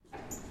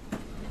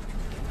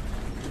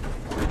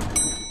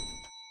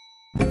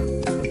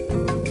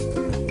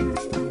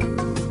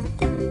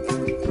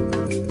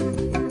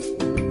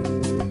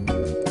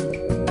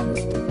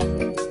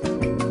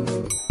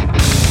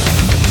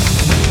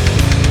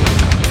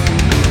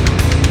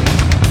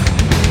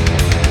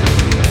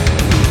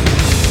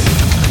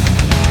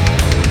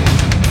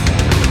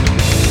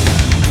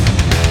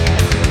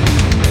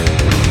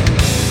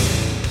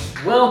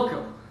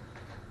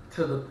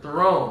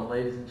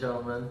ladies and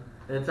gentlemen.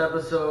 It's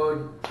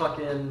episode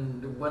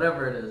fucking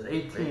whatever it is,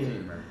 18.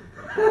 18, man.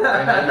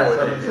 I know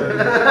what it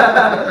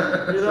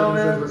is. You know,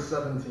 man. was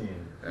 17.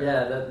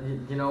 Yeah,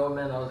 you know what,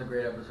 man? That was a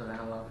great episode. I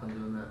had a lot of fun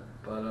doing that.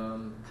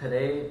 But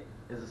today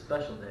is a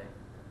special day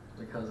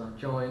because I'm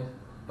joined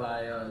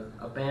by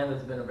a band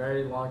that's been a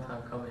very long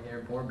time coming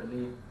here, Born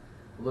Beneath.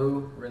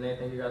 Lou, Renee,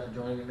 thank you guys for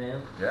joining me,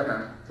 man. Yeah,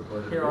 man. It's a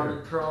pleasure. Here on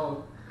the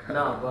throne.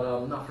 No,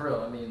 but not for real.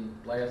 I mean,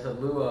 like I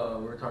said, Lou,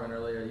 we were talking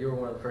earlier. You were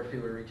one of the first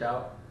people to reach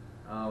out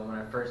when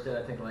I first did.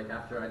 I think like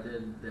after I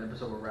did the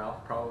episode with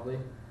Ralph, probably.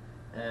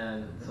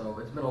 And so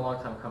it's been a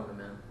long time coming,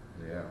 man.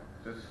 Yeah,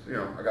 just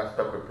I got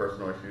stuck with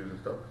personal issues and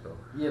stuff. So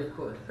yeah, of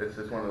course. It's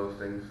just one of those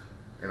things.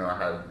 I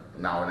had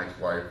now an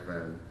ex-wife,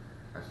 and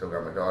I still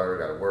got my daughter.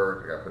 I got to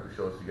work. I got to put the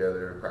shows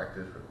together,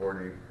 practice,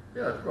 recording.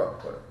 Yeah, it's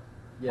rough, but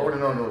I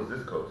wouldn't know it was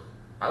this close.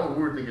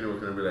 We were thinking it was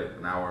going to be like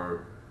an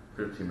hour,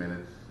 15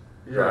 minutes.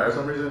 Yeah, for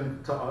some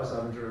reason, to us,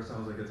 Avenger, it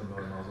sounds like it's a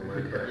million miles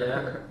away.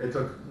 Yeah. It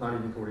took not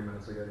even 40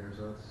 minutes to get here,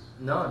 so that's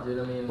No, dude,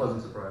 I mean,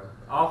 pleasant surprise.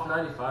 Off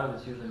 95,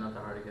 it's usually not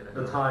that hard to get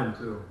The anywhere. time,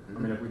 too. I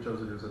mean, if we chose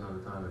to do this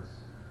another time, it's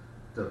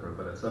different,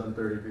 but at 7:30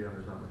 p.m.,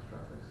 there's not much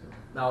traffic, so.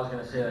 I was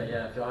going to say that,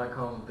 yeah, if y'all had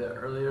come a bit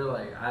earlier,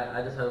 like,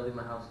 I just had to leave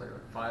my house like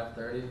at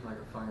 5:30,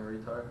 like a fucking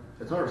retard.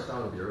 It's our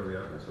style to be early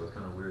ever, so it's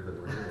kind of weird that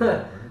we're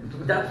here.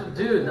 That's what,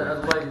 dude,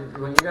 that's like,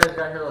 when you guys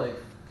got here like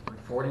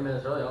 40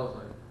 minutes early, I was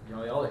like,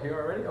 y'all are here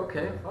already?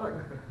 Okay, fuck.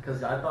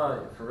 Because I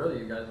thought, for real,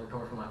 you guys were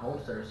coming from my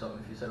homestead or something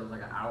if you said it was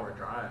like an hour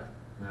drive.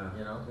 Yeah,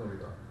 you know? that's what we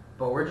got.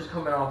 But we're just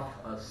coming off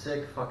a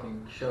sick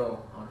fucking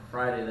show on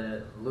Friday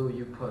that Lou,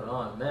 you put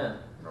on, man.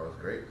 That was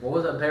great. What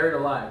was that? Buried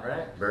Alive,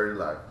 right? Buried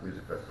Alive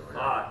Music Festival.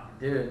 Yeah. Fuck,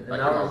 dude. I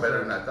came out better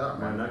than I thought,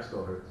 My man. neck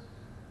still hurts.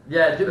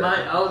 Yeah, dude,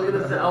 I was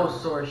gonna say I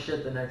was sore as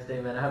shit the next day,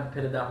 man. I haven't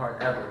pitted that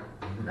hard ever,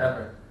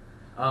 ever.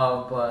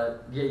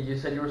 But yeah, you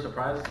said you were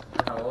surprised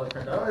how well it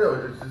turned out. Oh,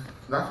 yeah, it's just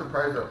not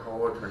surprised at how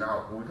well it turned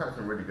out. We've had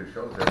some really good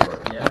shows there,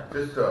 but Yeah.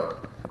 just the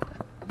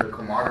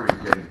camaraderie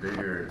is getting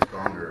bigger and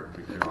stronger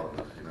between all of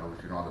us.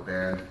 Between all the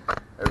bands,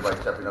 everybody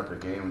stepping up their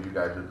game. You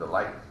guys did the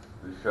lights,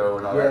 the show,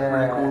 and all that's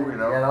pretty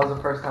cool. Yeah, that was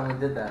the first time we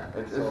did that.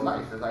 It's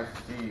nice. It's nice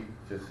to see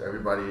just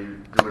everybody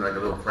doing like a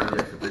little friendly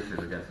exhibition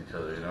against each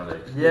other.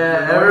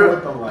 Yeah, Started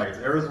with the lights.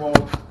 Eris won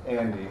with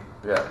Andy.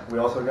 Yeah. We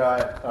also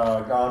got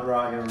God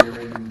Rock,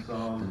 rearranging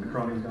some,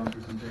 Crony's gone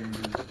through some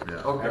changes. Yeah.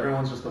 Okay.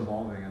 Everyone's just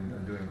evolving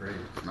and doing great.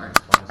 Nice. It's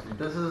fun to see.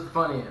 This is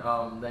funny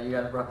that you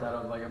guys brought that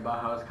up, like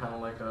about how it's kind of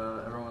like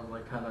everyone's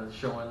like kind of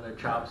showing their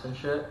chops and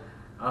shit.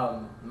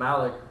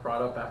 Malik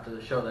brought up after the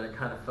show that it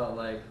kind of felt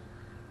like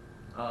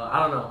I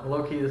don't know,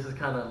 low key. This is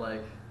kind of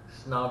like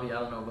snobby, I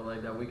don't know, but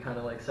like that we kind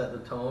of like set the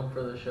tone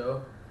for the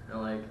show, and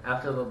like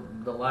after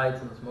the lights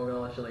and the smoke and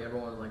all that shit, like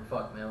everyone's like,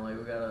 fuck, man, like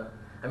we gotta.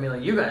 I mean,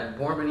 like you guys,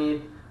 Born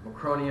Beneath,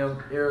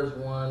 Macronium, Eras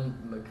One,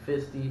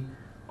 McFisty,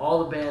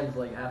 all the bands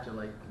like after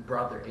like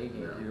brought their A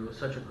game, dude. It was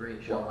such a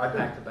great show, Well, I think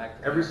back to back.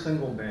 every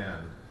single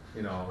band,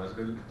 as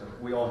good.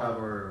 We all have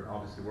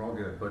obviously we're all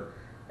good, but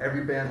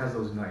every band has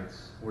those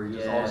nights where you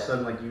just all of a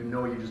sudden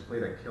you just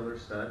played a killer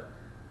set,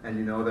 and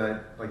you know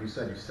that, like you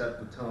said, you set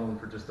the tone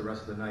for just the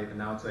rest of the night, and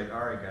now it's like,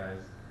 all right, guys,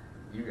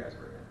 you guys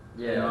bring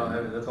it. Yeah.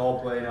 And let's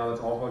all play now.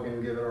 Let's all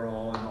fucking give it our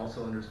all, and all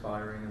cylinders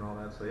firing and all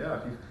that. So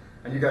yeah,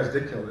 and you guys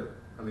did kill it.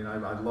 I mean, I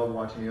love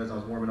watching you guys. I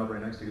was warming up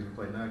right next to you because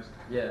we played next.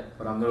 Yeah.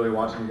 But I'm literally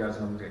watching you guys,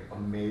 and I'm like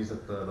amazed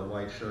at the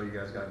light show you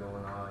guys got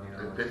going on.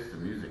 It fits the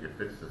music. It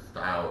fits the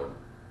style.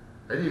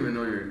 I didn't even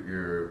know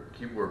your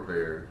keyboard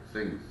player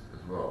sings as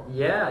well.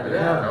 Yeah.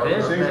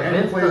 Vince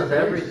Vince plays does bass.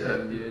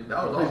 everything, dude.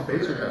 That was Plays awesome.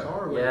 bass or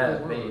guitar. Yeah,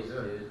 One of bass,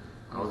 those, dude.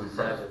 I was He's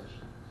impressed. savage.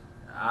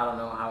 I don't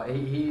know how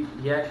he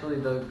actually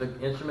the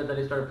instrument that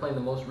he started playing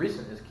the most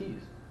recent is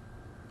keys.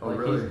 Oh, Like,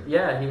 really?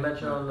 He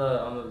mentioned on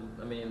the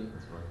I mean,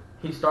 That's funny.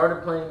 he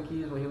started playing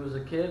keys when he was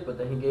a kid, but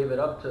then he gave it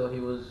up till he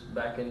was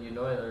back in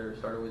Unoya, or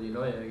started with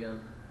Unoya again,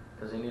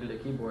 because he needed a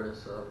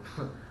keyboardist. So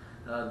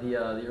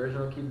the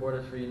original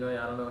keyboardist for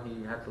Unoya, I don't know,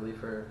 he had to leave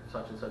for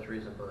such and such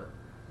reason, but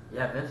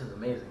yeah, Vince is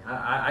amazing.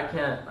 I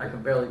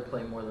can barely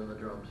play more than the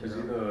drums. Is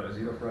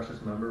he the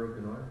freshest member of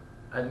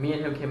Unoya? Me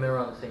and him came in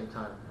around the same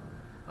time.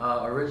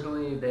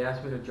 Originally, they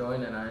asked me to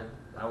join, and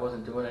I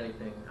wasn't doing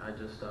anything. I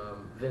just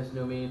Vince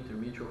knew me through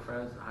mutual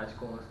friends, high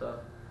school and stuff,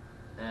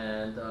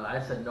 and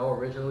I said no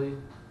originally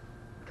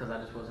because I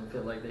just wasn't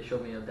feeling. Like they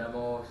showed me a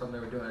demo of something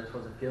they were doing, I just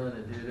wasn't feeling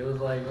it, dude. It was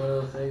like one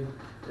of those things.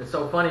 It's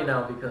so funny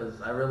now because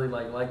I really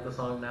like the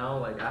song now.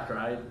 Like after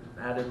I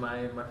added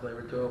my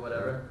flavor to it,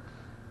 whatever.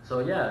 So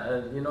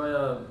yeah,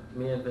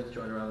 me and Vince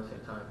joined around the same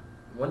time.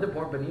 When did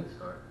Born Beneath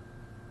start?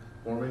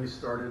 Born Beneath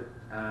started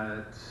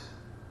at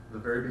the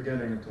very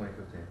beginning of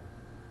 2015.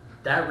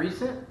 That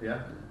recent?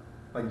 Yeah,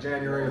 like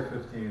January of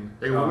 15.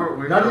 Hey,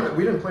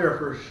 we didn't play our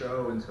first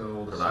show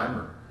until July.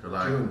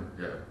 June.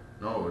 Yeah.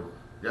 No.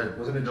 Yeah.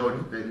 Wasn't it No,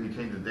 June? he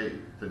changed the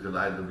date to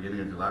July, the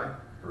beginning of July.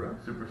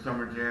 Correct. Super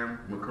Summer Jam,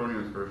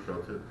 Macronium's first show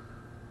too.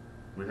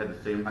 We had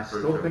the same. I first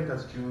still show. think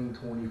that's June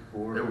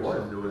 24th. It or was.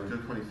 something. It was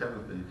June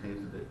 27th that he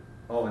changed the date.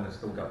 Oh, and it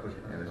still got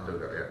pushed back. And it still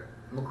got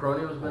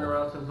Macronium's been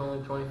around since only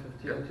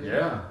 2015 too?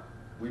 Yeah.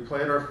 We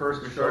played our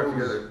first We shows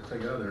started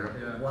together.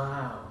 Yeah. Yeah.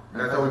 Wow. And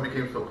that's how we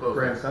became so close.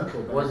 Grand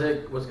Central.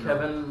 Was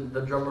Kevin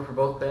the drummer for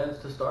both bands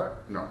to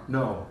start? No.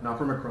 No, not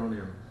for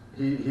Macronium.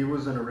 He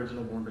was an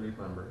original Born Beneath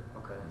member.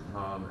 Okay.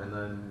 And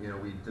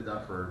then we did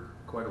that for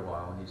quite a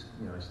while. He's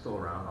he's still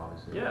around,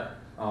 obviously. Yeah.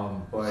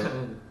 But He's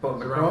around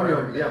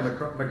Macronium, forever.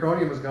 yeah,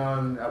 Macronium was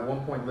gone at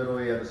one point,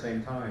 literally at the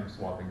same time,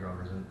 swapping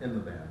drummers in the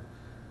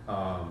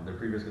band. Their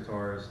previous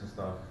guitarists and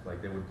stuff,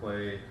 like they would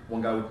play.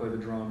 One guy would play the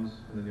drums,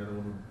 and then the other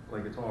one would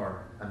play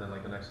guitar, and then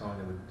like the next song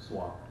they would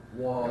swap.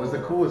 Whoa. It was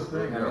the coolest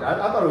thing. I mean, I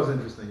thought it was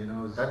interesting. It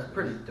was, That's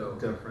pretty it was dope.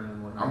 different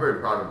and whatnot. I'm very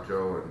proud of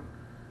Joe,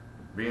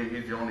 and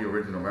he's the only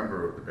original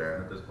member of the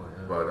band At this point,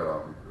 yeah. But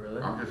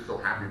Really? I'm just so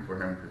happy for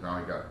him because now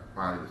he got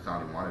finally the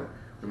sound he wanted.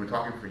 We've been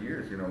talking for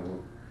years,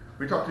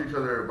 we talk to each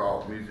other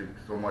about music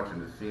so much in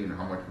the scene,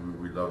 how much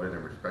we love it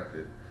and respect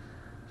it,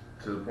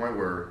 to the point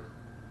where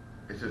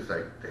it's just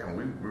like, damn,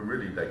 we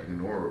really like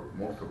ignore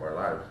most of our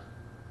lives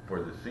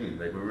for the scene.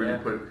 Like we really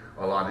put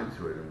a lot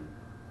into it, and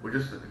we're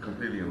just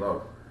completely in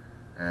love.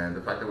 And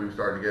the fact that we've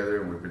started together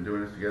and we've been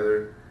doing this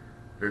together,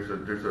 there's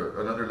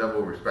another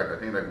level of respect. I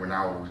think like we're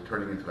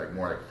turning into like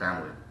more like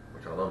family,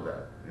 which I love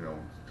that.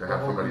 To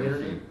have somebody in the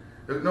scene.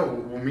 No,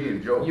 well, me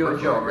and Joe. You and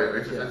Joe, right?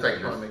 It's Yeah, it's like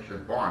just wanna make this sure.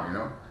 bond,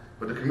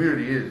 But the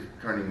community is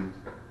turning.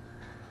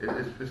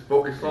 It's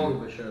focusing. Slowly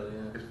but surely,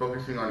 yeah. It's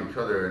focusing on each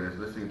other and it's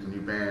listening to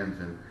new bands,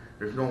 and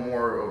there's no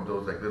more of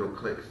those like little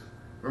cliques.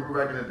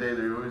 Remember back in the day,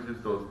 there were always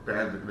just those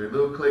bands, the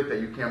little clique that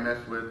you can't mess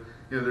with.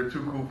 They're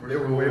too cool for They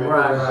were school. way more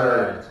Right,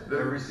 reserved.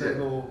 right. Every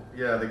single,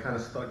 they kind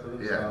of stuck to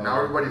themselves. Yeah,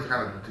 now everybody's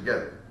kind of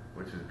together,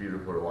 which is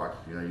beautiful to watch.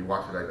 You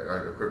watch it at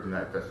a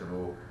Kryptonite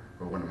festival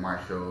or one of my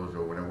shows,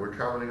 or when we're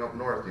traveling up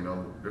north.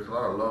 There's a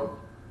lot of love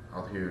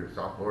out here in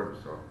South Florida.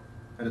 So.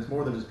 And it's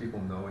more than just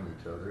people knowing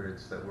each other.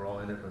 It's that we're all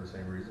in it for the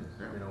same reasons.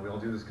 Yeah. We all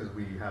do this because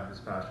we have this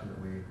passion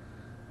that we,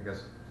 I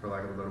guess, for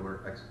lack of a better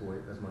word,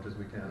 exploit as much as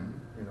we can.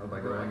 By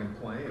going and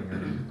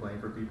playing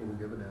for people who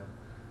give a damn.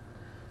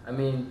 I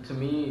mean, to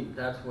me,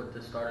 that's what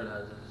this started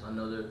as, is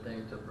another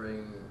thing to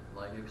bring,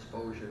 like,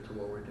 exposure to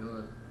what we're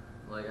doing.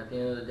 Like, at the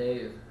end of the day,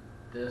 if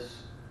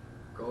this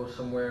goes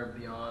somewhere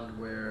beyond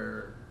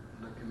where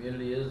the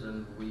community is,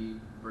 and we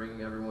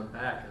bring everyone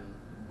back,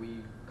 and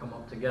we come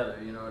up together,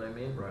 you know what I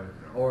mean? Right.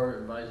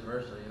 Or vice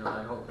versa,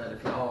 I hope that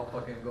if y'all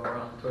fucking go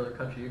around and tour the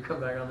country, you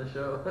come back on the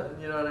show,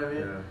 you know what I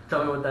mean? Yeah.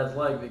 Tell me what that's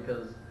like,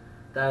 because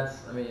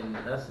that's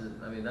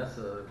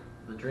the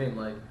dream,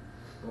 like,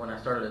 when I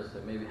started this, to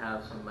maybe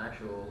have some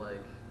actual,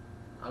 like,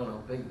 I don't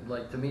know, big,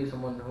 like, to me,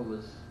 someone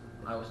who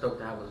I was stoked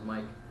to have was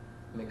Mike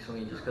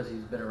McSween, just because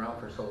he's been around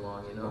for so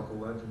long, Local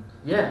legend.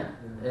 Yeah,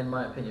 in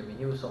my opinion. I mean,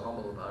 he was so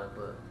humble about it,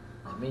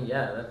 but to me,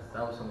 yeah,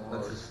 that was some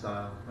That's his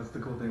style. That's the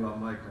cool thing about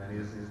Mike, man.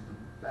 He's the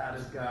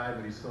baddest guy,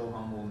 but he's so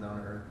humble and down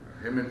to earth.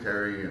 Him and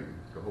Terry and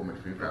the whole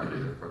McSween family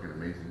are fucking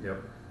amazing.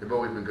 Yep. They've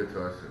always been good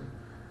to us, and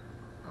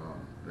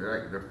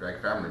they're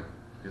like family.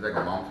 He's like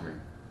a mom to me.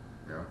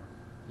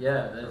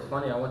 Yeah, it's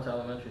funny. I went to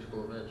elementary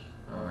school, bitch.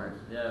 Oh, nice.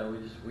 Yeah,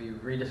 we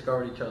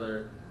rediscovered each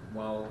other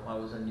while I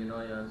was in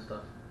Unoya and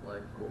stuff.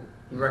 Like, Cool.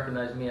 he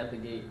recognized me at the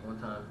gate one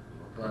time,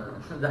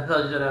 but that's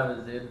how shit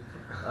happens,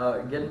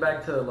 dude. Getting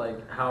back to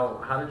like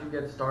how did you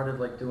get started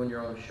like doing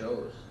your own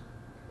shows,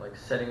 like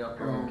setting up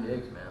your own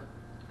gigs, man?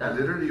 That's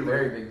literally a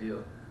very big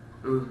deal.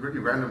 It was really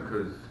random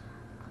because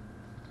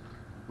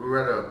we were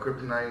at a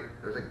Kryptonite.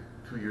 It was like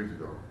 2 years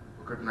ago.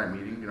 A Kryptonite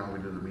meeting. You know how we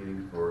do the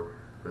meetings for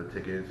the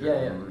tickets,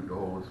 and the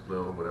whole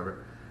spill,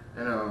 whatever.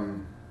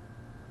 And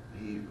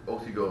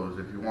OC goes,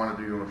 if you want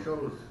to do your own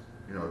shows,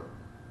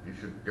 you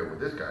should get with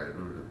this guy.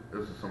 It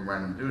was some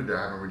random dude that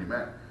I haven't really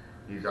met.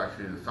 He's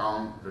actually the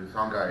sound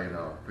guy in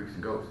Freaks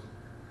and Ghosts.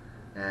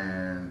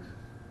 And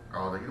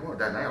I was like,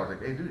 that night I was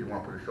like, hey dude, you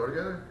want to put a show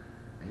together?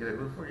 And he's like,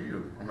 who the fuck are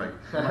you? I'm like,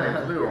 my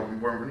name's Lou. I'm from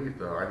Born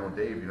Beneath. I know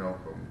Dave,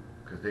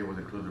 because Dave was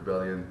in Clues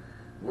Rebellion.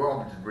 We're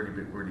all just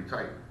really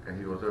tight. And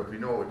he goes, if you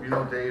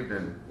know Dave,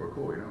 then we're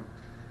cool,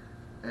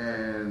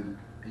 And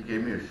he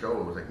gave me a show.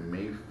 It was like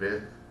May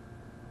 5th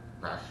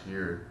last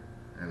year,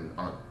 and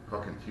on a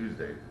fucking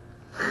Tuesday.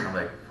 And I'm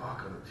like,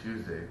 fuck, on a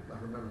Tuesday. I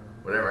remember.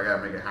 Whatever, I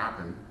gotta make it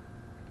happen.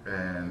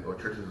 And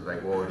Churches was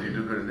like, well, if you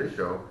do good in this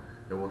show,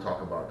 then we'll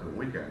talk about doing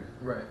weekends.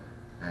 Right.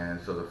 And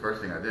so the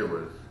first thing I did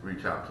was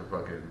reach out to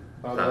fucking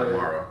By the way,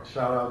 Salamaro.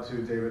 shout out to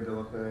David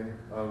Delafaye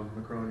of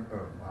Macroni,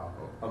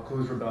 of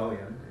Clues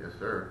Rebellion. Yes,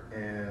 sir.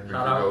 And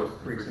Shout out.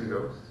 Freaks and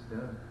Ghosts. Yeah.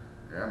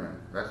 Yeah, man.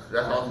 That's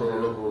also a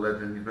local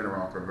legend. He's been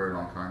around for a very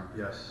long time.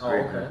 Yes. Oh,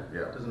 okay.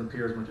 Yeah. Doesn't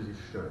appear as much as he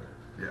should.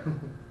 Yeah.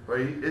 But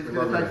it's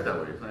love nice it.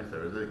 that way. It's nice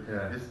that way.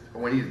 Yeah.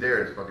 When he's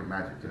there, it's fucking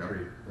magic, It's a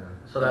treat. Yeah.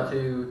 So that's who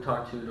you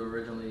talked to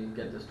originally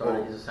get this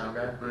started. Well, He's a sound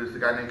guy. But it's a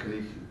guy named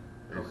Kanishi.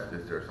 Okay.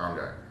 It's their sound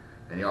guy.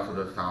 And he also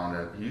does sound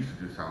he used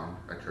to do sound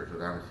at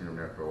churches. I haven't seen him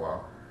there for a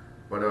while.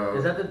 But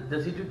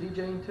Does he do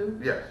DJing too?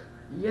 yes.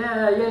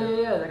 Yeah. That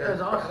Yeah,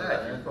 guy's awesome.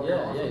 badass. Man. He's fucking Yeah,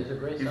 awesome. he's a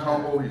great He's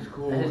sound humble, he's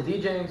cool. And his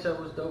DJing set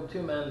was dope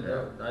too, man.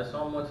 Yeah. I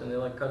saw him once and they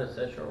like cut his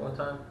set short one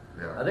time.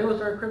 Yeah. I think it was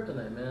during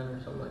Kryptonite, man,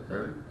 or something like that.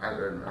 Really? I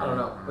don't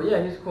know. But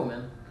yeah, he's cool,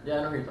 man. Yeah,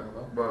 I know who you're talking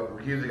about.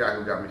 But he's the guy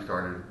who got me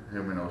started,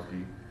 him and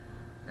Oski.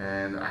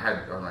 And I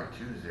had on like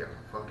Tuesday, I was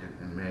like, fuck it,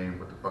 in May,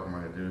 what the fuck am I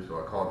gonna do? So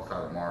I called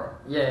Satomorrow.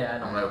 Yeah, I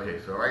know. I'm like, okay,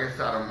 so if I get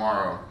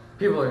Satomorrow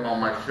People are on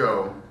my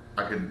show,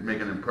 I could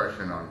make an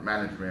impression on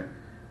management,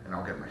 and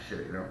I'll get my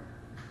shit, you know.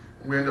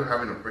 We ended up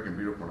having a freaking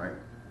beautiful night.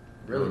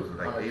 Really? It was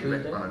like On a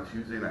Tuesday? on a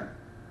Tuesday night.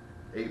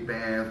 8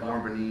 bands,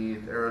 Warm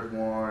Beneath, Eras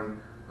One.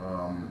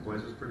 The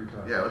place was pretty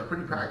packed. Yeah, it was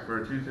pretty packed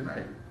for a Tuesday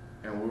night,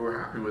 and they were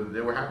happy with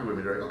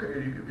me. They're like, okay,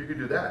 if you could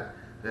do that,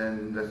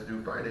 then let's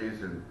do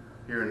Fridays and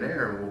here and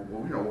there, and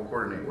we'll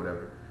coordinate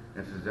whatever.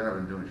 And since then, I've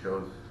been doing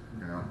shows,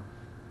 you know.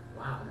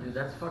 Wow, dude,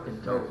 that's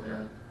fucking dope,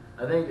 man.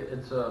 I think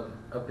it's a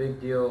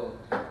big deal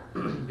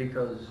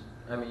because,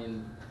 I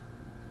mean,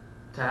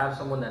 to have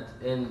someone that's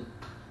in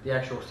the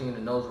actual scene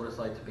and knows what it's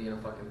like to be in a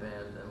fucking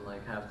band and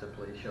like have to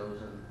play shows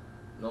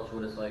and knows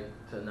what it's like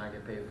to not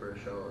get paid for a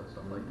show and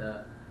stuff like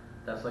that.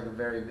 That's like a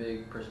very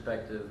big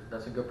perspective.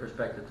 That's a good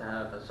perspective to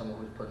have as someone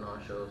who's putting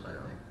on shows, I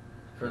think,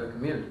 for the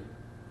community.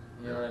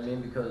 You know what I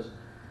mean? Because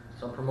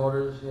some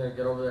promoters,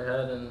 get over their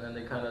head and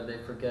they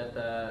forget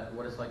that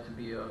what it's like to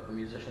be a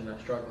musician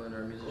that's struggling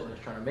or a musician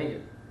that's trying to make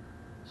it.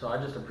 So I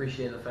just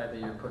appreciate the fact that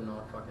you're putting on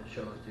fucking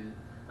shows, dude.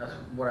 That's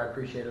what I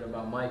appreciated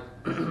about Mike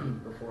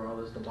before all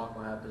this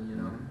debacle happened, you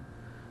know.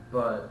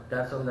 But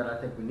that's something that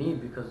I think we need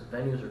because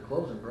venues are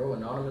closing, bro.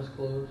 Anonymous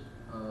closed,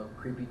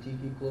 Creepy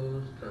Tiki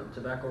closed,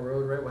 Tobacco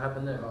Road, right? What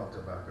happened there? Oh,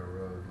 Tobacco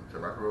Road.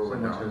 Tobacco Road So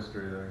went much down.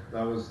 history there.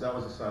 That was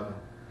a sad one.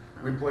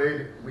 We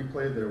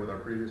played there with our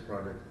previous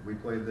project. We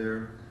played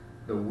there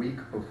the week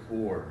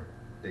before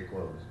they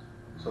closed.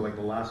 So like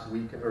the last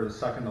week or the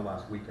second to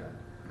last weekend.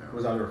 It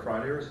was either a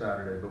Friday or a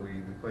Saturday, but we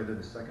played there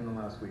the second to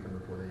last weekend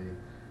before they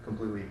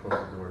completely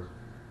closed the doors.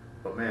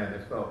 But man,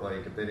 it felt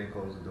like if they didn't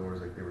close the doors,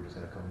 like they were just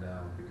gonna come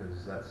down because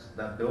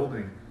that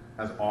building,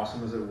 as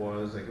awesome as it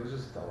was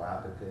just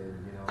dilapidated,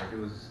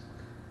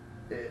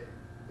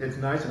 it's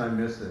nice and I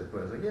miss it,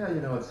 but it's like,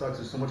 it sucks.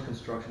 There's so much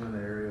construction in the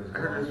area as I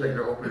heard well. it's like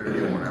they're opening a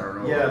new one. I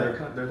don't know. Yeah,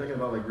 they're thinking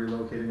about like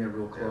relocating it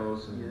real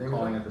close You and think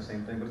calling so? it the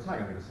same thing, but it's not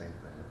gonna be the same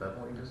thing. At that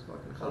point, you just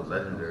fucking It's close it.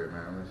 legendary,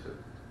 man. I miss it.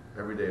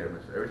 Every day I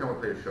miss it. Every time I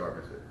play a show, I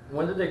miss it.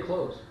 When did they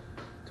close?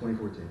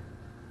 2014.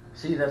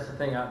 See, that's the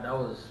thing. That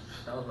was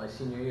my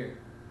senior year,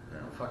 Yeah.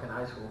 in fucking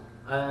high school.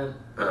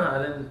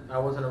 I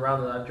wasn't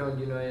around. I joined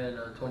Unoya in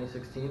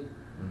 2016.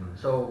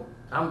 So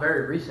I'm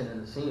very recent in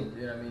the scene,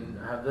 dude. I mean,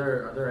 are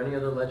there any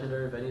other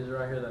legendary venues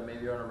around here that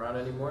maybe aren't around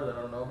anymore that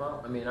I don't know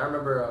about? I mean, I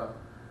remember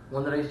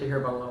one that I used to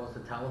hear about a lot was the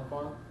Talent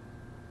Farm.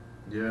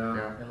 Yeah.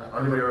 In like I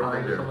don't think I ever Pines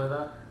played or there. something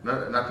like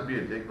that. Not to be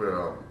a dick, but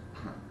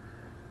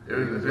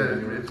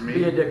it's me.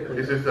 Be a dick, please.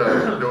 It's just there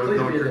was Please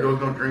no be a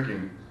dick.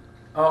 drinking.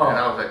 Oh. And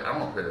I was like, I don't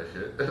want to play that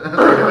shit.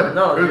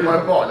 No, it was dude.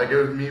 my fault. Like it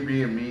was me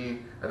being me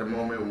at the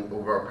moment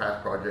over our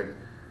past project,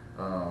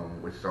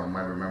 which some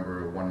might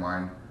remember One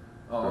Mind.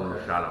 Oh, So,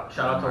 okay. Shout out.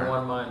 Shout out to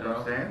One Mind, You know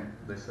bro. what I'm saying?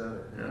 They said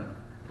it. Yeah.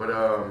 But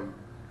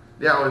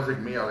yeah, it was like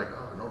me. I was like,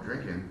 oh, no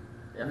drinking.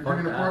 Yeah, You're fuck drinking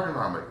in the that. parking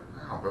lot. I'm like,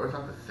 no, bro, it's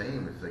not the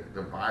same. It's like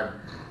the vibe.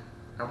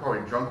 I'm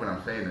probably drunk when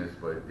I'm saying this,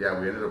 but yeah,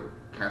 we ended up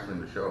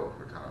canceling the show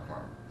for Talent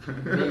Farm.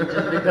 Just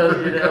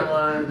because you didn't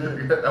want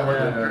to. I wanted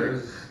Yeah. to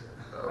drink.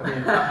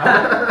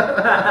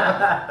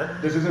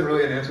 This isn't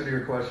really an answer to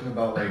your question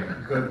about like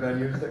good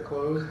venues that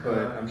closed, but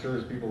I'm sure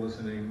there's people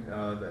listening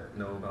that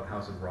know about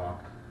House of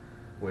Rock,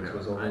 which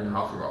was over in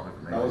House of Rock was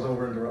amazing. That was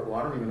over in Dorado. Well,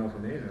 I don't even know if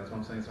amazing. That's what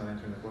I'm saying. It's not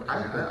answering the question.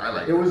 I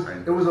like it. Was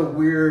it. it was a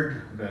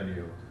weird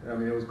venue. I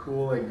mean, it was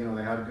cool. Like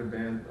they had good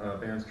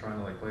bands trying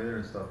to like play there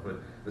and stuff, but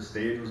the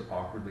stage was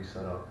awkwardly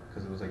set up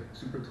because it was like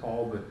super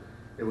tall, but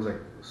it was like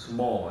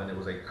small and it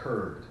was like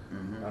curved.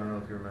 Mhm. I don't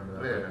know if you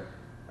remember that. Yeah.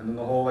 And then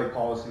the whole like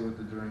policy with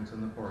the drinks in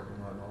the parking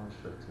lot and all that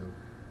shit too.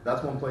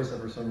 That's one place that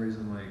for some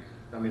reason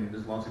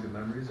there's lots of good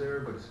memories there,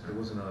 but it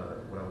wasn't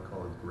what I would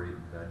call a great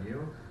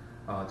venue.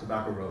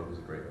 Tobacco Road was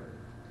a great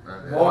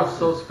venue. What's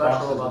so Fox's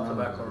special about Lounge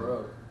Tobacco was good.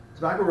 Road?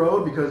 Tobacco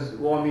Road because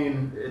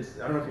it's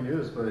I don't know if you knew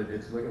this, but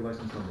it's liquor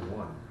license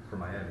 #1 for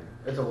Miami.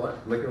 It's a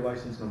what? Liquor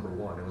license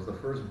 #1. It was the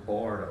first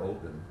bar to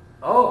open.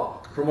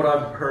 Oh. From what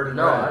I've heard and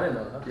No, read. I didn't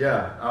know that.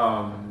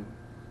 Yeah.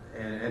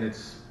 And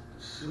it's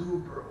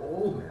super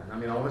old, man. I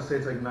mean, I want to say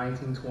it's like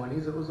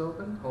 1920s it was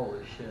open. Holy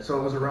shit. So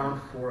it was around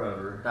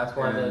forever. That's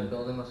why the And-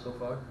 building was so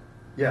fucked?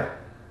 Yeah,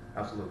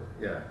 absolutely.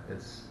 Yeah,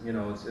 it's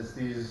it's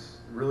these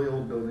really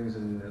old buildings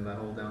in that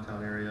whole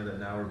downtown area that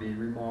now are being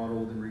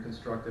remodeled and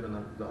reconstructed,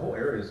 and the whole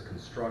area is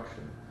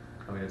construction.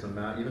 I mean, it's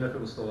even if it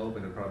was still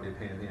open, it'd probably be a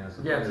pain in the ass.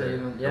 to Yeah, play it's there.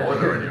 even, It yeah. was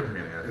already a pain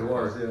in the ass. It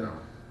was, yeah.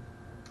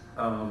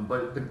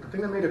 But the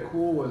thing that made it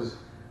cool was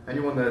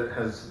anyone that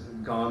has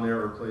gone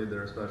there or played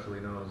there especially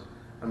knows.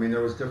 I mean,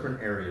 there was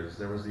different areas.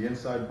 There was the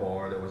inside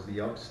bar. There was the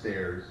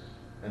upstairs,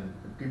 and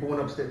people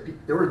went upstairs.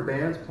 There were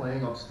bands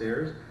playing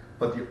upstairs,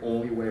 but the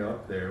only way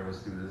up there was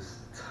through this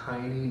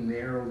tiny,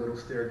 narrow little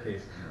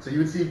staircase. So you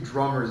would see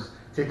drummers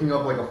taking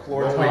up like a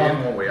floor One tom, way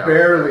in, one way out.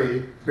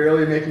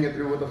 barely making it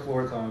through with the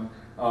floor tom.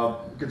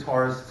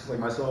 Guitarists like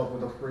myself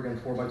with a friggin'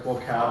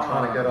 4x12 cab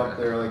trying to get up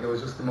there. Like it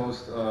was just the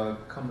most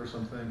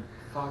cumbersome thing.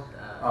 Fuck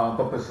that.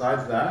 But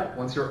besides that,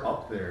 once you're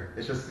up there,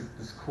 it's just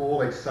this cool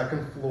like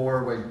second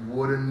floor like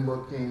wooden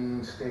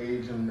looking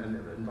stage and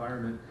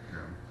environment.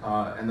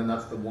 And then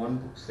that's the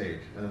one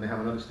stage, and then they have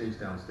another stage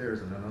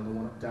downstairs, and then another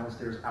one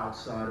downstairs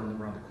outside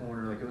around the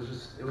corner. Like it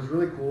was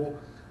really cool.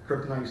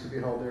 Kryptonite used to be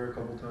held there a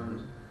couple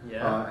times.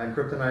 Yeah. And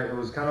Kryptonite, it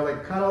was kind of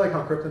like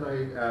how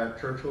Kryptonite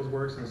at Churchill's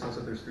works in the sense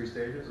that there's 3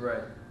 stages.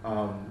 Right.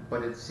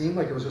 But it seemed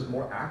like it was just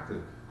more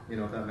active,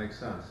 if that makes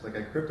sense. Like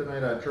at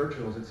Kryptonite at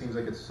Churchill's, it seems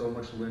like it's so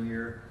much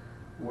linear,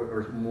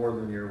 or more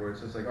linear, where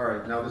it's just like, all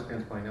right, now this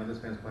band's playing, now this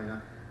band's playing,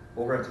 now.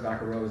 Over at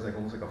Tobacco Row is like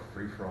almost like a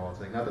free for all. It's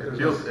like not that there's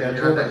no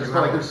schedule, but just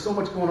like there's so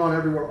much going on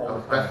everywhere all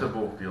the time.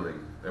 Festival feeling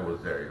that was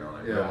there,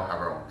 like we all have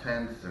our own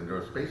tents, and there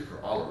was space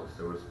for all of us.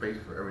 There was space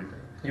for everything.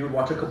 You would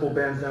watch a couple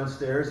bands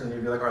downstairs, and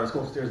you'd be like, all right, let's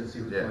go upstairs and see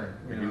who's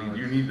playing.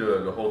 You need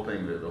the whole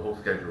thing, the whole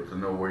schedule to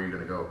know where you're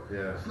gonna go.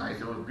 Yeah, it's nice.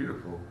 It was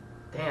beautiful.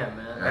 Damn,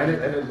 man.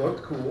 And it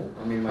looked cool.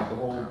 I mean, like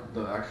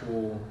the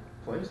actual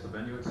place, the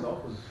venue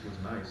itself was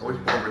nice. I wish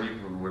more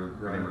Benito would have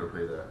been able to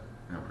play that.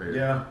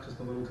 Yeah, just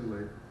a little too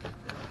late.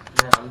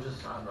 Man,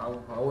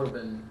 I would have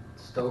been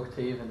stoked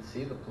to even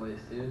see the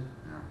place, dude.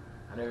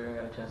 Yeah. I never even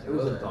got a chance to go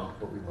there. It was a dump,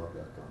 but we loved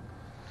that dump.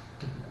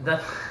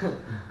 That's.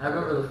 I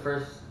remember the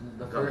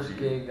first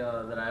gig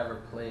that I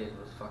ever played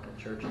was fucking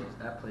Churchill's.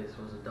 That place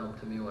was a dump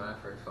to me when I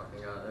first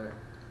fucking got there.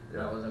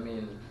 Yeah.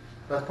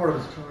 That's part of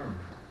its charm.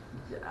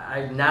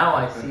 Now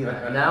I see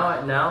that.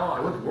 Now.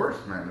 It was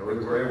worse, man. It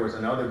was way worse,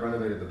 and now they've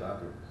renovated the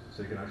bathroom,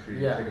 so you can actually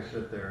take a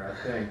shit there.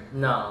 I think.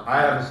 No.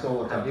 I haven't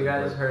stolen. Have you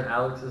guys heard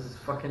Alex's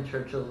fucking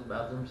Churchill's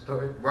bathroom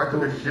story? Where I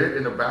took a shit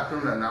in the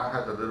bathroom that now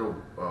has a little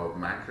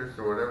mattress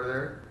or whatever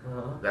there.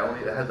 That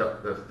only has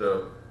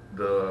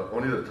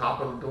only the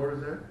top of the door is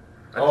there.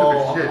 I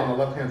took a shit on the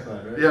left hand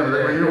side, right? Yeah,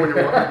 when you're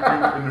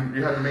walking,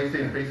 you have the main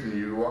stage facing you.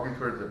 You're walking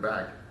towards the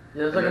back.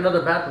 Yeah, there's like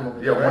another bathroom over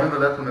there. Yeah, one on the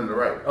left, one on the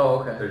right.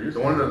 Oh, okay. The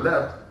one on the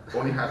left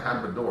only has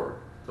half a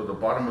door, so the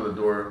bottom of the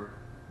door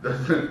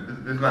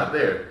is not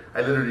there.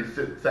 I literally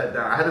sat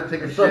down. I had to take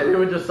a shit. So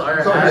you just saw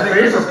your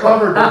face is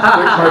covered. My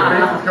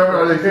face is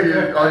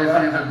covered. All you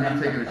see is me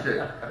taking a shit.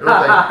 It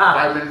was like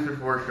 5 minutes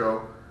before a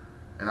show,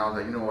 and I was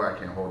like, you know what? I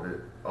can't hold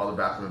it. All the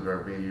bathrooms are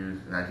being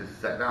used, and I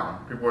just sat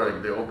down. People were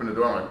like, they opened the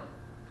door. I'm like,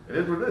 it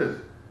is what it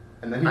is.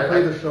 And then he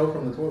played the show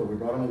from the toilet. We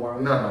brought him a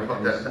wireless mic.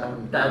 Fuck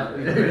that. I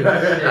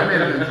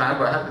made it in time,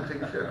 but I had to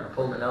take a shit.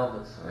 Pulled an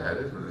Elvis. Yeah, it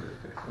is what it is.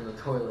 From the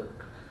toilet.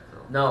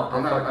 No,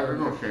 there's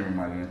no shame in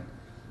my game.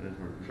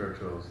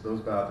 Churchill's, those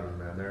bathrooms,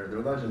 man, they're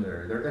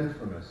legendary. They're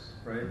infamous,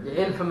 right?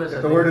 Yeah, infamous.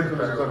 If the word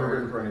infamous is ever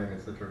written for anything,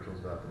 it's the Churchill's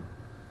bathroom.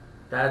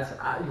 That's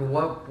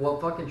what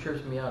fucking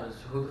trips me out is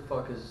who the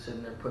fuck is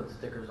sitting there putting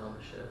stickers on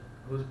the shit?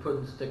 Who's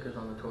putting stickers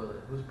on the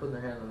toilet? Who's putting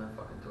their hands on that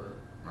fucking toilet?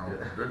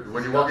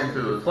 When you walk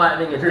into the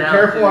flattening it if you're down.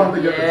 Careful, I don't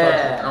think you have to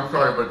touch it. I'm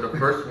sorry, but the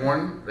first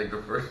one, like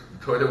the first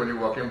toilet when you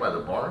walk in by the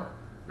bar,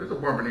 there's a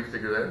Born Beneath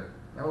sticker there.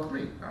 That was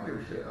me. I don't give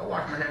a shit. I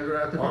wash my hands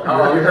right after.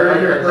 Oh, you heard it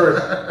here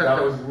first.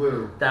 That was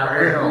Lou. That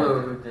was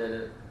Lou who did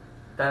it.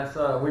 That's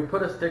we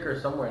put a sticker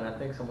somewhere, and I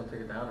think someone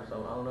took it down or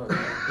something. I don't know.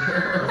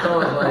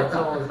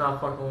 someone was not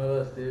fucking with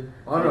us, dude.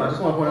 I don't know. I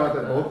just want to point out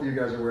that both of you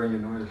guys are wearing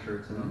United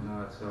shirts, and I'm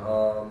not.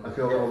 So I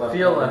feel a little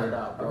left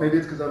out. Bro. Maybe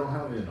it's because I don't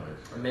have a United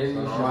shirt. Maybe you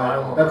should buy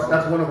one.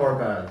 That's one of our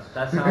bads.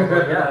 That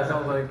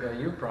sounds like a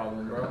you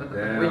problem, bro.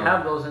 Damn. We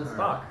have those in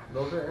stock.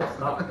 Those are in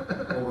stock.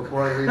 Well,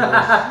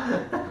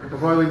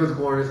 before I leave this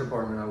glorious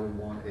apartment, I would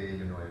want a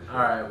United shirt.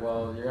 All right.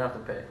 Well, you're gonna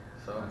have to pay.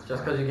 So That's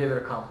just fine. because you gave it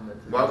a compliment.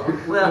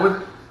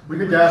 We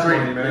could gas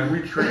money, man.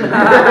 We traded.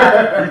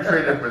 We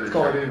traded for the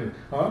shirt.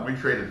 Huh? We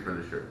traded for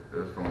the shirt. It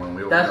was from when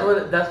we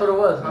opened That's what it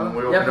was, huh? When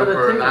we opened up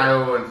for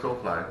Nio and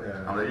Soulfly.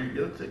 Yeah. I'm like, you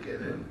get a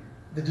ticket and.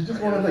 Did you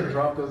just want to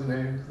drop those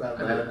names that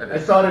bad? I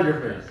saw it in your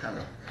face. Kind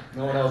of.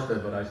 No one else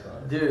did, but I saw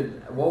it.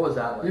 Dude, what was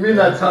that like? You mean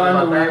that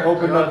time when we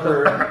opened up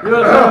for? You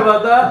want to talk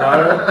about that?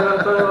 You want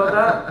to talk about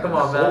that? Come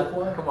on, man.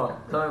 Soulfly? Come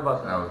on, tell me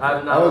about that. That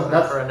I've not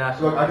listened for a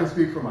national. Look, I can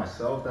speak for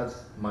myself.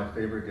 That's my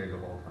favorite gig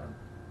of all time.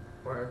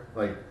 Word.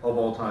 Like of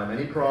all time,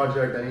 any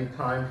project, any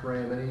time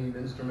frame, any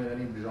instrument,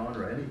 any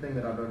genre, anything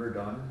that I've ever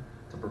done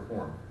to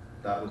perform,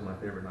 that was my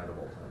favorite night of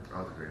all time.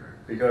 That was a great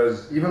night.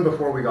 Because even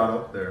before we got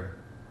up there,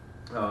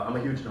 I'm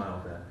a huge Nile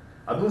fan.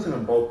 I've been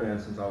listening to both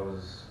bands since I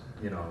was,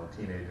 a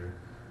teenager.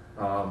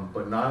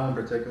 But Nile in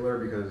particular,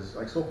 because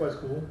like Soulfly's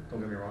cool.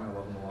 Don't get me wrong, I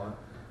love them a lot.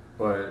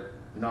 But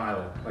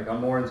Nile, like I'm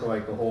more into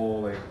like the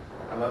whole like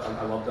I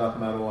love death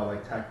metal. I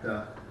like tech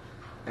death.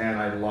 And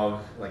I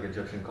love like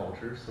Egyptian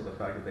culture, so the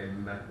fact that they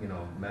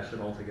mesh it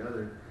all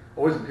together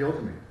always appealed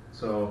to me.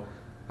 So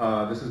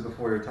this is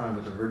before your time,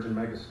 but the Virgin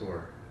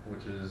Megastore,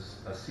 which is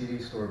a CD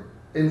store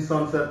in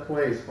Sunset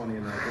Place, funny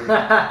enough.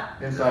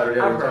 Insider,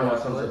 yeah, we were talking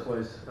about Sunset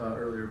Place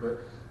earlier,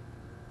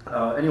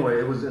 but anyway,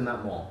 it was in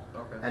that mall.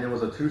 Okay. And it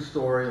was a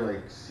 2-story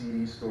like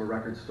CD store,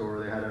 record store.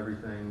 They had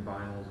everything,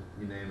 vinyls,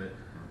 you name it.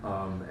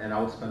 And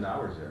I would spend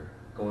hours there,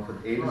 going from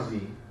A to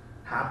Z,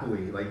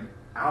 happily, like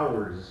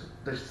hours,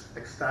 just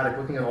ecstatic,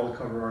 looking at all the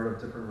cover art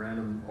of different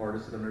random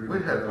artists that I've never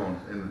With headphones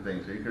in the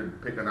thing, so you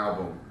could pick an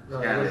album,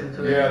 scan it.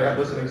 Yeah, they had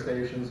listening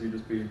stations. You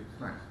just be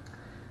nice.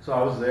 So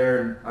I was there,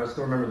 and I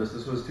still remember this.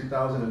 This was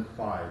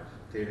 2005.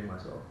 Dating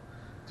myself.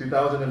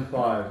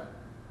 2005,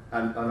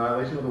 and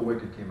Annihilation of the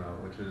Wicked came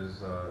out, which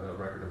is a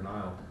record of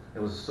Nile.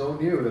 It was so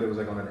new that it was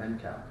like on an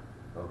end cap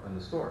in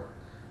the store.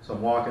 So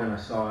I'm walking and I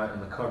saw it,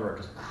 and the cover art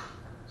just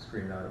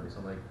screamed out at me. So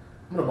I'm like,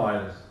 I'm gonna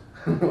buy this.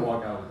 I'm gonna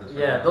walk out with this.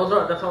 Yeah,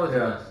 that's always the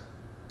best.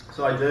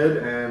 So I did,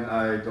 and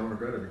I don't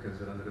regret it because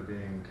it ended up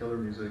being killer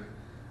music.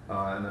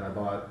 And then I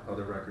bought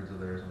other records of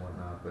theirs and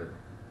whatnot. But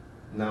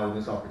now when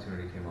this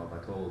opportunity came up, I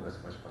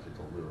especially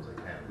told Lou, I was like,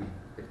 man,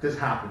 if this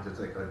happens, it's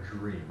like a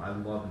dream. I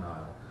love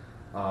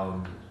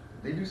Nile.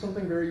 They do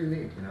something very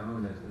unique, you know,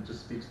 and it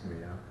just speaks to me,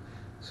 you know.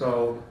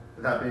 So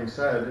that being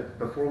said,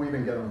 before we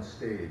even get on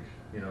stage,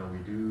 you know, we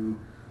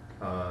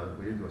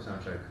didn't do a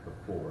sound check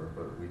before,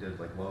 but we did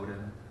like load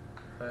in.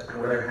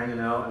 We're there hanging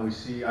out, and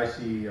I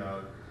see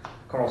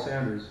Carl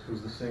Sanders,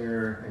 who's the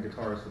singer and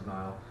guitarist of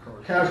Nile,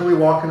 casually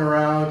walking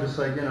around, just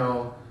like, you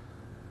know,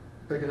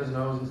 picking his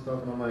nose and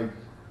stuff, and I'm like,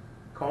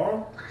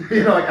 Carl?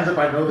 You know, like as if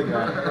I know the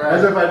guy.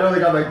 As if I know the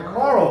guy, I'm like,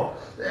 Carl!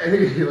 And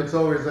he looks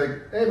over, he's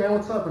like, hey man,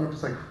 what's up? And I'm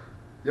just like,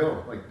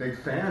 yo, like big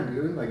fan,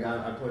 dude. Like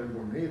I played in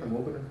Born Beneath, I'm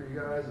opening for you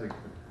guys. Like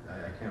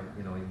I can't,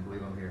 you know, even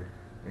believe I'm here.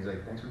 And he's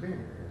like, thanks for being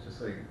here. It's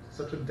just like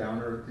such a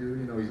down-to-earth dude,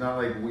 you know. He's not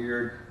like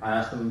weird. I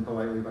asked him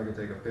politely if I could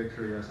take a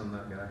picture. Yes, I'm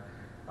that guy.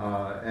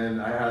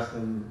 And I asked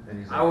him, and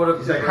he's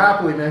like,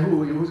 happily, man,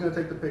 who's gonna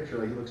take the picture?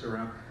 Like he looks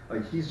around,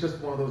 like he's just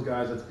one of those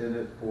guys that's in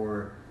it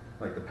for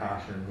like the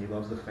passion. He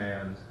loves the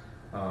fans.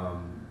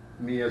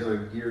 Me as a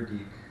gear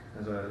geek,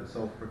 as a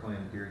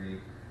self-proclaimed gear geek,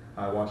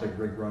 I watch like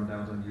rig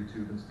rundowns on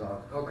YouTube and stuff.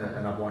 Okay.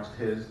 And I've watched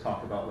his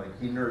talk about like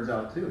he nerds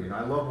out too. You know,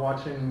 I love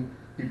watching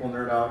people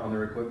nerd out on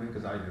their equipment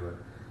because I do it.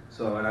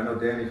 So, and I know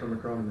Danny from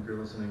Macron, if you're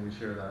listening, we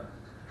share that.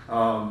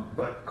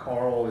 But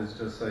Carl is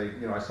just like,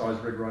 you know, I saw his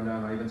rig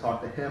rundown. I even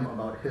talked to him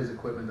about his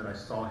equipment that I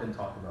saw him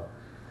talk about.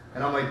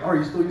 And I'm like, oh, are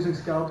you still using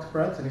scalloped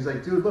frets? And he's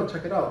like, dude, look,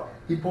 check it out.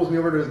 He pulls me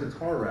over to his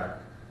guitar rack.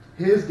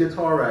 His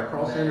guitar rack,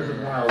 Carl Sanders of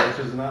Nile, which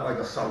is not like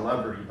a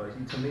celebrity, but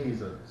to me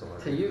he's a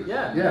celebrity. To you,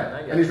 yeah. Yeah.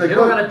 Man, and he's like, you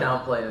don't gotta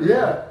downplay it.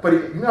 Yeah, but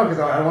because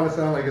I don't want to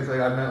sound like it's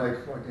like I meant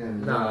like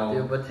fucking. No,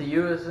 dude, but to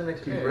you it's an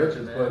experience.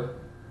 Keith Richards,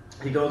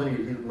 but he goes and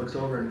he looks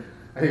over and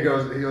he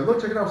goes,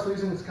 look, check it out, I'm still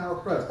using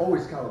scalloped frets,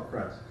 always scalloped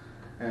frets.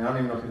 And I don't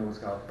even know if you know what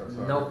scalloped frets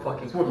are. No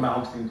fucking. It's what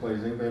Malmsteen plays.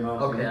 Yngwie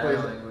Malmsteen. Okay, he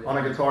plays on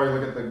a guitar. You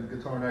look at the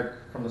guitar neck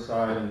from the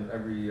side, and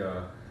every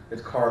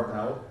it's carved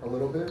out a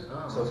little bit.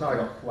 Oh. So it's not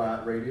like a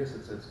flat radius.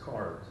 It's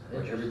carved.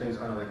 Like everything's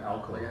kind of like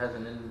alcove. Like it has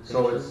an indentation.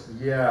 So it's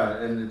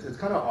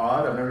kind of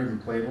odd. I've never even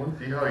played one.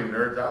 See how he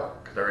nerds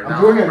out? Because I'm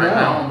doing it right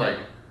now. I'm like,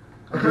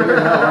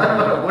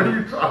 what are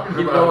you talking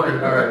Keep about? going.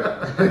 All right.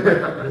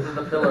 This is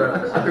the filler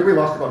episode. I think we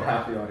lost about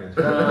half the audience.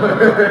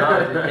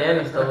 No, dude,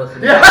 Danny's still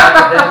listening.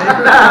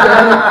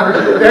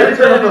 Danny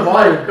turned up the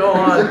volume. Go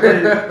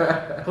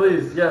on,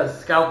 please.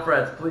 Yes, scalp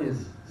frets,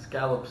 please.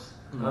 Scallops.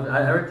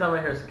 Every time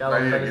I hear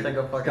scallops, I just think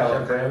of fucking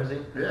Chef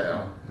Ramsay.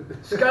 Yeah.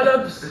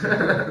 Scallops.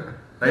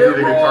 I need a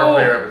guitar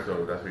player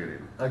episode. That's what you need.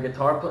 A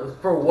guitar player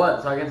for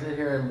what? So I can sit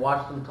here and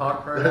watch them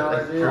talk for an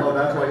hour, dude. Oh,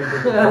 that's why he did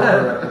the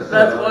guitar episode.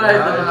 That's why I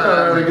did the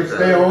guitar So he could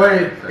stay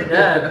awake.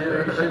 Yeah,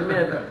 dude, you should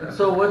be.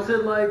 So what's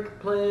it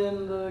like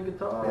playing the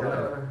guitar?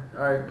 Yeah.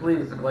 All right,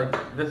 please.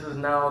 Like this is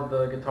now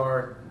the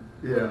guitar.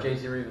 Yeah. With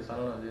JC Rivas. I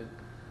don't know, dude.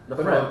 The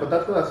But, fret. but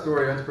that's where that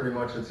story ends pretty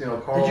much. It's, you know,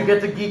 Carl. Did you get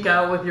to geek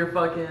out with your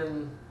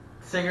fucking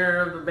singer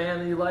of the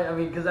band that you like? I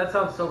mean, because that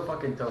sounds so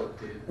fucking dope,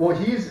 dude. Well,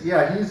 he's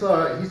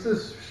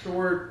this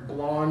short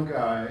blonde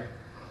guy,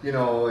 you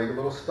know, like a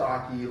little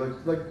stocky,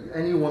 like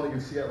anyone that you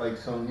see at like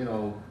some, you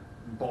know,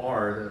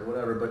 bar that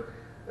whatever. But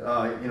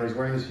you know, he's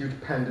wearing this huge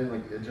pendant,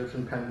 like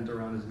Egyptian pendant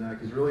around his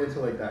neck. He's really into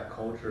like that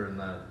culture and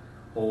that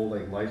whole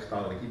like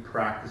lifestyle. Like he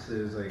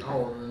practices like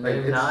Like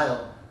it's,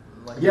 Nile.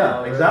 Like yeah,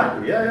 Nile,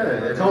 exactly. right?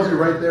 Yeah. It tells you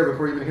right there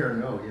before you even hear a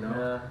note. You know,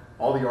 Yeah.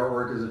 all the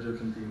artwork is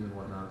Egyptian themed and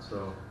whatnot.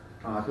 So.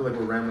 I feel like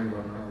we're rambling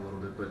about Nile a little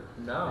bit, but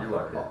No,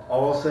 fuck it.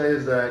 all I'll say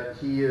is that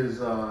he's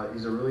a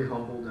really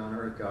humble,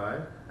 down-to-earth guy.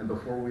 And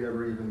before we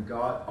ever even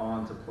got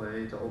on to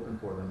play to open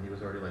for them, he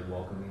was already like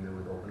welcoming me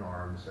with open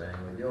arms, saying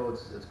like, "Yo,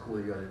 it's cool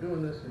you guys are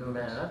doing this." You know,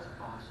 Man, that's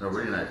awesome. No,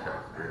 really nice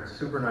guy.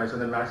 super nice.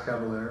 And then Max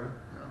Cavalera,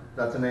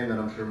 that's a name that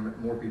I'm sure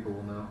more people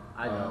will know.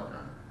 I don't.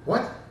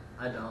 What?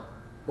 I don't.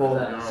 Well,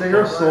 That-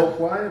 singer of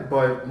Soulfly,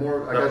 but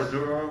more I guess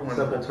Sepultura?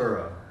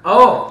 Sepultura.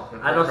 Oh,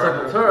 I know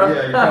Sepultura.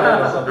 Yeah, you probably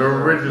know Sepultura. The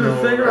original.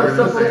 The singer of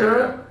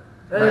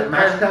Sepultura.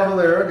 Max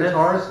Cavalera, and-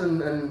 guitarist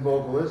and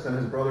vocalist, and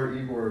his brother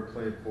Igor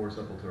played for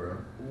Sepultura.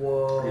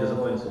 Whoa. He doesn't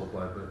play in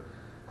Soulfly,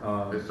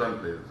 but His son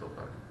played in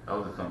Soulfly. That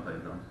was his son playing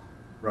drums.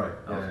 right.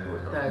 That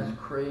was cool. That's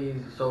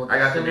crazy. So I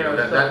got to singer meet him.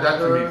 of That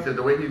to me, Sepultura- so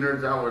the way he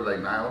nerds out with like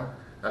Nile,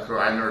 that's where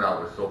I nerd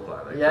out with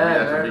Soulfly. Like, Yeah, for me,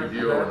 that's a very- big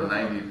deal very in the cool.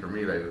 '90s for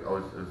me. Like, it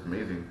was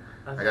amazing.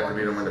 That's I got to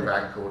meet him in the fucking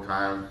back a couple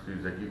times. He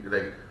was like,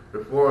 like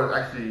before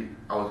actually,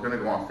 I was gonna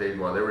go on stage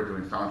while they were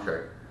doing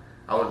soundcheck.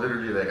 I was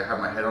literally like, I had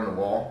my head on the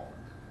wall,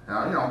 and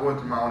I'm going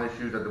through my own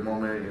issues at the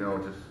moment,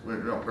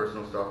 just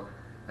personal stuff.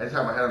 I just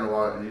had my head on the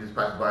wall, and he just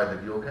passed by. He's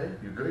like, "You okay?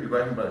 You good? You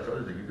grabbed me by the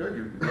shoulders. Like, you good?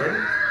 You ready?"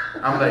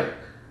 I'm like,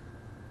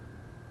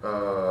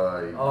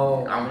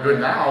 I'm good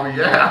now.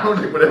 Yeah, I was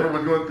like, whatever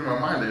was going through my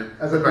mind.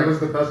 As if he was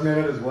the best man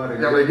at his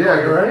wedding. Yeah, like,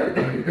 yeah, you right?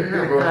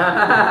 Yeah,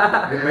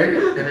 bro. You made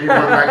it? And then he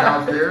went back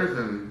downstairs,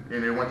 and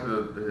and he went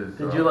to his.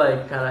 Did you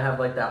like kind of have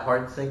like that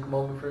heart sink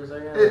moment for a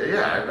second?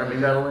 Yeah, I mean,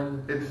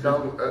 adrenaline. it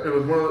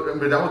was one of,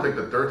 but that was like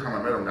the third time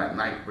I met him that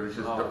night. But it's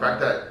just the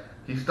fact that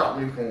he stopped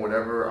me from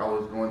whatever I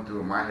was going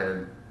through in my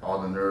head, all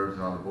the nerves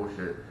and all the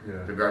bullshit,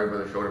 to grab me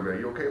by the shoulder and be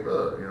like, "You okay,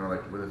 brother?" You know,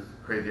 like with his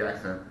crazy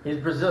accent. He's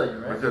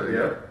Brazilian, right? Brazilian,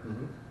 yeah.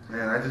 Mm-hmm.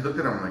 And I just looked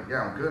at him, I'm like,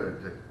 "Yeah, I'm good."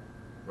 He's like,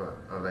 "What?"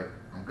 I was like,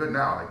 "I'm good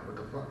now." Like, what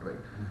the fuck? Like,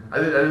 I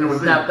didn't know what to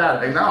snapped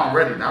out. Like now I'm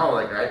ready. Now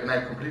like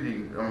I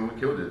completely. I mean, we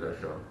killed it that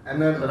show.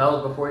 And then so that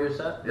was before your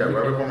set. Yeah,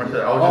 right before my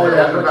set. I was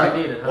that's in the what back.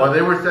 you needed. Huh? While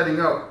they were setting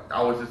up,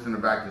 I was just in the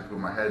back, just with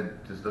my head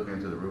just looking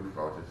into the roof. I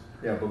was just.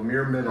 Yeah, but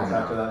mere minutes Oh,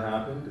 after that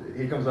happened,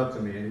 he comes up to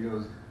me and he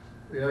goes,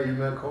 "Yeah, you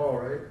met Carl,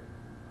 right?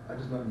 I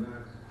just met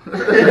Max."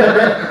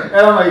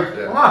 And I'm like,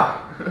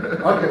 "Fuck."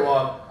 Okay,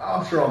 well,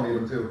 I'm sure I'll meet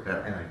him too.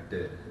 Yeah. And I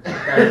did.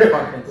 That's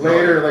fucking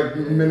Later, like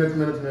minutes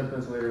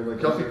later, like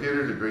Kelsey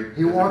Theater's a great.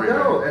 he walked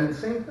out, and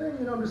same thing,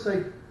 you know. I'm just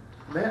like,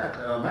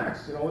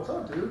 Max, you know, what's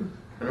up, dude?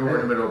 I mean, we're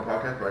in the middle of a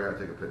podcast, but I gotta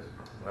take a piss.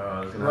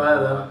 It's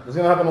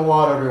gonna happen a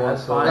lot, everyone.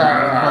 That's So fine.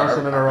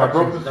 constant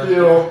interruptions. I broke the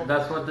seal.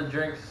 That's what the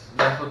drinks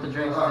do.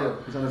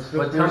 He's on his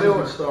But fifth tell beer me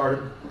since it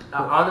started.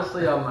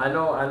 Honestly, I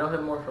know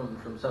him more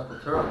from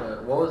Sepultura,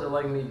 but what was it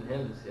like meeting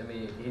him? I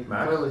mean, he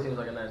Max? clearly seems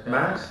like a nice guy.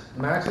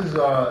 Max is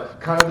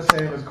kind of the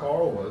same as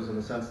Carl was in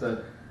the sense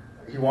that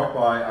he walked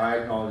by, I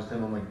acknowledged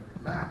him, I'm like,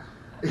 Max.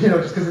 You know,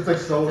 just because it's like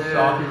so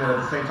shocking that at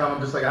the same time I'm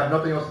just like, I have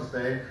nothing else to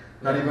say.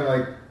 Not even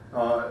like,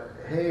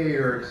 hey,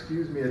 or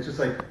excuse me. It's just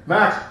like,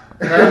 Max.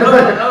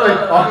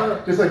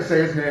 just like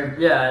say his name.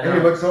 Yeah, I know.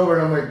 And he looks over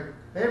and I'm like,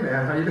 hey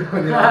man, how you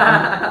doing? You know,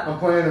 I'm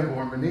playing in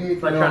Born Beneath.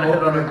 It's like you know, trying to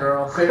hit on a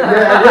girl. Yeah,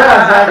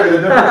 exactly. The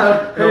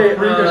different Hey,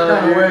 freakish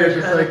kind of way. It's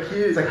just kinda like,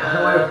 cute. it's like, how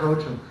do I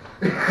approach him?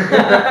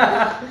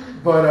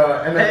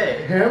 But and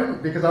then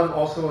him, because I'm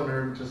also a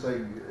nerd, just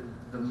like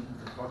the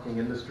fucking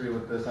industry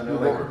with this. I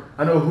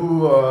know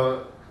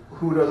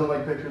who doesn't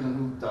like pictures and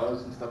who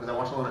does and stuff. Because I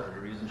watch a lot of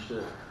interviews and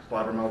shit,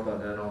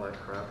 Blabbermouth.net and all that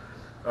crap.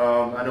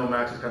 I know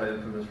Max is kind of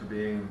infamous for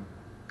being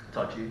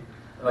touchy.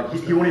 Like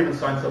he won't even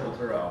sign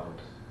Sepultura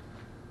albums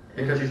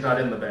because he's not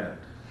in the band.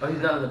 Oh,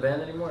 he's not in the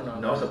band anymore?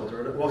 No,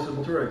 Sepultura. Well,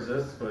 Sepultura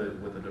exists, but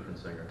with a different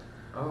singer.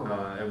 Oh.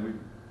 And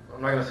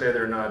I'm not gonna say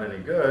they're not any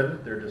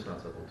good. They're just not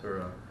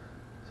Sepultura.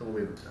 So we'll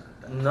leave it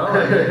at that. No,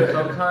 I mean,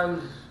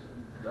 sometimes,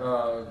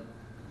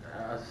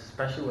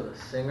 especially with a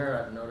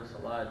singer, I've noticed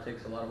a lot. It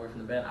takes a lot away from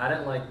the band. I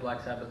didn't like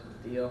Black Sabbath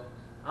with Dio.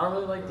 I don't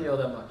really like Dio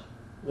that much.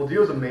 Well,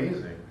 Dio's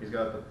amazing. He's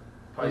got the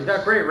pipes. He's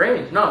got great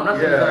range. No, I'm not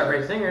saying he's not a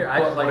great singer. I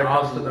just like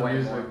Austin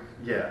way more.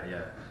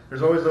 Yeah.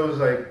 There's always those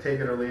like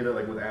take it or leave it,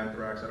 like with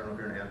Anthrax. I don't know if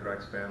you're an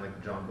Anthrax fan, like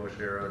the John Bush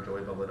era,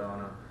 Joey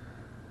Belladonna.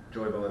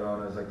 Joey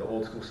Belladonna is like the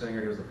old school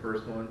singer. He was the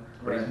first one,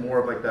 but he's more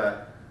of like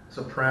that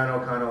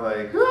soprano kind of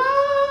like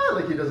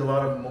he does a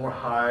lot of more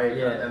high.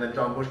 Yeah. And then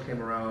John Bush came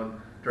around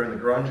during the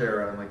grunge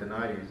era in like the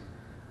 90s,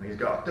 and he's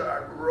got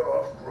that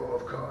rough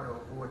kind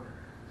of voice.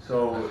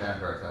 So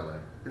Anthrax, I like.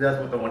 that's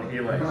what the one he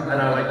likes, and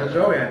I like the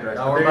Joey Anthrax.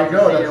 Oh, we're there about you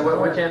go. to see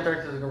That's which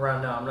Anthrax is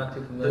around now. I'm not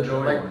too familiar. The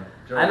Joey like, one.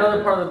 I know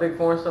they're part of the Big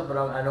Four and stuff, but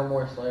I know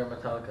more Slayer,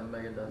 Metallica, and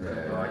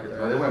Megadeth.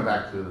 Well, they went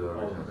back to the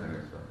original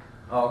singer, so.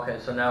 Oh, okay.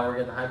 So now we're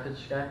getting the high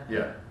pitched guy.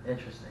 Yeah.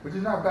 Interesting. Which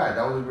is not bad.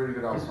 That was a really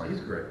good album. He's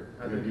great.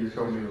 I think he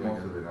showed me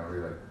most of it. I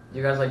really like.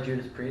 You guys like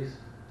Judas Priest?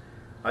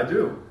 I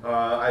do.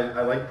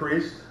 I like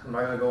Priest. I'm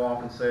not gonna go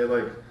off and say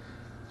like,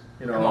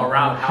 you know, Come on,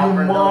 Rob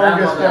Halford,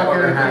 humongous that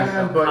fucking motherfucker has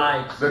fan, some but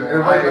pipes.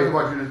 Everybody talks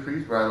about Judas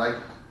Priest, but I like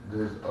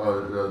this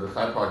the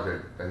side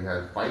project that he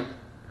has, Fight.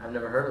 I've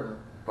never heard of him.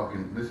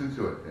 Fucking listen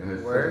to it, and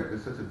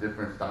it's such a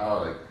different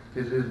style. Like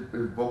his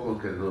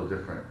vocals get a little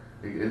different.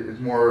 It's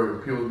more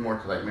appeals more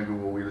to like maybe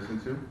what we listen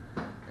to,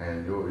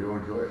 and you'll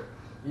enjoy it.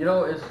 You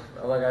know, it's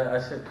like I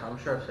said. I'm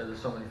sure I've said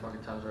this so many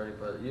fucking times already,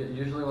 but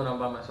usually when I'm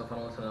by myself, I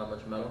don't listen to that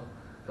much metal.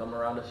 Cause I'm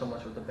around it so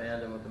much with the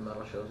band and with the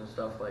metal shows and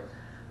stuff. Like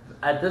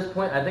at this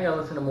point, I think I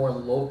listen to more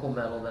local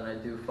metal than I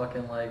do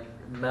fucking like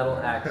metal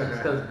acts.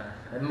 Because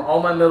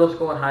all my middle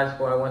school and high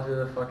school, I went through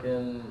the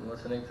fucking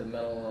listening to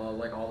metal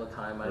like all the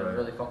time. I didn't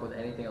really fuck with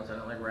anything else. I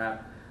didn't like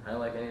rap. I didn't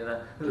like any of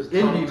that. It was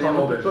indie, man.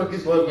 What the fuck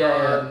is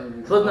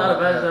Slipknot,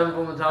 Avenged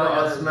Sevenfold,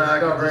 Metallica,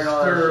 Discovering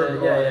all that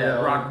shit.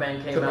 Yeah. Rock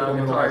Band came out,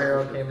 Guitar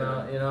Hero came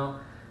out, you know.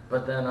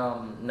 But then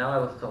now I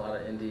listen to a lot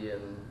of indie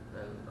and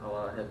a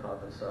lot of hip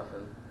hop and stuff.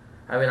 And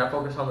I mean, I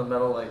focus on the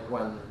metal like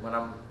when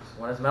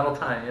it's metal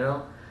time, you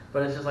know.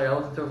 But it's just like I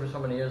listened to it for so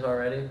many years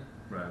already.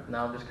 Right.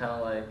 Now I'm just kind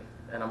of like,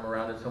 and I'm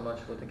around it so much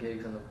with the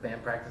gigs and the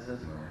band practices.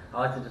 I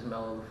like to just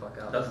mellow the fuck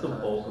out. That's the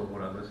bulk of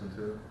what I listen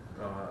to.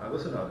 I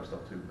listen to other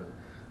stuff too, but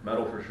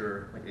metal for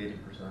sure, like 80%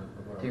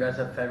 of what Do you guys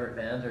have favorite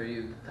bands, or are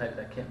you the type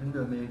that can't?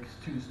 No, man,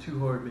 it's too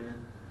hard, man.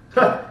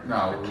 No,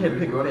 I can't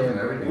pick a band.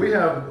 everything. We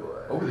have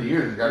Over the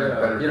years, it's gotten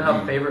better. You don't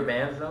have favorite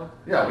bands though?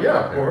 Yeah,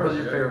 of course. What's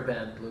your favorite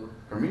band, Blue?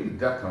 For me,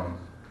 Deftones.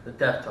 The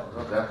Deftones.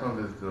 Okay.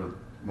 Deftones is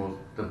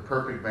the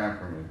perfect band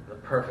for me. The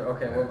perfect.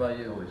 Okay, what about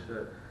you? Holy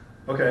shit.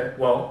 Okay,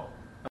 well,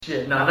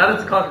 Shit, no, not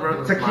as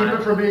controversial. to keep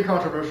it from being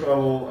controversial, I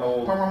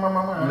will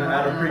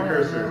add a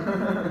precursor.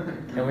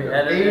 Can we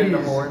edit in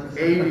the horns?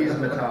 80s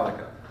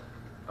Metallica.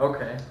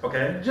 Okay.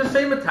 Okay. Just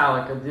say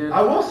Metallica, dude.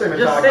 I will say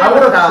Just Metallica. say I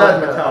would have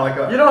said Metallica.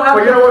 Metallica. You don't have but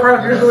to you know what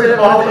preface usually it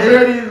follows with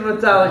it? 80s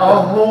Metallica.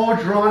 A whole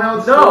drawn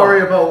out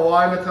story about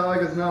why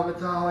Metallica's not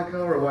Metallica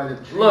or why they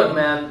changed. Look,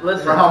 man,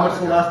 listen. For how much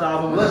the last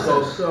album was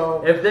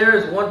so. If there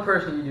is one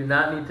person you do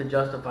not need to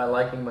justify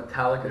liking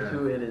Metallica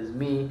to, it is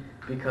me,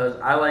 because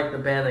I like the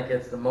band that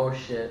gets the most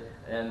shit,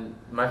 and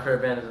my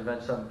favorite band is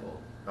Avenged Sevenfold.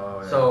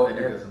 Oh, yeah. So They do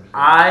get if some shit.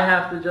 I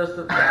have to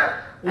justify,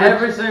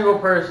 every single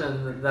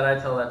person that I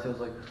tell that to is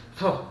like,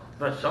 so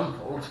Avenged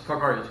Sevenfold, what the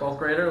fuck are you, 12th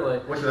grader?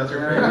 Like, Which that's your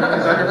you know favorite? what I mean?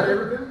 Is that your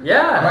favorite band?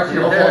 Yeah. I'm actually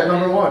they're- Default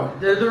number one.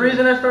 They're the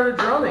reason I started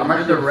drumming. I'm You're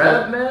actually the Rev,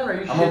 upset. man? Are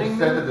you I'm shitting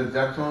upset me? that the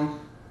Deftones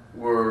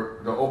were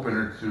the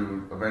opener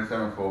to Avenged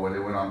Sevenfold when they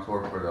went on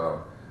tour for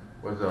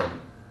the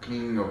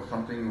King of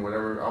something,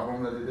 whatever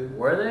album that they did.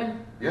 Were they?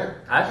 Yeah.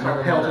 I saw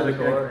them Hail on to that the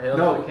King. tour. Hail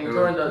No, to the King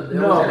tour. And it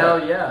no. was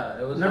hell yeah.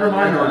 It was Never hell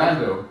mind In yeah.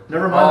 Orlando.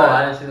 Never Oh, mind I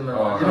that. didn't see them in Oh,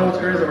 You Orlando. know what's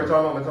crazy? We're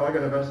talking about Metallica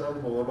and Avenged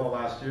Sevenfold about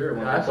last year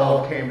when Yeah, I the saw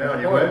ball it. came down.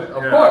 Of You course, went?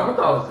 of Yeah. course. What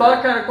the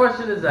fuck kind of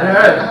question is that?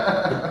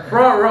 Yeah.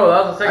 Front row.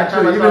 That was the second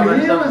Actually, time I saw even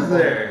Avenged he was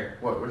Sevenfold. there.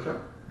 What show?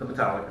 The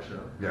Metallica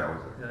show. Yeah, I was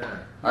there. Yeah. You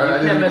I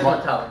can't didn't miss even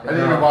Metallica. I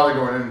didn't even bother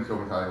going in until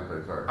Metallica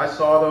played. Sorry. I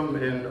saw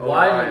them in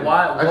Why? 09.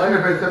 Why? I seen Why?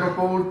 Avenged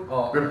Sevenfold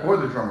Oh. before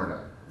the drummer died.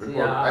 See,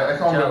 Before. I- I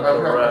saw them. I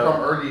saw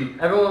them early.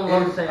 Everyone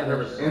loves in- saying that.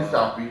 in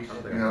South Beach. I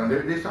don't think You know, I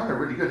and they sounded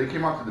really good. They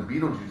came out to the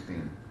Beetlejuice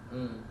theme.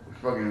 Which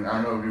fucking, I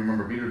don't know if you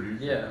remember Beetlejuice.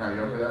 Yeah. Kind of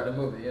young for that. The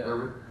movie, yeah. A little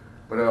bit.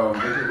 But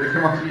they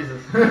came out.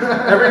 Jesus.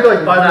 Every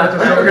like 5 minutes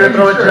or so, we're gonna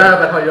throw a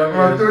jab at how young he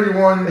I'm is.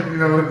 31, you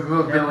know, it's a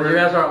little Yeah, different. well, you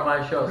guys are on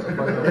my show, so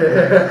fuck it.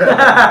 It's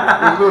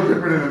a little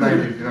different in the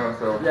 90s, you know,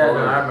 so. Yeah,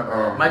 no, I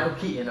remember. Michael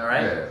Keaton, all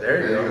right? Yeah, There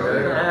you go.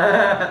 there you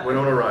go.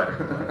 Winona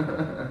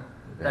Ryder.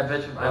 That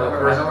bitch. I One know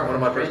her of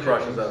from my first Stranger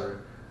crushes Things. ever.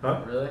 Huh?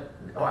 Really?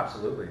 Oh,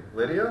 absolutely.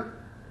 Lydia?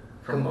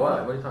 From Come what?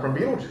 on. What are you talking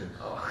From about? Beetlejuice.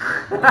 Oh.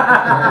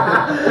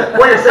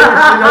 Wait, you're saying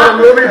you've seen another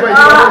movie, but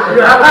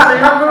you haven't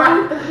seen the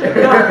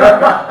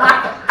movie?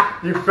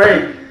 You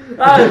fake.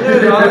 Ah,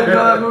 dude, I only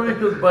know that movie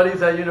because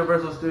Buddy's at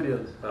Universal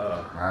Studios.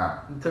 Wow.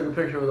 I took a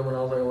picture with him when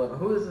I was like 11.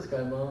 Who is this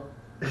guy, Mom?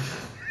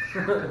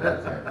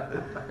 That's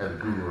it. Had to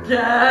Google it.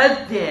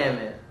 God damn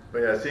it. But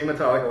yeah, seeing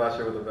Metallica last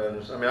year with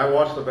Avenged. I mean, I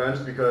watched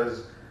Avenged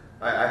because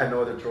I had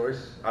no other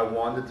choice. I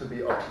wanted to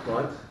be up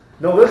front.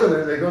 No, listen,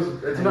 it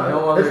goes. It's not.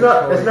 No other it's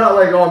not. choice. It's not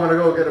like, oh, I'm gonna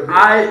go get a beer.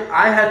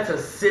 I had to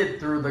sit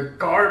through the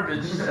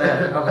garbage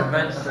set of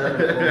Avenged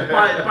Sevenfold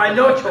by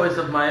no choice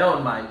of my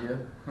own, mind you.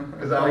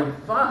 Because I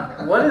Like,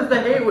 fuck, what is the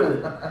hate with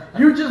it?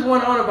 You just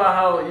went on about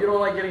how you don't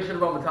like getting shit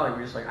about Metallica.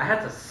 You're just like, I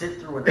had to sit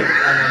through an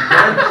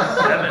Avenged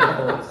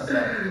Sevenfold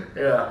set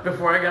yeah.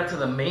 before I got to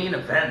the main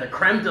event, the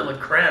creme de la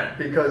creme.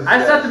 Because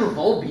I sat through a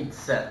Volbeat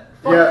set.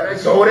 Fuck, yeah.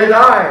 So did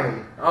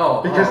I.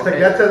 Oh, Because okay. to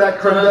get to that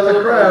creme de la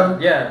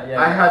creme, Yeah,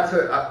 yeah. I had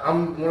to.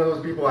 I'm one of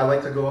those people. I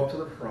like to go up to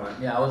the front.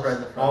 Yeah, I was right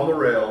in the front. On the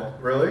rail.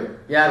 Really?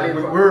 Yeah, So I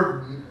mean,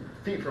 we're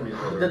feet from each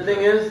other. The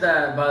thing is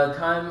that by the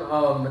time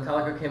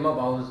Metallica came up,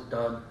 I was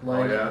done.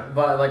 Like, Oh, yeah?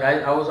 But like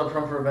I was up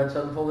front for Avenged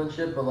Sevenfold and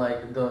shit. But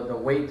like the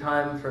wait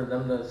time for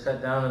them to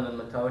set down and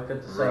then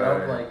Metallica to set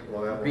up, Right. like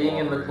Well, that was being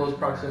in the long close range,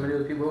 proximity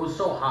of people, it was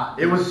so hot.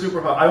 It was super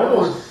hot. I It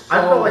was almost.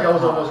 I felt like I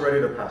was so almost ready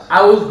to pass.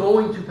 I was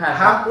going to pass out.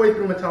 halfway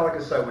through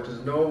Metallica's set, which is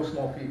no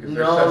small feat because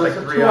their No, set's it's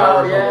like a 3 2 hours. hour.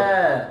 almost.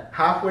 Yeah.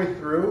 Halfway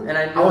through, And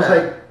I knew was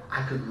that. like,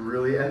 I could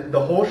really, and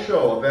the whole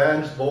show,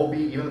 Avenged,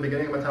 Volbeat, even the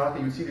beginning of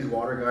Metallica, you see these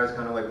water guys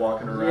kind of like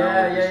walking around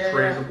Yeah, with yeah, these yeah,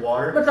 trays yeah. of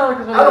water.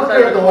 Metallica's one I don't of care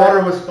those if the guys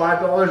water was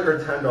 $5 or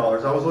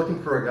 $10. I was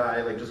looking for a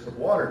guy like just with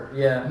water.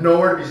 Yeah.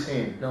 Nowhere to be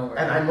seen. Nowhere.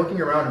 And I'm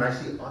looking around and I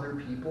see other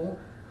people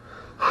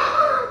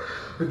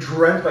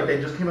drenched, like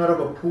they just came out of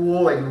a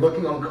pool, like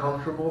looking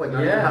uncomfortable, like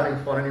not even Yeah. having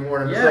fun anymore.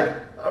 And I'm Yeah. just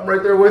like, I'm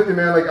right there with you,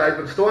 man. Like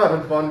I'm still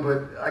having fun,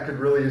 but I could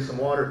really use some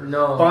water.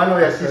 No.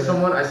 Finally, I I see couldn't.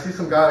 someone. I see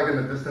some guy like in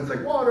the distance,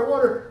 like water,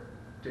 water.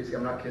 JC,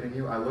 I'm not kidding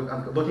you. I'm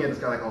looking at this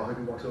guy like, oh, I hope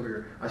he walks over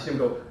here. I see him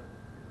go.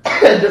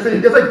 And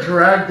he gets like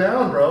dragged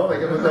down, bro.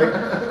 Like it was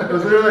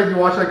literally like you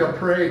watch like a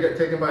prey get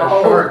taken by a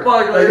Oh, shark.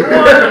 fuck, like,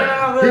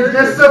 he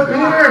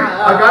disappeared.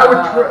 A guy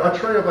with a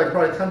tray of like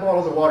probably 10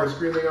 bottles of water,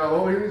 screaming out,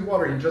 "Oh, he needs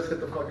water!" He just hit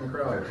the fucking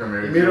crowd.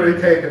 Terminator Immediately 2.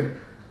 taken.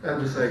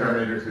 And just like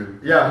Terminator 2.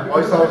 yeah, all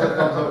I saw was a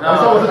thumbs up. All I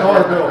saw was a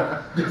dollar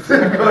bill. Just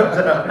going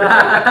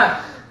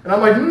down. And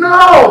I'm like,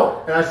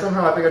 no! And I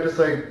think I just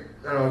like,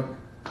 I don't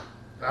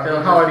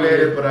know how I made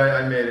it, but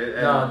I made it.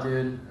 And No,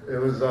 dude. it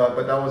was,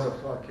 but that was a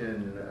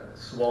fucking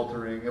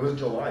sweltering. It was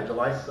July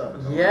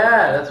 7th.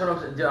 Yeah, that's what I'm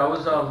saying. Dude, I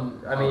was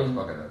I mean,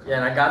 fucking nuts. yeah,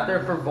 and I got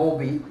there for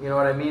Volbeat, you know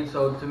what I mean?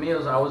 So to me,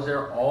 I was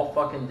there all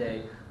fucking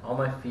day, on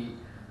my feet,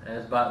 and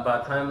it's by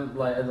the time,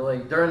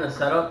 like during the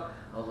setup,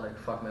 I was like,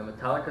 fuck man,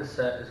 Metallica's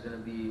set is gonna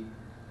be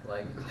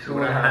like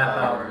 2.5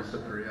 hours. to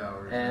 3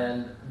 hours.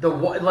 And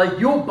like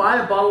you'll buy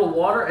a bottle of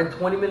water and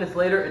 20 minutes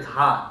later it's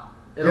hot.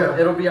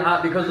 It'll be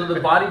hot because of the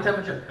body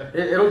temperature.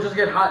 It'll just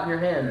get hot in your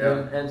hand,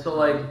 dude. And so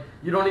like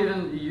you don't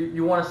even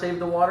you want to save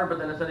the water, but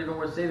then it's not even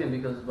worth saving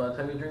because by the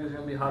time you drink it's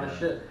gonna be hot as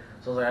shit.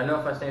 So I was like, I know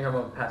if I stay here, I'm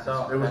gonna pass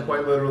out. It was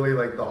quite literally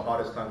like the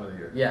hottest time of the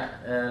year. Yeah,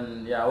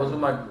 and I was with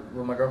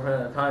my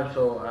girlfriend at the time,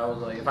 so I was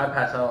like, if I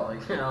pass out, like,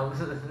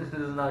 this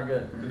is not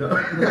good. No.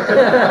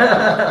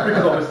 Because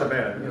I'll miss the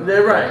band.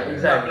 They're right,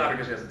 exactly. Not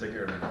because she has to take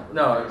care of me.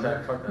 No,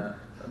 exactly. Fuck that.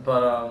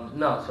 But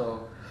no,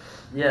 so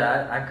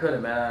yeah, I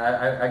couldn't, man.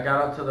 I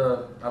got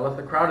up I left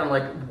the crowd, and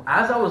like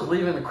as I was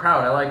leaving the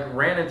crowd, I like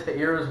ran into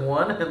Ears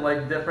One and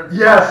like different.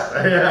 Yes,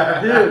 spots.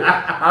 yeah. Dude,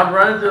 I'm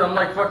running through. I'm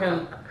like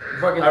fucking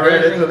I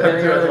ran into them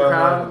getting too, out of as the well.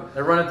 crowd. I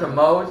run into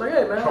Mo. He's like,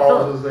 hey man, what's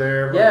Charles up? was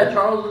there. Yeah,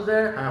 Charles was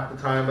there. Half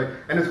the time, like,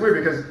 and it's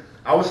weird because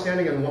I was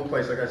standing in one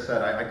place, like I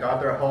said, I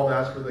got there, I hauled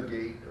ass for the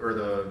gate, or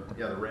the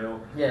rail,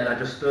 Yeah. and I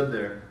just stood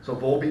there. So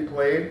Volbeat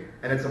played,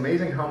 and it's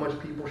amazing how much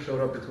people showed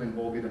up between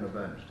Volbeat and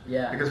Avenged.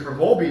 Yeah. Because for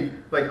Volbeat,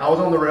 like, I was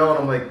on the rail, and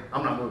I'm like,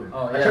 I'm not moving.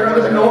 Oh, I yeah. turned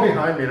around, there's no one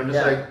behind me, and I'm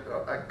just Yeah. like,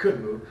 oh, I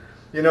could move.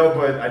 You know,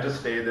 but I just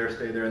stayed there,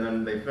 and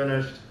then they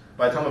finished.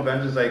 By the time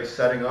Avenged is like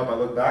setting up, I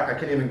look back, I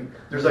can't even,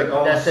 there's like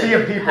a That's sea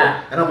it. of people,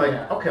 Packed. and I'm like,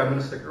 Yeah. okay, I'm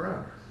gonna stick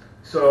around.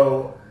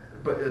 So,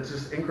 but it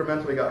just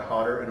incrementally got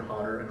hotter and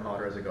hotter and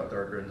hotter as it got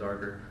darker and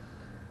darker.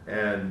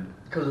 And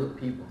Because of the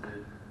people,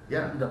 dude.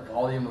 yeah, The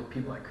volume of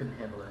people, I couldn't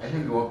handle that I shit.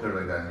 can't go up there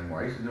like that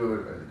anymore. I used to do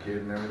it as a kid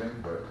and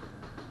everything, but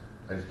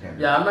I just can't.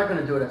 Yeah, I'm not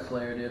gonna do it at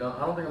Slayer, dude.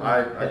 I don't think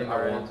I'm gonna be hitting or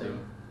I want to.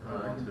 anything. I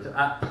want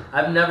to.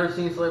 I've never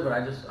seen Slayer, but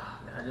I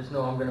just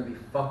know I'm gonna be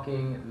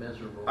fucking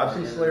miserable. I've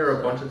seen And Slayer a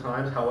so- bunch of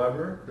times.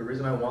 However, the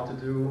reason I want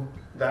to do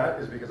that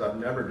is because I've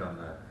never done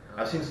that.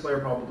 I've seen Slayer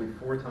probably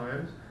 4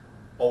 times,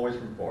 always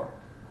from far.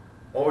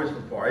 Always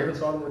from far. I even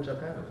saw them with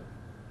Japan.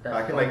 That's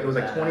Back in like, it was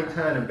like fucking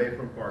 2010 in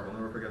Bayfront Park. I'll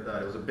never forget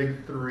that. It was a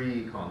big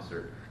 3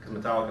 concert because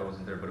Metallica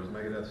wasn't there, but it was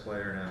Megadeth,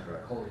 Slayer, and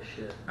Anthrax. Holy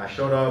shit. I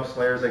showed up,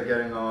 Slayer's like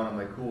getting on, I'm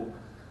like, cool.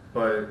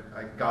 But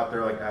I got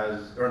there like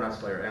or not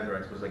Slayer,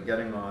 Anthrax was like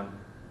getting on,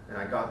 and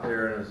I got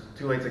there and it was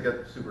too late to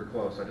get super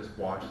close. I just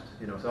watched,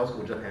 so that was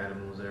cool, Jeff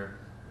Hanneman was there,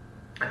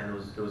 and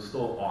it was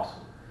still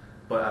awesome.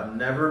 But I've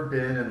never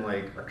been in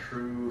like a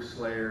true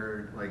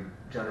Slayer, like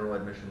general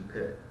admission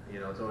pit,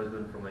 it's always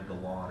been from like the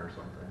lawn or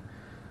something.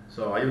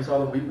 So I even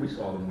saw them, we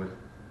saw them with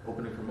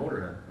opening for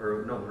Motorhead,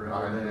 or no,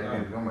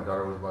 Motorhead. And my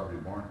daughter was about to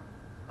be born.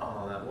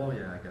 Oh,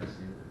 yeah, I guess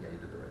you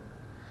did the right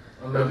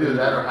thing. I'm It was gonna either do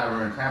that or have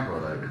her in Tampa.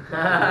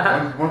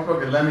 Like, once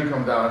fucking Lemmy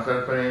comes out and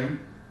starts playing,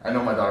 I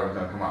know my daughter was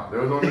gonna come out.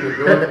 There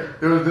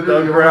was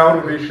The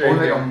ground would be shaking.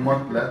 only like a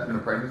month left in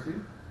the pregnancy,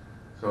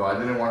 so I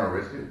didn't want to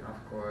risk it.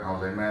 Of course. I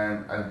was like,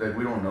 man,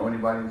 we don't know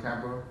anybody in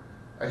Tampa.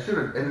 I should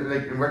have, and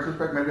like in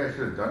retrospect, maybe I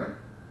should have done it.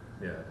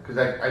 Yeah. Because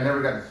I never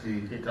got to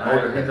see. He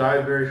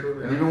died very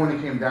shortly. And even when he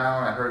came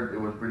down, I heard it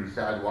was pretty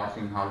sad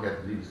watching how he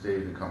had to leave the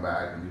stage and come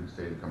back and leave the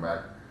stage and come back.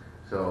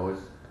 So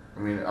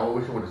I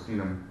wish I would have seen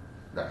him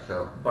that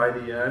show. By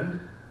the end,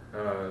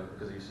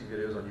 because you see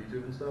videos on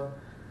YouTube and stuff,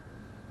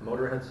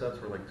 Motorhead sets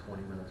were like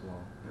 20 minutes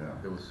long. Yeah.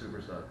 It was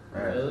super sad.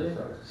 Really?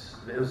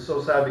 It was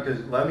so sad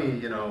because Lemmy,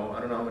 I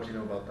don't know how much you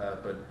know about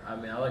that, but I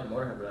mean, I like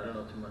Motorhead, but I don't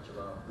know too much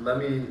about.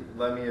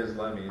 Lemmy is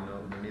Lemmy,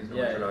 needs no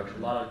Yeah, introduction.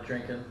 a lot of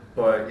drinking.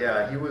 But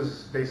yeah, he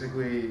was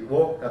basically,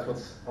 that's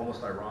what's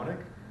almost ironic.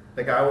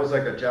 The guy was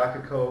like a Jack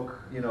of Coke,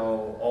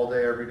 all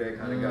day, every day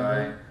kind of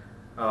guy.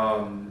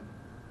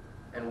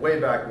 And way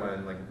back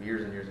when, like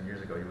years and years and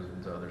years ago, he was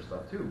into other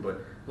stuff too. But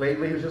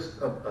lately, he was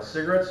just a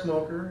cigarette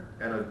smoker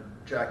and a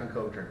Jack and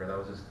Coke drinker. That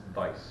was his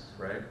vice,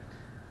 right?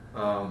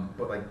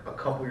 But like a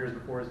couple years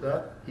before his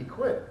death, he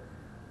quit.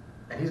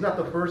 And he's not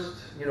the first,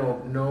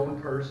 known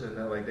person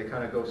that like they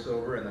kind of go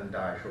sober and then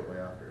die shortly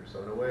after.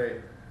 So in a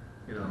way,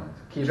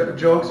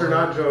 jokes or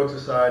not jokes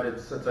aside,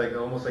 it's like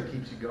almost like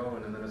keeps you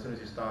going. And then as soon as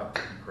you stop,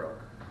 you croak.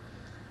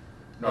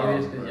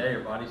 Maybe it's because your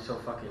body's so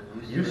fucking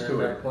used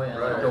to it at that point. And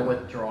right. like the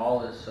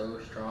withdrawal is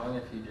so strong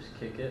if you just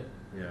kick it.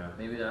 Yeah.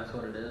 Maybe that's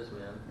what it is,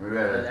 man. Maybe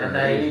at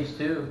that age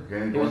too.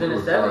 Getting He was in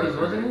his 70s,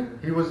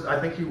 wasn't he? I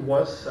think he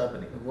was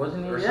 70.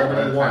 Wasn't he? Or Yeah.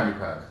 71. He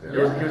passed, yeah. He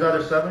was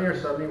either 70 or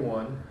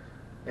 71.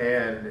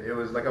 And it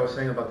was like I was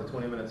saying about the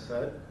 20-minute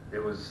set.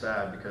 It was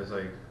sad because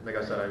like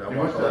I said, I You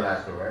watched watched the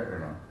last show, right, or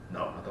no?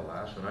 No, not the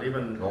last one. Not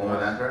even. The one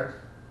with Anthrax?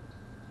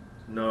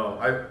 No,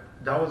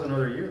 that was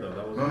another year though.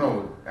 That was.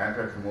 No.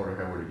 Anthrax and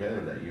Motorhead were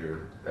together that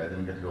year. I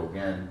didn't get to go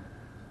again,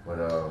 but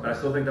I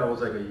still think that was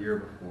like a year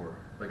before.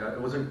 Like it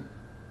wasn't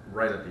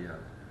right at the end.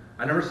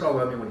 I never saw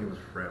Lemmy when he was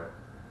frail.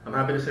 I'm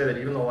happy to say that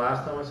even the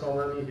last time I saw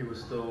Lemmy, he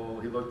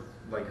looked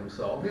like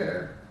himself.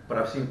 yeah. But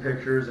I've seen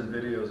pictures and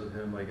videos of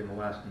him like in the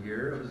last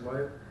year of his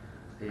life.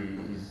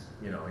 He's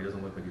he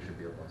doesn't look like he should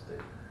be up on stage.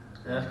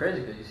 And that's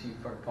crazy because you see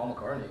fucking Paul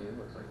McCartney, he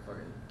looks like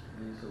fucking,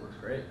 he still looks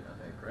great,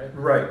 I think, right?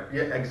 Right.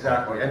 Yeah.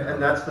 Exactly.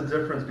 And that's the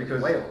difference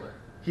because Way older.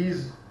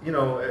 he's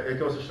it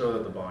goes to show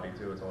that the body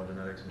too, it's all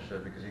genetics and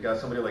shit. Because you got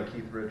somebody like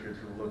Keith Richards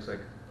who looks like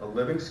a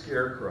living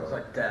scarecrow. It's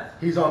like death.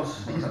 He's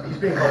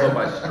being held up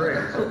by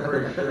strings. I'm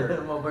pretty sure. The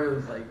motherfucker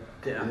looks like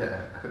death.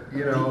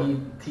 Yeah.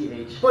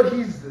 D-E-T-H. But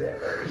he's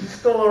there. He's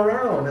still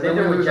around. Same thing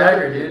then with there's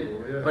other Jagger, dude.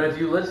 people, yeah. But if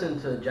you listen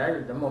to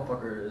Jagger, that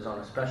motherfucker is on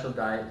a special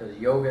diet, does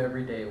yoga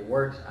every day,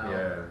 works out.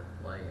 Yeah.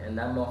 Like, and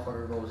that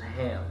motherfucker goes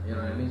ham. You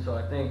know what I mean? So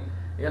I think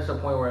it gets to a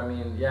point where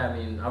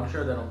I'm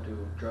sure they don't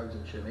do drugs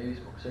and shit. Maybe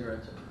smoke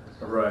cigarettes and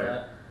stuff Right. like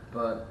that.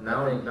 But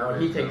Now- I think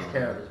nowadays, he takes no.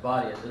 care of his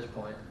body at this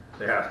point.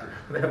 They have to.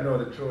 They have no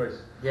other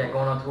choice. Yeah,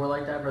 going on tour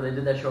like that, bro. They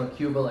did that show in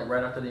Cuba, like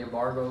right after the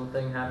embargo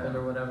thing happened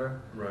or whatever.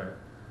 Right.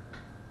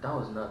 That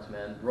was nuts,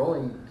 man.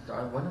 Rolling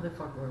Stone. When are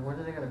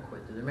they gonna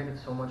quit? Did they making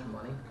so much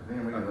money? I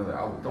think I'm making another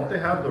album. Don't they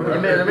have the They're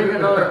record? making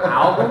another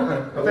album?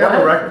 Don't they have the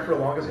What? record for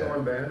longest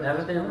going band?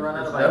 Haven't they run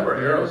out It's of never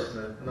ideas?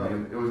 Aerosmith. I No.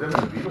 mean, it was them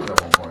and the Beatles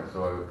at one point,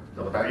 so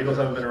No, the fact Beatles that-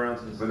 haven't been around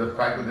since. But the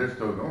fact that they're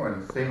still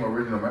going, the same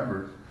original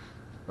members,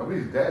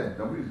 nobody's dead,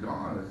 nobody's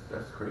gone.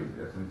 That's crazy.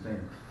 That's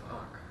insane.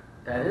 Fuck.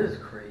 That is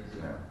crazy.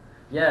 Yeah.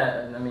 Yeah,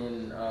 and I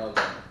mean,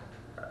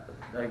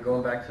 like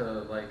going back to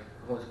like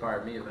who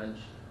inspired me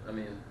eventually. I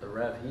mean, the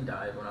Rev, he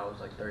died when I was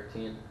like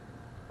 13,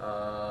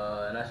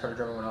 and I started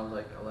drumming when I was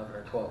like 11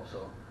 or 12.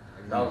 So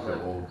that was so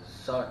like old.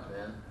 sucked,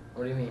 man.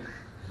 What do you mean?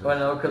 Well,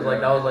 no, because like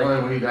that was Only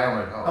like when he died, I'm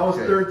like, oh, I was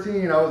shit.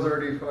 13. I was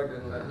already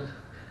fucking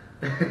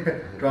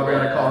dropping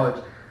out of Yeah.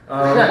 college.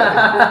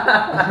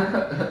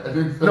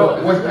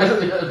 No,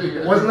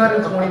 wasn't that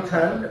in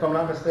 2010? If I'm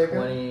not mistaken.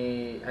 20.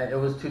 It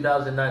was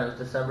 2009. It was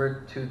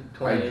December I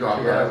 28, dropped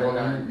out of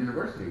 2009.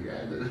 university,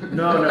 yeah.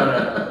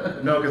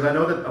 No, because I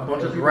know that a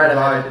bunch It of was people right after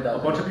died. 2000.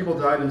 A bunch of people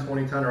died in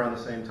 2010 around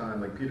the same time,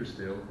 like Peter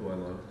Steele, who I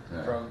love.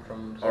 Yeah.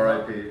 From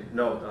R.I.P.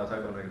 No,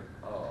 type of name.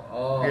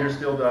 Oh. Peter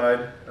Steele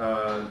died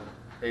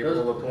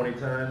April of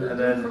 2010, and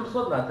then from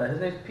Slipknot, that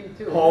his name's Pete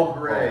too. Paul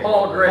Gray.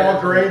 Paul Gray.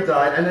 Paul Gray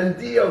died, and then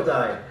Dio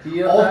died.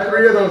 Dio All died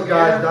three of the those same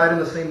guys year? died in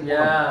the same month.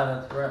 Yeah,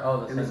 that's right. Oh,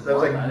 the And same that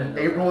was month? I like didn't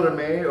know April that. to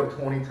May of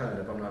 2010,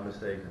 if I'm not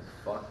mistaken.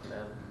 Fuck,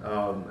 man.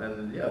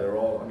 And yeah, they're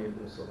all. I mean,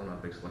 I'm not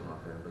a big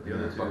Slipknot fan, but the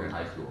other two. Fucking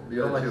high school. The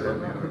You don't other like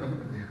two.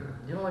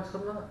 Slipknot? You don't like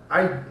Slipknot?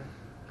 I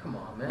Come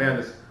on, man. man,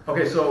 this.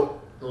 Okay,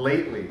 so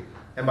lately,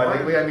 and by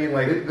lately I mean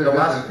like the Listen,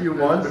 last few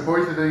months. Before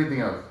he says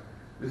anything else,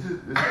 this has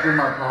been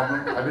my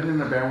problem. I've been in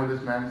a band with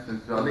this man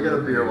since Let me get a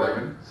beer.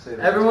 2011. Say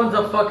that. Everyone's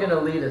a fucking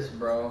elitist,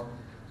 bro.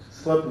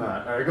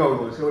 Slipknot. All right, go,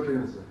 Luke. Say what you're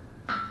gonna say.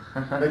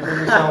 Make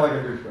me sound like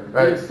a douchebag.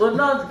 Right. Dude,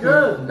 Slipknot's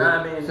good.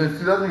 Nah, I mean, Since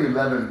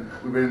 2011,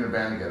 we've been in a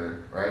band together,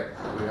 right?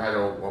 We had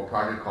a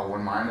project called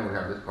One Mind, and we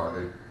have this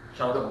project.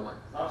 shout out to Mike.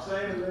 Stop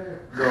saying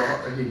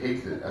it. He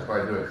hates it. That's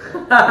why I do it.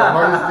 The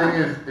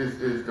hardest thing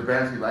is the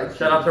bands he likes.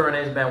 Shout out to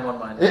Renee's band, One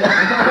Mind.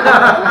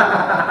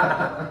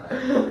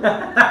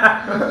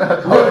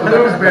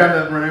 Luke's band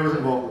that Renee was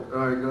involved with.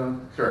 All right, go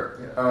on. Sure.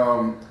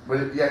 Yeah.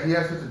 But yeah, he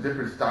has such a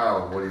different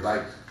style of what he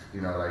likes.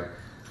 You know, like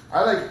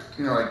I like,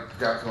 you know, like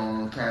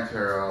Deftones,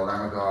 Pantera,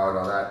 Lamb of God,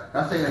 all that.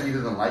 Not saying that he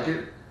doesn't like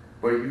it,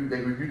 but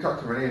if you talk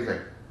to Renee, it's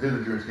like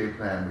Dillinger Escape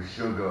Plan with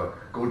Sugar,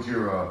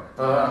 Gojira.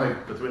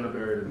 Like Between the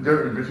Buried and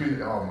they're between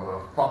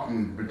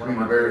fucking One between of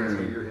the my Buried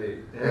favorites and that you hate.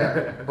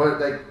 yeah. But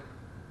like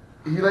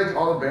he likes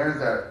all the bands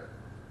that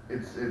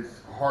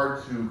it's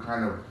hard to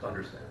kind of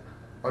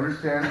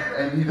understand,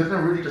 and he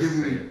doesn't really Just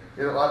give say me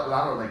a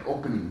lot of like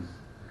openings.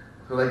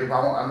 So like if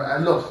I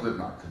love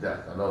Slipknot to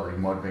death. I love like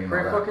Mudvayne and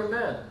Great all that. fucking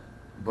band.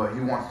 But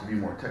he wants to be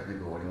more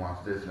technical and he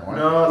wants this and that.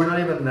 No, it's not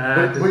even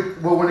that.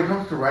 But when it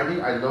comes to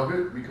writing, I love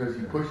it because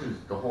he pushes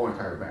the whole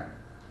entire band.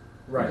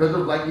 Right. Because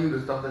of liking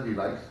the stuff that he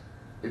likes,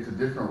 it's a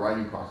different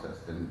writing process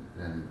than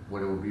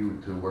what it would be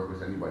to work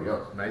with anybody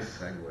else. Nice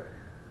segue.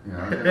 You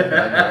know?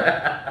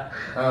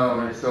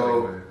 Nice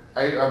So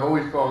segue. I've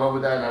always fell in love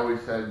with that, and I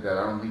always said that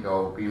I don't think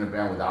I'll be in a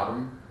band without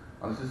him.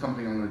 This is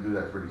something I'm going to do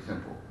that's pretty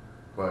simple.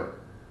 But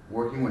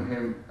working with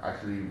him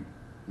actually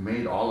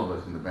made all of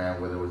us in the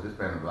band, whether it was this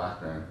band or the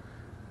last band,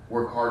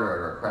 work harder at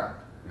our craft.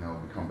 You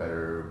know, become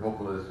better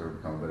vocalists or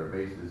become better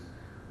bassists,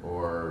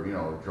 or you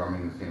know,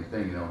 drumming the same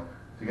thing. You know,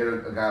 to get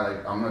a guy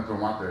like, I'm going to throw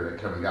him out there, like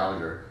Kevin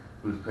Gallagher,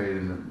 who's played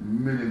in a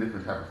million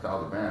different types of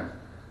styles of bands,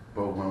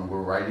 but when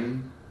we're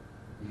writing,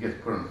 he gets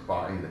put on the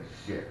spot and he's like,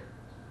 shit.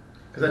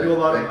 Because I do a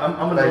lot of.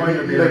 I'm annoying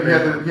to be he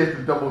has a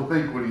to double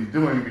think what he's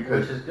doing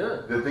because Which is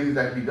good. the things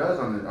that he does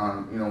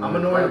on you know. I'm when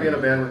annoying to be in a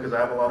writing, band with because I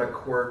have a lot of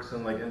quirks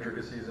and like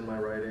intricacies in my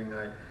writing.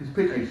 He's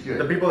picky as shit.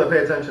 The people that pay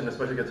attention,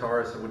 especially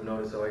guitarists, would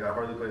notice that like I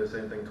hardly play the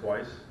same thing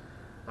twice.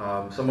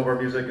 Some of our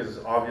music is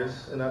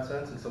obvious in that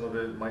sense, and some of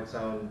it might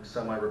sound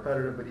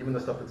semi-repetitive. But even the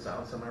stuff that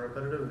sounds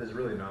semi-repetitive is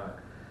really not.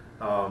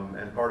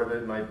 And part of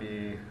it might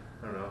be,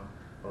 I don't know,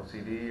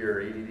 OCD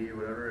or ADD or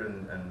whatever,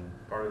 and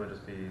part of it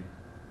just be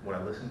what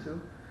I listen to.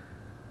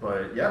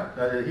 But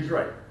yeah, he's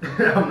right.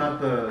 I'm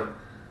not the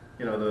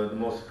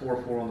most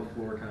 4-4 on the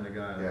floor kind of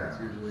guy. Yeah. It's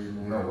usually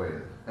more. No way.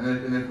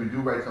 And if we do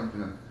write something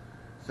that's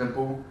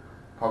simple,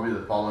 probably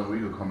the following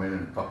week will come in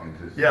and fucking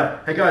just.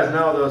 Yeah. Hey guys,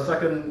 now the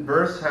second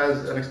verse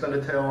has an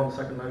extended tail on the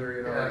second measure.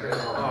 You know. Yeah, like,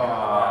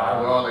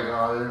 we're all like,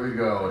 oh, there we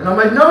go. and I'm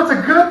like, no, it's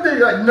a good thing.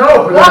 You're like,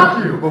 no,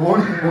 fuck you. But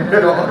once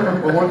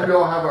we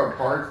all have our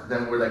parts,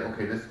 then we're like,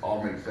 okay, this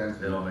all makes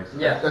sense. It all makes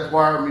sense. Yeah. That's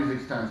why our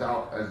music stands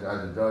out as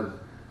it does.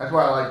 That's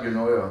why I like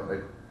Yonoya.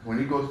 Like when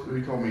he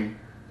told me,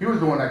 he was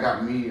the one that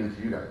got me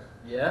into you guys.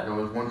 Yeah. There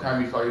was one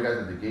time he saw you guys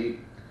at the gate,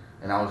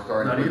 and I was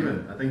starting. Not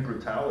even. I think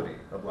Brutality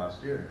of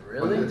last year.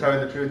 Really? To tell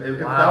you the truth,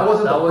 if Wow, that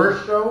wasn't that the was-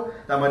 first show,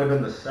 that might have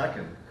been the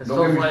second. It's Don't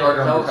so get me funny.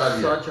 started on That was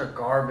Brutality yet. such a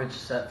garbage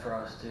set for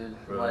us, dude.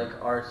 Really?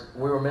 Like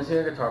we were missing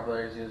a guitar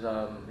player.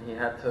 He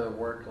had to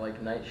work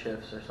like night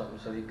shifts or something,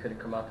 so he couldn't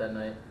come out that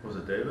night. Was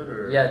it David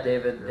or? Yeah,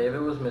 David. Yeah.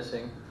 David was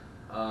missing.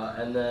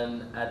 And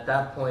then at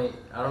that point,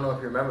 I don't know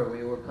if you remember,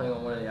 we were playing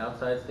on one of the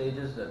outside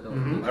stages. I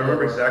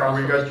remember exactly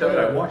where you guys played.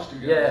 I watched you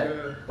guys.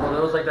 Yeah. Well,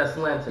 there was like that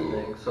slanted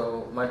thing,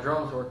 so my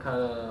drums were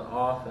kind of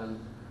off, and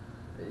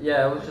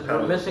yeah, it was just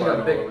we're missing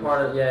a big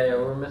part of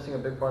we're missing a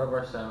big part of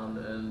our sound,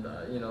 and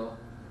I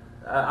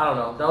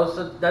don't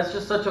know. That's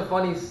just such a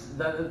funny.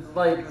 That it's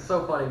like it's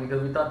so funny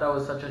because we thought that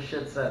was such a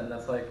shit set, and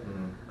that's like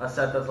a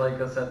set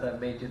that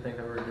made you think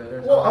that we were good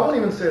or something. Well, I wouldn't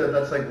even say that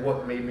that's like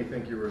what made me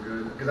think you were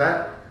good, because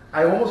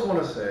I almost want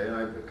to say, and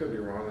I could be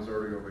wrong, it was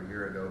already over a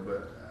year ago,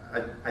 but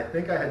I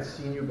think I had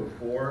seen you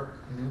before,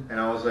 and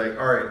I was like,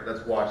 all right,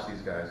 let's watch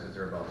these guys as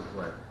they're about to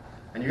play.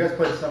 And you guys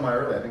played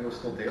semi-early. I think it was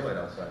still daylight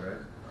outside,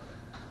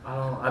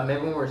 right?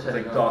 Maybe when we were It's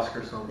setting like up. dusk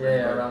or something.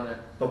 Yeah, right? around there.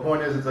 The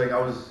point is, it's like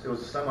it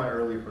was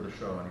semi-early for the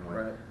show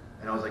anyway. Right.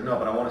 And I was like, no,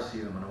 but I want to see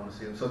them, and I want to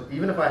see them. So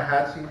even if I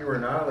had seen you or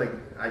not, like,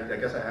 I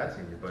guess I had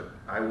seen you, but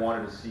I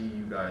wanted to see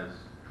you guys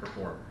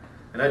perform.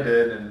 And I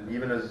did, and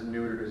even as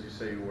neutered as you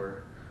say you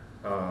were,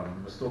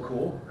 it was still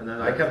cool. And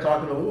then I kept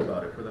talking to Lou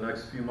about it for the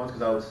next few months,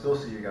 because I would still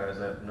see you guys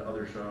at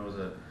other shows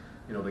at,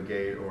 the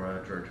Gate or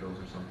at Churchill's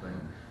or something.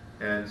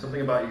 And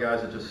something about you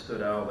guys that just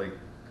stood out, like,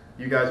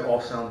 you guys all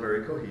sound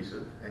very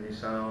cohesive, and you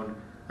sound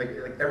like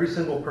every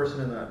single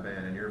person in that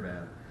band, in your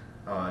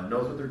band,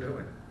 knows what they're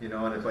doing,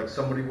 and if like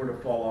somebody were to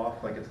fall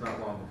off, like it's not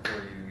long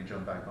before you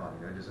jump back on,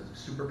 just it's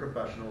super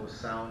professional, the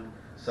sound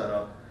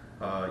setup,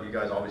 you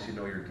guys obviously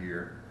know your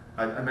gear.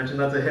 I mentioned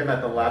that to him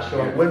at the last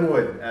show at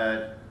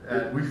Wynwood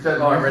we said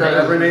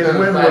Renee's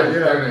Wynwood,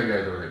 yeah. You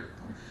guys were like,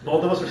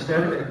 both of us were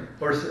standing there,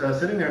 or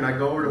sitting there, and I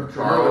go over to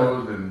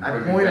Charles and I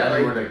fucking point at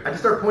Danny like, were like- I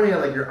just start pointing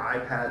at like your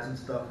iPads and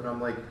stuff, and I'm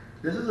like,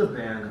 this is a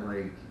band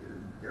like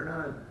they're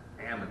not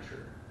amateur,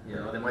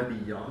 they might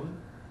be young,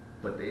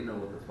 but they know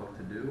what the fuck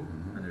to do,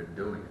 and they're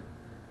doing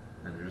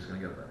it, and they're just gonna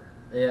get better.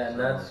 Yeah, and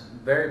that's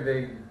very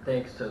big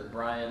thanks to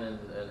Brian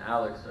and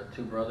Alex, they're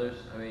two brothers.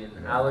 I mean,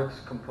 Alex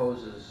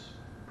composes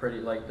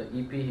like the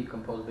EP, he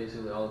composed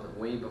basically all of it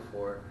way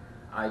before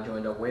I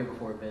joined up, way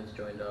before Vince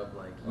joined up,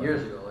 like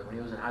years ago. Like when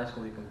he was in high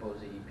school, he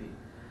composed the EP.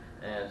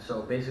 And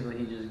so basically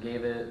he just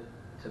gave it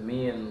to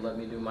me and let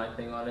me do my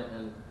thing on it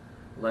and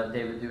let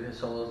David do his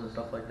solos and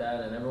stuff like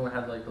that. And everyone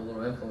had like the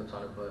little influence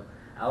on it, but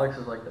Alex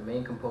is like the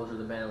main composer of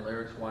the band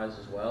lyrics-wise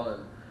as well.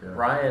 And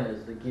Brian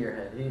is the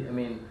gearhead.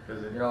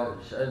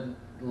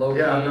 Low-key.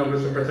 Yeah, I know,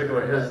 this in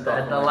particular, his stuff.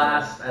 At the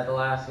last, that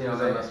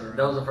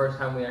was the first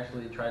time we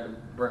actually tried to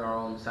bring our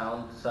own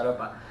sound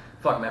setup.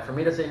 Fuck, man, for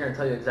me to sit here and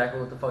tell you exactly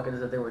what the fuck it is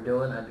that they were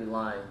doing, I'd be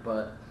lying.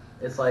 But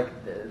it's like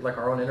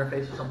our own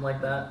interface or something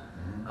like that.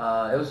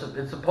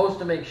 It's supposed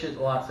to make shit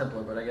a lot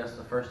simpler, but I guess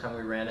the first time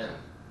we ran it,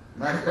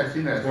 I've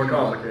seen that. It's more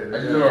complicated. I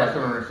still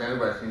don't understand it,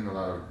 but I've seen a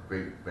lot of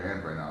big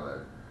bands right now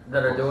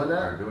that are doing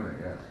that. Are doing it,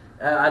 yeah.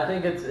 I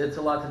think it's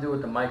a lot to do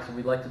with the mics. So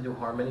we like to do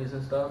harmonies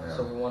and stuff, Yeah.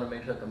 so we want to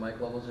make sure that the mic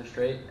levels are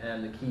straight,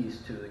 and the keys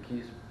too. The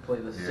keys play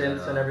the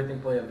synths and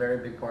everything play a very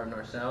big part in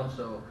our sound.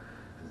 So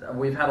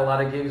we've had a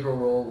lot of gigs where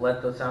we'll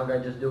let the sound guy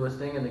just do his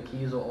thing, and the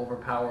keys will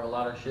overpower a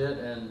lot of shit,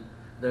 and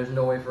there's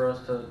no way for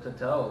us to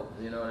tell.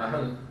 You know what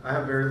I mean? I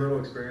have very little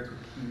experience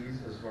with keys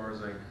as far as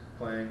like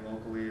playing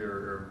locally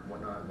or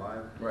whatnot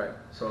live. Right.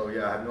 So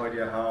yeah, I have no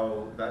idea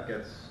how that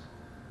gets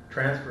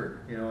transferred.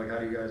 Like how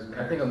do you guys?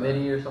 I think a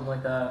MIDI or something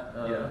like that.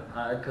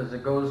 Yeah. Because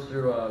it goes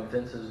through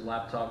Vince's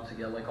laptop to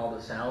get like all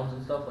the sounds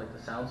and stuff, like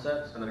the sound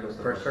sets. And then it goes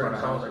to for the certain front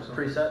of songs, house like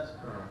or presets.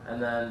 Uh-huh.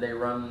 And then they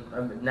run.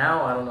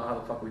 Now I don't know how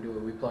the fuck we do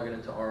it. We plug it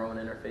into our own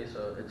interface.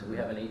 So we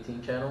have an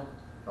 18 channel.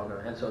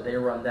 Okay. And so they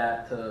run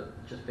that to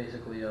just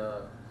basically I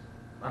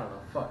don't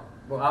know. Fuck.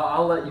 Well,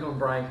 I'll let you and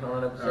Brian come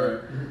on an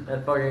episode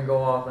and fucking go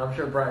off. And I'm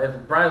sure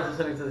if Brian's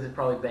listening to this, he's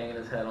probably banging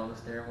his head on the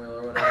steering wheel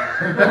or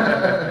whatever.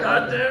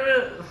 God damn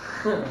it!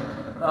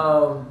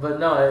 But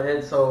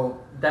no,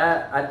 so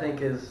that I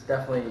think is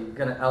definitely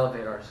gonna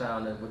elevate our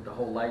sound, and with the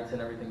whole lights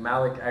and everything.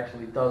 Malik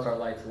actually does our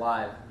lights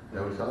live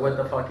with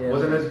the fucking.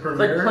 Wasn't his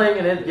premiere? It's like playing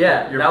an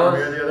Your that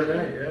premiere was the other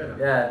night.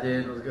 Yeah. Yeah,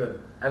 dude. It was good.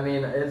 I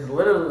mean, it's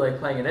literally like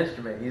playing an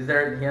instrument. He's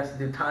there, and he has to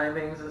do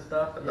timings and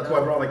stuff. That's why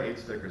I brought like 8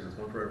 stickers. It's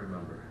one for every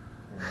member.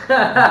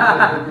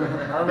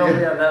 I don't know if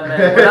we have that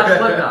many. We're not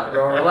Slipknot,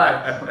 bro.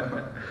 Relax.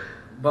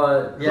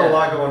 But There's a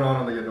lot going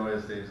on the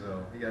Anoia stage,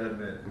 though. You gotta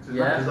admit.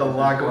 Yeah. There's a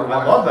lot going on.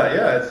 I love that.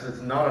 Yeah,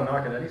 it's not a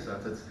knock in any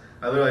sense.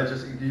 I literally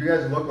just you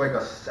guys look like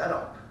a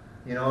setup.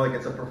 Like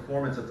it's a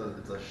performance.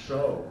 It's a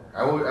show.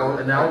 I would.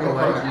 And now I the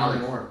lights even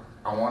Alex, more.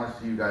 I want to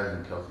see you guys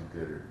in Kelsey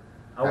Theater.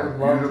 I would that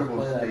love to beautiful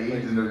play that stage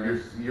place,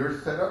 and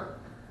your setup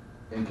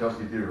in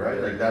Kelsey Theater, right?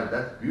 Like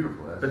that's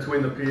beautiful.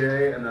 Between the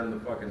PA and then the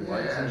fucking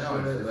lights and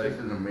shit. It's just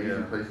an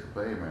amazing place to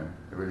play, man.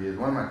 It really is.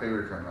 One of my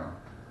favorites right now.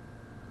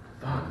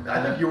 Fuck.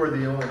 I think you were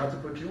the only, not to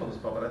put you on the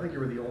spot, but I think you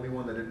were the only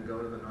one that didn't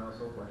go to the Nile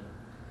Soul Pleasure.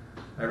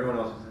 Everyone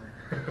else was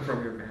there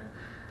from your band.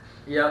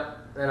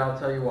 Yep. and I'll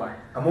tell you why.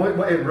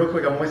 Real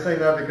quick, I'm only saying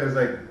that because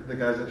like the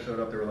guys that showed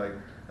up, they were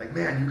like,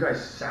 man, you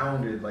guys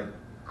sounded like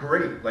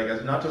great. Like,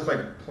 as not just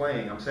like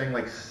playing. I'm saying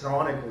like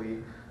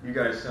sonically, you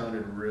guys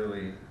sounded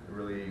really,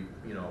 really,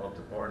 up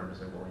to par. And I'm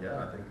just like, well,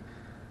 yeah, I think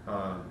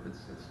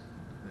it's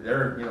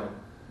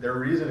their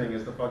reasoning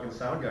is the fucking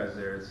sound guys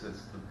there. It's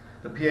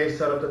the PA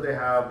setup that they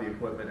have, the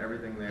equipment,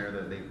 everything there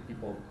that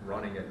people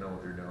running it know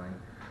what they're doing.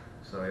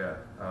 So yeah,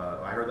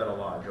 I heard that a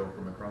lot. Joe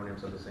from Acronium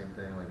said the same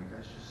thing. Like, you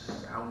guys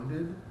just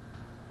sounded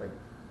like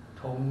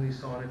tonally,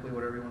 sonically,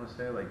 whatever you want to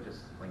say, like just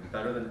like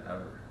better than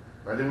ever.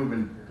 I think we've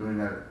been doing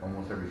that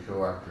almost every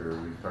show after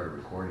we started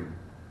recording.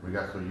 We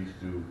got so used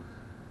to,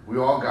 we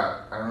all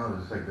got, I don't know,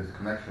 there's like this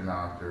connection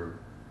now after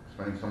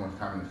spending so much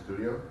time in the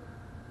studio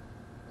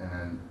and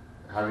then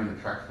having the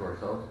tracks to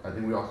ourselves. I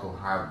think we also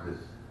have this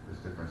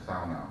different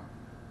sound now.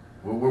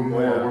 We're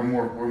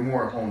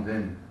more honed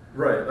in.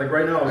 Right, like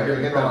right now I was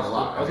giving props.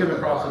 I was giving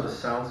props to the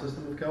sound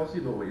system of Kelsey,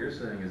 but what you're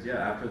saying is,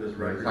 after this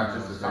record, it's not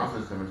just the sound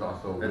system; it's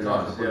also it's we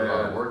us, put a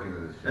lot of work into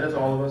this shit. And it's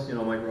all of us,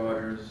 Mike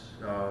Rogers,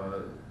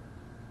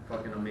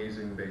 fucking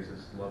amazing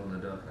bassist, love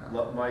him to death.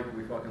 Yeah. Mike,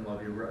 we fucking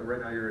love you.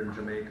 Right now you're in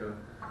Jamaica,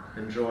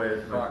 enjoy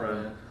it, my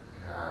friend.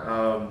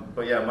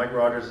 But yeah, Mike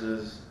Rogers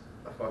is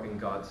a fucking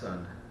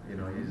godsend.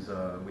 He's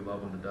we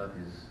love him to death.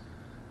 He's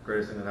the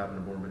greatest thing that happened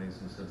to Born Beneath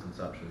since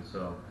inception.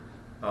 So.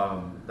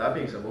 That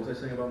being said, what was I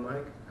saying about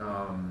Mike?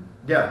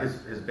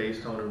 His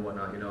bass tone and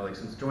whatnot, like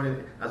since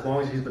joining, as long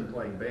as he's been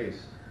playing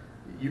bass,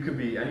 you could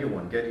be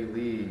anyone, Geddy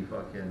Lee,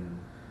 fucking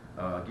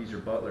Geezer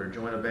Butler,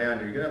 join a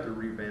band, you're gonna have to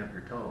revamp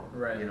your tone.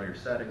 Right. Your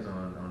settings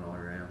on all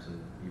your amps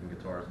and even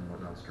guitars and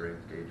whatnot,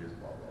 strength, gauges,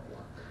 blah, blah,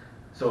 blah.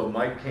 So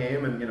Mike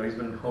came and, he's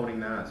been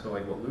honing that. So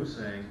like what Lou's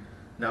saying,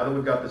 now that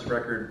we've got this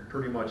record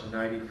pretty much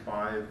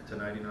 95 to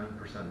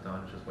 99%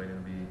 done, it's just waiting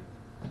to be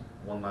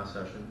one last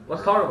session.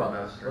 Let's talk about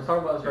this. Let's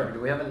talk about this record. Do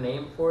we have a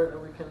name for it that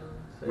we can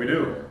say? We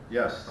do,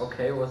 yes.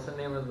 Okay, what's the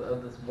name of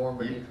this Born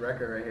Beneath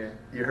record right here?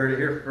 You heard it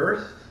here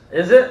first?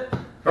 Is it?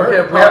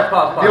 Okay,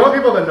 pop. The only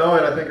people that know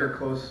it, I think, are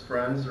close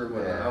friends or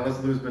whatever. Yeah.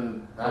 Unless Lou's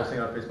been posting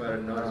on Facebook, I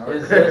didn't know.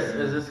 Is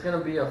this going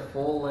to be a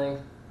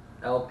full-length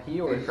LP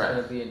or is it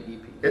going to be an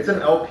EP? It's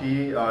an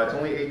LP. It's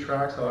only 8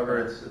 tracks. However,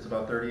 it's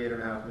about 38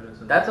 and a half minutes.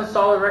 That's a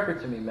solid record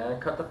to me, man.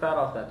 Cut the fat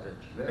off that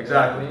bitch.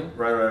 Exactly. You know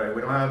Right.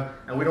 We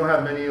don't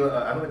have many.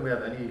 I don't think we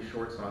have any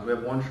short songs. We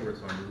have one short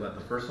song.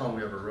 The first song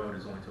we ever wrote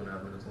is only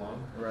 2.5 minutes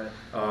long. Right.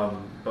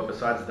 But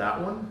besides that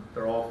one,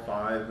 they're all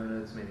 5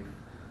 minutes, maybe.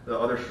 The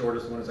other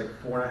shortest one is like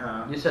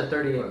 4.5. You said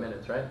 38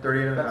 minutes, right?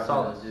 38 and a half. That's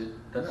solid, minutes. dude.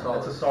 That's solid.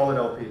 It's a solid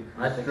LP.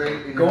 I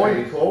think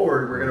Going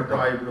forward, we're gonna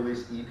probably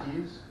release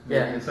EPs.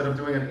 Yeah. Instead of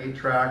doing an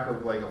 8-track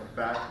of like a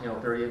fat,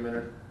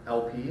 38-minute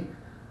LP,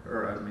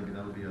 or maybe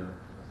that would be a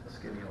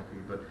skinny LP,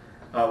 but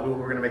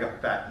we're gonna make a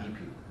fat EP.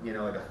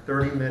 Like a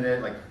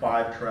 30-minute, like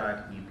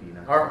 5-track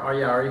EP. Our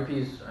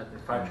EPs, I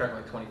think 5-track,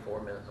 like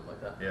 24 minutes, something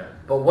like that. Yeah.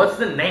 But what's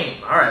the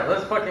name? All right,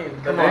 let's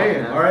fucking come on.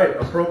 Man. All right,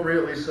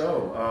 appropriately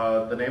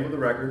so. The name of the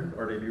record,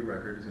 our debut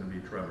record, is gonna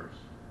be Tremors.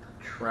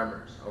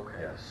 Tremors.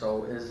 Okay. Yeah.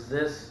 So is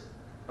this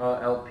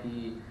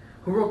LP?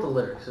 Who wrote the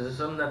lyrics? Is this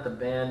something that the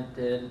band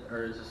did,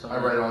 or is this something?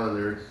 I write all the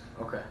lyrics.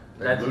 Okay.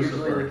 Like That's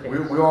usually the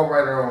case. We all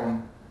write our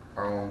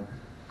own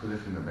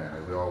position in the band.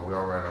 Like we all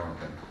write our own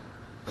thing.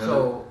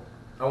 So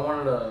I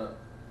wanted to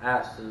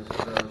ask: does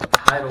the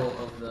title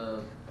of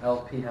the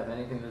LP have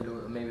anything to do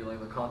with maybe like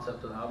the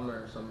concept of the album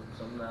or some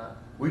that?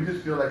 We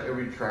just feel like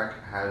every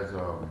track has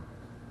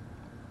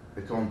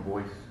its own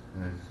voice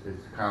and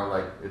it's kind of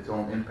like its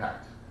own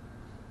impact.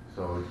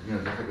 So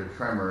just like a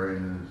tremor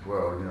in this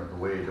world, the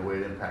way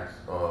it impacts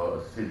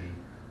a city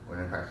or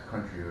it impacts a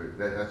country.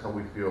 That's how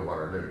we feel about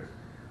our lyrics.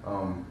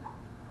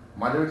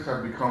 My lyrics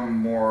have become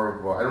more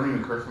of I don't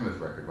even curse on this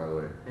record, by the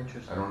way.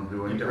 Interesting. I don't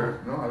do any curse.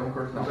 No, I don't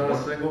curse. Not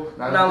a single?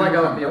 Not like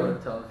I would be able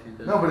to tell if you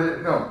did. No,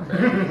 but no.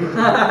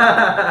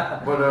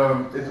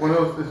 But it's one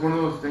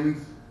of those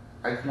things.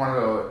 I just want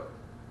to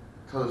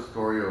tell the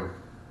story of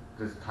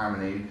this time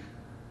and age,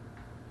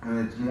 and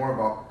it's more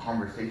about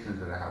conversations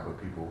that I have with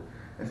people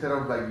instead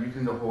of like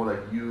using the whole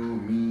like you,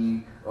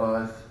 me,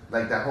 us,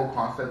 like that whole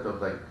concept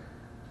of like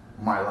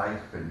my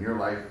life and your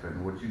life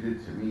and what you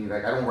did to me.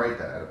 Like I don't write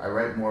that. I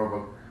write more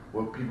about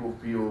what people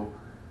feel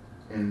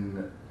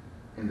in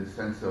the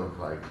sense of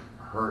like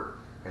hurt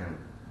and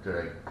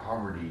like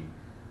poverty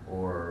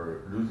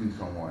or losing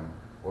someone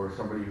or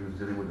somebody who's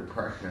dealing with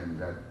depression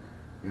that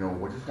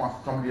just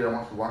wants somebody that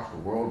wants to watch the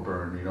world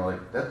burn.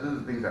 Like those are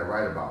the things I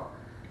write about,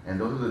 and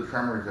those are the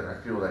tremors that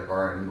I feel like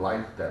are in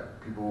life that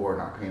people are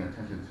not paying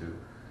attention to.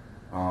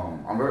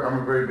 I'm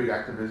a very big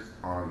activist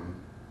on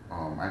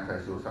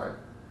anti-suicide,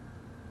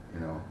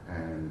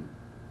 and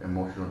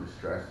emotional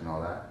distress and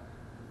all that.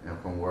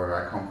 From where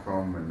I come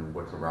from and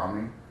what's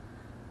around me,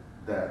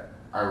 that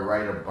I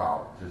write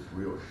about just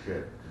real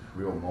shit, just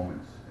real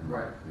moments in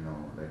life.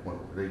 Like when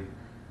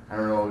I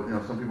don't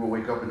know, some people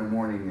wake up in the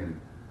morning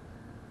and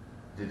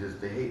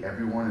they hate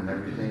everyone and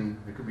everything.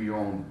 It could be your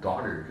own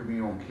daughter, it could be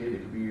your own kid,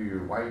 it could be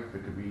your wife,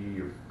 it could be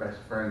your best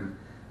friend,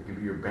 it could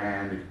be your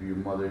band, it could be your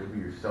mother, it could be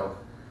yourself.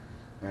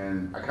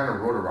 And I kind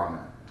of wrote around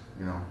that,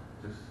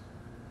 just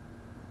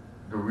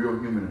the real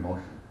human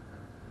emotion.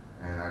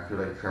 And I feel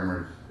like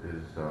Tremors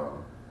is,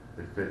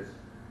 it fits.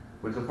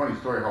 But it's a funny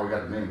story how we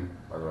got the name,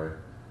 by the way.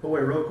 But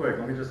wait, real quick,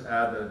 let me just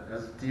add that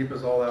as deep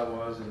as all that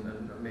was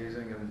and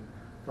amazing and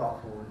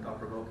thoughtful and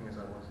thought-provoking as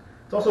that was,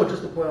 it's also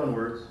just a play on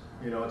words.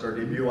 You know, it's our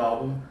debut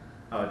album.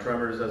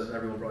 Tremors, as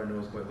everyone probably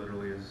knows quite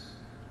literally, is...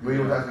 But he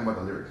was asking about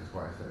the lyrics, that's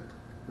why I said.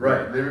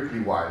 Right.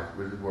 Lyrically wise,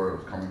 which is where it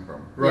was coming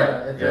from. Right.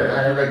 Yeah, I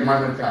feel like my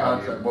everything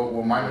mentality, concept.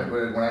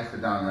 when I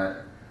sit down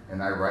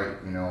and I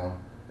write, you know,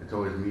 it's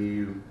always me,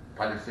 you,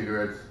 pack of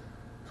cigarettes,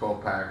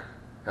 12-pack,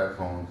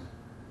 headphones,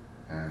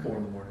 and 4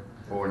 in the morning.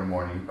 4 in the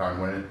morning,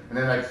 and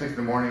then like 6 in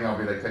the morning, I'll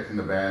be like texting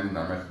the band,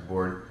 our message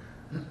board.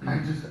 I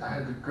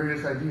had the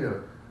greatest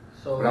idea,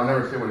 So, but I'll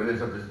never say what it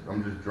is.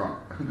 I'm just drunk.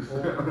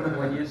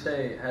 when you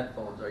say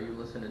headphones, are you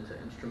listening to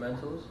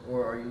instrumentals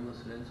or are you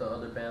listening to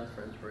other bands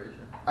for inspiration?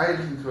 I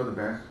listen to other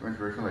bands for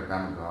inspiration like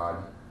Lamb of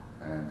God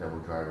and Devil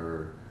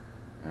Driver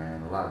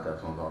and a lot of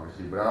Deftones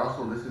obviously, but I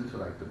also listen to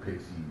like the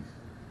Pixies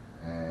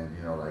and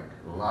you know like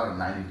a lot of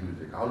 90s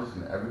music. I'll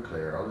listen to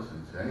Everclear, I'll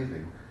listen to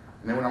anything.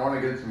 And then when I want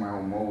to get into my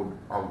own mode,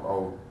 I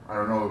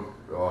don't know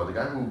if the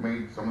guy who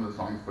made some of the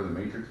songs for the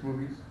Matrix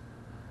movies,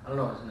 I don't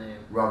know his name.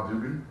 Rob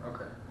Dugan.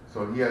 Okay.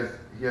 So he has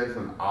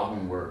an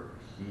album where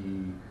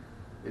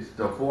it's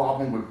the full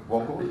album with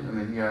vocals, and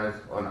then he has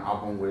an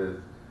album with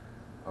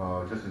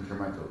just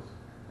instrumentals.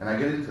 And I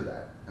get into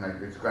that, and I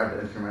grab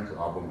the instrumental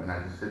album, and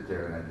I just sit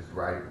there and I just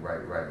write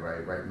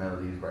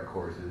melodies, write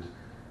choruses,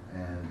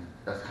 and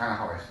that's kind of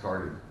how I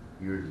started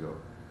years ago.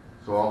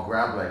 So I'll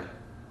grab like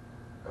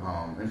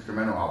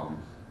instrumental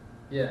albums,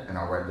 Yeah. and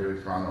I'll write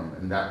lyrics around them,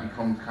 and that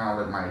becomes kind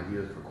of like my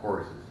ideas for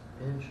choruses.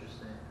 Interesting.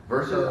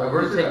 Versus, So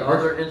you take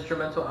other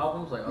instrumental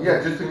albums, like other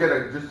yeah, just to people?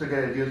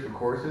 get ideas for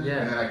choruses, Yeah.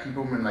 and then I keep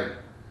them in like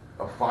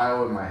a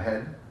file in my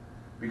head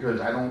because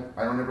I don't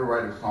ever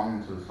write a song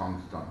until the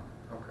song's done.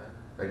 Okay.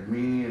 Like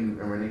me and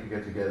Renee could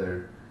get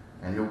together,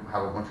 and he'll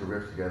have a bunch of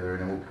riffs together,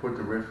 and then we'll put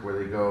the riffs where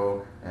they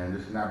go and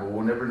this and that, but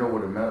we'll never know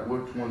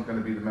which one's going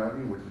to be the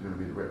melody, which is going to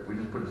be the riff. We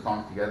just put the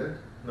songs together.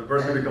 The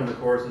verse will become the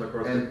chorus, and the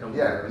chorus becomes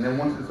the verse. And then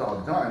once it's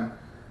all done,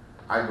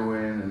 I go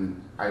in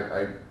and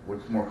I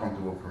what's more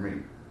comfortable for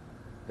me.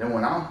 Then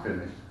when I'm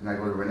finished, and I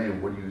go to Renee,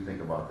 what do you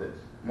think about this?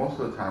 Most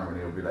of the time,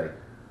 Renee will be like,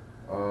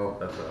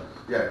 That's us.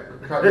 yeah,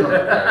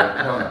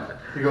 no.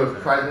 He goes,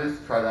 try this,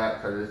 try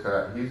that, try this, try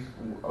that. He's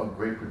a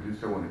great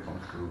producer when it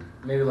comes to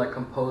Maybe like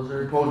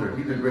composer. composer.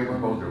 He's a great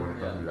composer when it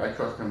comes to. I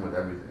trust him with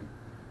everything,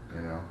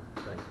 you know.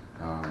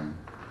 Right.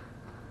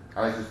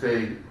 I like to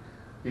say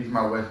he's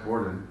my West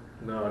Borland,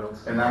 No, I don't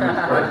say and I'm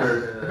his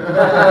Rutgers.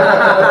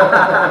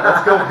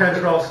 Let's go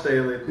Cantrell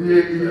Staley.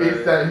 He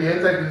hates that. He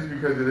hates that just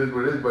because it is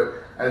what it is. But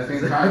at the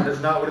same time,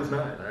 It's not what it's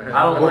not.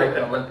 I don't like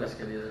the Limp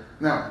Bizkit either.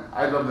 no,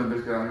 I love Limp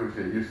Bizkit. I don't give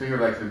a shit. Your singer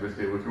likes Limp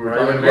Bizkit, which we were Right.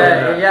 talking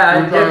about. Yeah, I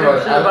We were give talking him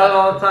shit about it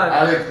all the time.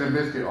 Alex Limp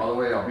Bizkit all the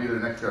way. I'll be there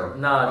next show.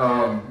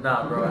 Nah, dude.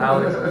 Nah, bro.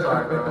 Alex, I'm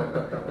sorry,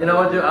 bro. You know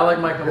what, dude? I like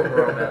My Chemical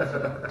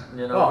Romance.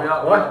 You know, we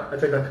all, what? I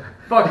take that.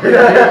 Fuck you, dude.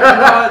 You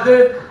know what,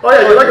 dude? Oh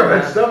yeah, you like Fuck a you,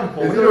 Avenged man.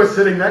 Sevenfold. He was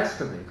sitting next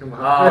to me. Come on.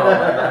 Oh, my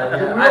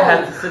God, yeah. I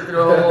had to sit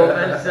through a whole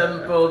Avenged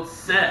Sevenfold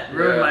set.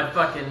 Ruined Yeah. my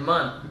fucking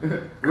month.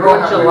 We all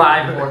have-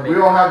 July for me.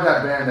 We all have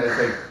that band that's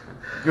like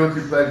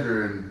guilty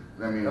pleasure, and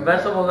I mean.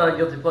 Avenged Sevenfold's not a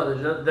guilty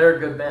pleasure. They're a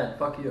good band.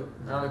 Fuck you.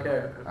 I don't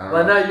care. I don't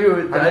Well, know. not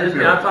you. How do you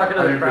feel? I'm talking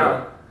How to do the you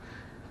crowd.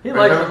 He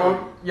Avenged likes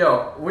Sevenfold?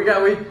 Yo, we dude,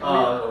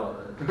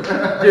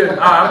 Dude,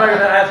 I'm not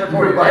gonna answer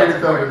for you. by Answer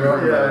yourself, for me, bro.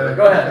 bro. Yeah.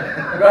 Go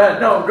ahead. Go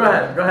ahead. No, go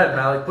ahead. Go ahead,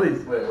 Malik,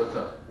 please. Wait, what's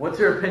up? What's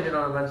your opinion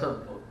on Avenged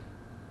Sevenfold?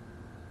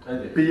 I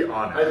dig it. Be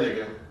honest. I dig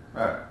it.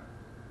 Alright.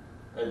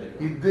 I dig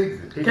He it.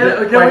 digs it. He Can did-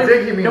 we by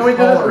dig, he means do this? We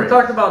tolerate.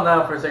 talked about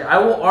now for a second. I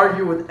will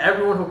argue with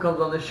everyone who comes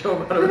on this show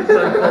about Avenged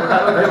Sevenfold. I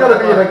don't That's give gotta a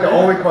be fuck. like the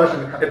only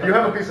question. If you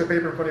have a piece of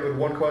paper in front of you with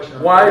one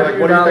question, Why you're do like,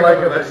 you what not do you like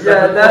think of Avenged?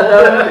 Avenged Yeah,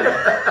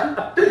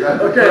 Sevenfold? That's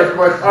the Okay. first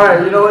question. All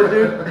right. You know what,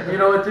 dude? You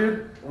know what,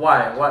 dude?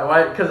 Why?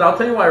 Why? Because I'll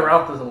tell you why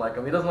Ralph doesn't like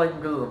him. He doesn't like him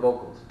because of the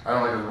vocals. I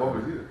don't like his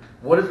vocals either.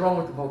 What is wrong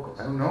with the vocals?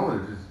 I don't know.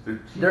 They're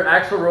cheap. They're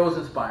Axl Rose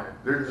inspired.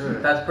 They're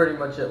cheap. That's pretty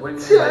much it. What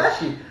do you mean by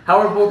cheap? How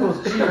are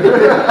vocals cheap?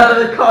 How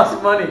do they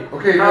cost money?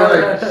 Okay, you How know,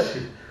 are like,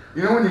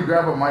 you know when you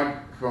grab a mic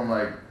from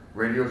like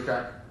Radio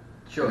Shack,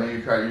 Sure. and then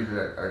you try to use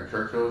it at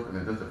church shows, and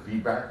it does the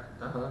feedback.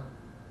 Uh-huh.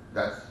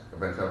 That's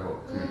Avenged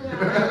Sevenfold to me.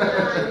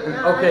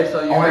 Okay,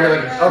 so you I want to get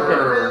like a shirt okay.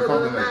 or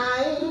something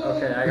like.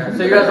 Okay, I got it.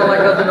 So you guys don't like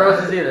Guns N'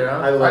 Roses either, huh?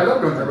 I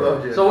love Guns N'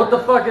 Roses. you. So what the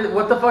fuck is?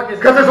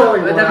 'Cause there's only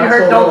one Have you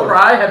heard asshole. Don't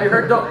Cry? Have you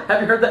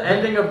heard the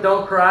ending of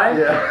Don't Cry?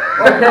 Yeah.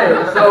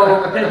 Okay,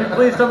 so can you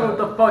please tell me what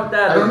the fuck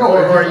that I is? don't know.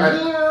 Or-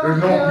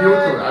 There's no appeal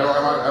to it. I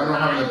don't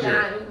have an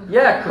appeal.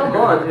 Yeah, come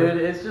on, dude.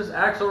 It's just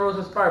Axl Rose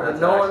inspired, but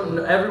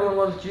That's everyone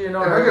loves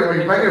GNR.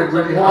 If I get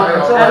really Well, high,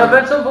 until- And I'll-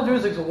 Avenged Sevenfold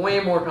music's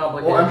way more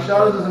complicated. Well, M.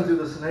 Shadows doesn't do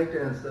the snake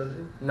dance, does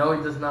he? No,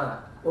 he does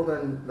not. Well,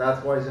 then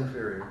that's why he's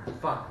inferior.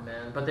 Fuck,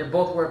 man. But they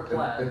both wear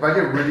plaid. if I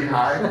get really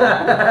high,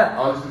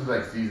 I'll listen to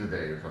like Seize a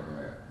Day or something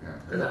like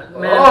that. Yeah.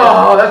 Man,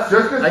 Oh, that's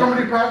just because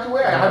somebody passed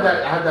away. I had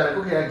that.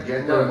 Okay, I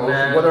get that Look, emotion.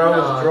 man. Whether I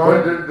was No.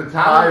 drunk, But the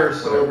high, talent, or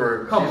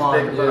sober, Come she's on,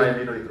 taken, but I dude.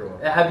 immediately throw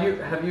up.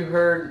 Have you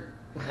heard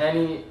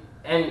any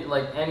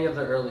any of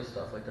the early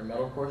stuff, like their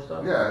metalcore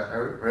stuff. Yeah,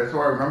 that's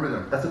why I remember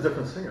them. That's a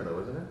different singer though,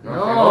 isn't it?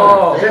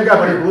 No. Same guy,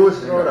 but he blew his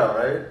throat out,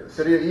 right?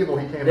 City of Evil,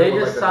 he came. They up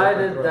with,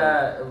 decided like,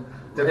 that.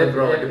 different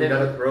throat. Like if he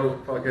got a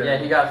throat, fucking. Yeah,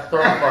 he got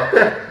throat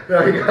fucked.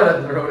 No, he got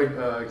a throat.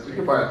 You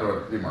can find a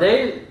throat.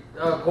 They,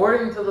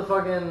 according to the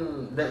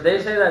fucking,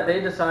 they say that they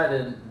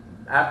decided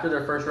after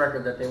their first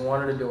record that they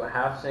wanted to do a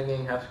half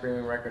singing, half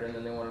screaming record, and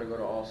then they wanted to go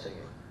to all singing.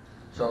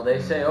 So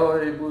they say, oh,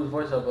 he blew his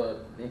voice up,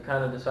 but he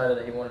kind of decided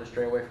that he wanted to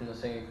stray away from the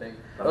singing thing.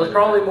 It was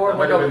probably more of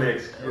like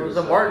it was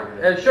a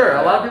sure,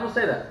 a lot of people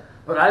say that,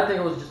 but I think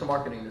it was just a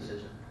marketing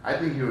decision. I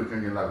think he was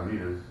drinking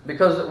Lagunitas.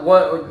 Because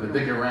what the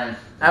Dick and Ranch.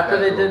 after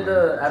they did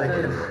the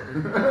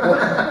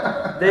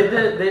they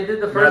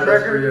did the first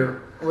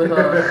record with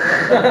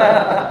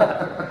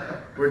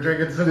we're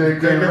drinking some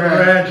Dick and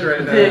Ranch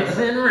right now. Dicks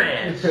and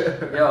Ranch.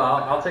 Yo,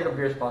 I'll take a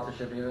beer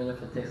sponsorship even if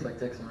it tastes like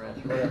Dicks and Ranch.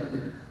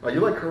 Oh,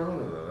 you like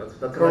Corona though?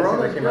 That's Corona's the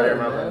nice thing that came out of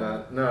your good,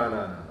 mouth. man.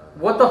 No.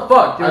 What the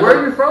fuck, dude? Where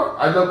are you from?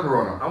 I love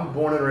Corona. I'm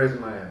born and raised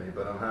in Miami,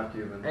 but I'm half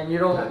Cuban. And you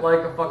don't like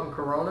a fucking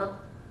Corona?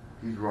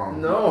 He's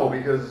wrong. No,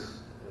 because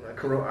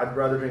I'd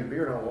rather drink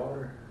beer, not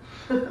water.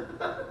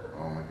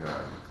 Oh my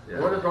god. Yeah.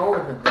 What is wrong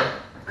with it, bro?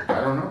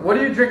 I don't know. What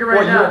are you drinking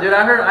right now, dude?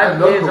 I heard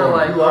IPAs are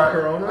like. You love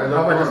Corona? I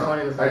love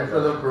Corona. I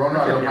love Corona.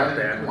 I don't mind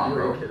it. Come on,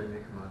 bro. You're kidding me.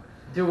 Come on.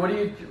 Dude, what do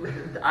you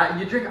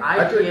drink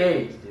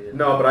IPAs, dude?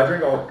 No, but I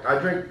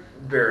drink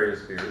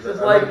various beers.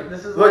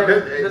 This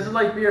is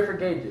like beer for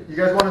gay dudes. You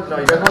guys want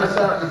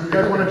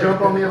to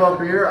jump on me about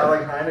beer? I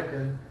like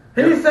Heineken.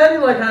 He said he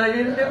liked Heineken.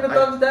 He didn't give him a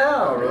thumbs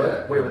down. Oh, really?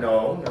 Yeah. Wait,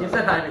 no. He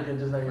said Heineken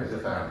just like you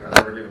said. I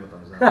never gave him a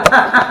thumbs down.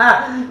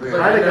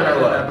 Heineken I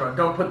love. Bro.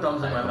 Don't put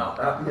thumbs in my mouth.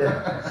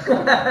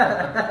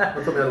 Yeah.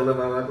 Don't tell me how to live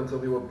my life. Don't tell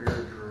me what beer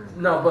to drink.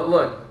 No, but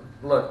look.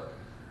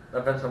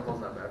 Event Simple's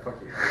not bad.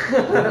 Fuck you.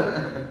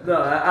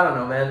 No, I don't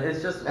know, man.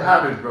 It's just. It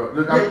happens, bro.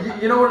 Look,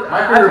 you know what?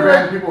 My favorite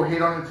band, people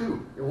hate on it too.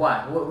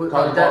 Why?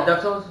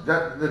 Deftones?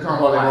 They're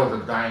talking about it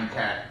was a dying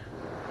cat.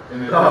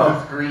 And well,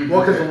 screams.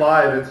 Because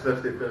live it's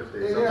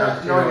 50-50. Yeah,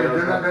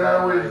 they're not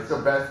always the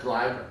best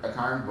live at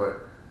times,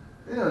 but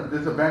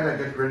there's a band that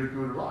gets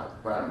ridiculed live.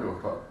 But I don't give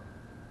a fuck.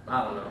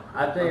 I don't know.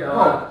 I think.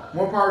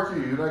 More power to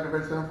you. You like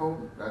Avenged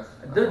Sevenfold? That's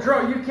the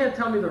drum. You can't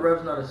tell me the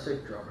Rev's not a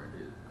sick drummer,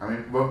 dude. I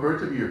mean, but for it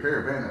to be your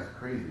favorite band, that's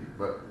crazy.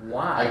 But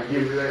why? I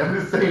give you that. I'm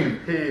just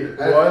saying. He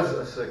was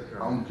a sick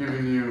drummer. I'm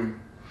giving you.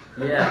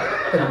 Yeah.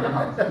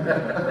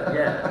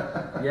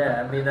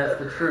 Yeah. I mean, that's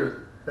the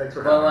truth. Thanks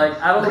for But like,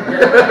 I don't get.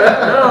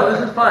 No,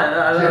 this is fine.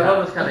 I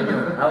love this kind of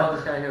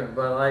humor.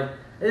 But like,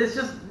 it's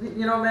just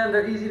man,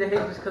 they're easy to hate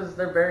just because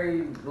they're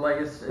very like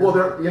it's. Well,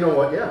 they're you know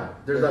what? Yeah,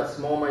 there's that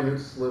small, minute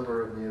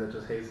sliver of me that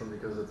just hates them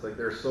because it's like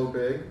they're so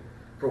big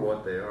for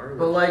what they are.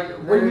 But like,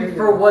 what do you mean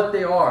for what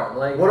they are?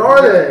 Like, what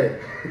are they?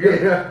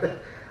 Okay,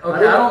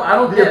 I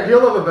don't the get.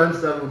 appeal of Avenged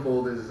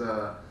Sevenfold is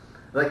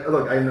like,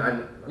 look,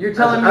 You're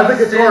telling as me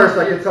a guitarist,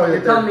 I can tell you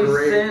you're telling me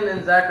great. Sin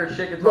and Zach are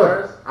shit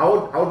guitarists.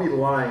 Look, I would be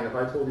lying if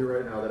I told you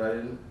right now that I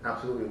didn't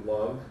absolutely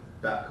love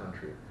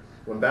Backcountry.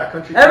 When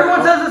Backcountry,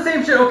 everyone says the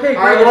same shit. Okay,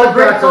 great, it's a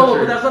great solo,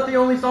 but that's not the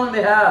only song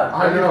they have.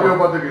 How do you feel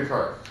about the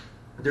guitarist?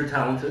 They're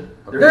talented.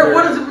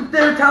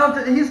 They're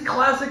talented. He's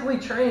classically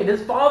trained.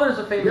 His father's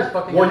a famous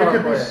fucking guitar player. Well, you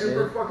could be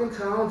super fucking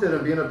talented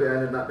and be in a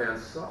band and that band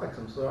sucks.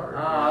 I'm sorry.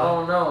 I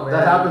don't know, man.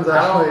 That happens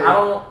actually.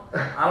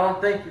 I don't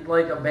think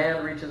like a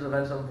band reaches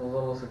eventual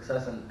level of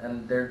success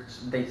and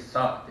they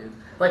suck, dude.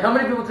 Like how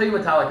many people tell you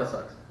Metallica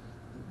sucks?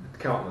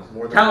 Countless,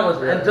 more than countless.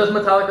 Yeah. And does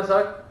Metallica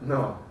suck?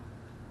 No.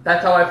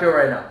 That's how I feel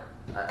right now.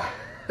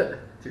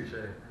 Touche.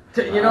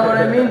 You know what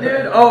I mean,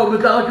 dude? Oh,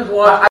 Metallica's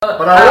watched.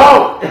 But I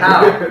won't.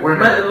 How?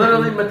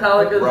 Literally,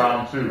 Metallica's.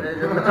 Round two.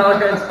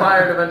 Metallica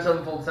inspired Avenged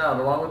Sevenfold sound,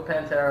 along with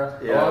Pantera,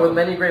 along with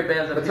many great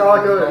bands. That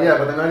Metallica, yeah,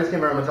 but the 90s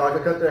came around.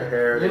 Metallica cut their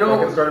hair. They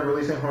started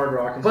releasing hard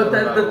rock. And but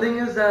the thing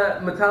is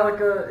that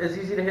Metallica is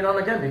easy to hate on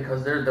again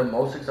because they're the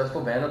most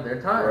successful band of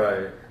their time.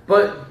 Right.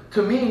 But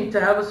to me,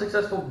 to have a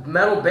successful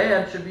metal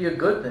band should be a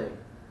good thing.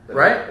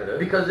 Right? It is.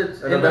 Because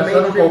it's and in the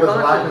mainstream conscious. Is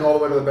laughing all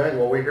the way to the bank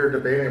while we're here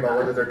debating about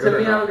whether they're good to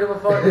me, or not. I don't give a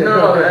fuck.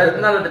 No, it's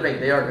not a debate.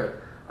 They are good.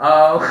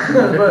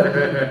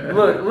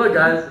 But look,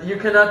 guys, you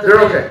cannot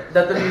debate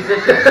that the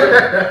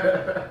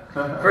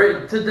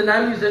musicianship. To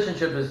deny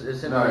musicianship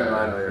is simply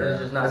it's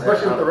just not.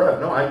 Especially with the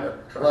Rev. No, I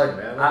trust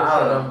me, man. I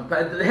don't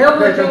know. Hail to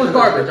the King was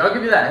garbage. I'll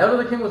give you that. Hail to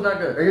the King was not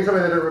good. Are you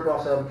telling me they didn't rip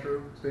off Sabbath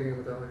True? Speaking of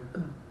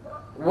Metallica.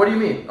 What do you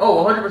mean?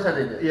 Oh, 100%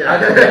 they did. Yeah.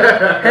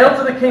 Hail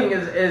to the King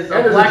is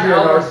a Black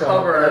Album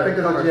cover. I think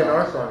there's a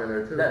GNR song in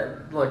there too.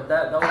 That was a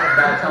bad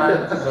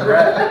time. It's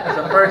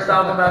the first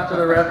album after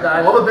the Rev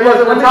died. All the bands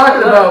that we're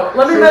talking about.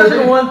 Let me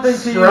mention one thing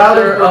to you,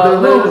 sir.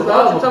 Lulu.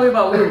 Why don't you tell me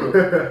about Lulu?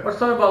 Why don't you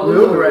tell me about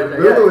Lulu right there?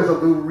 Lulu is a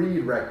Lou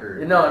Reed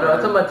record. No,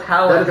 it's a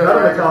Metallica. That's not a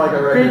Metallica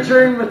record.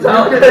 Featuring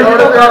Metallica.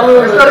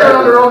 It's not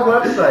on their own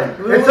website.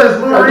 It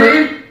says Lou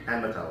Reed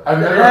and Metallica.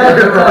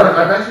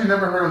 I've actually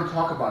never heard him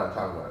talk about it.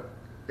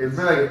 It's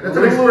like it's an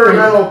Lulu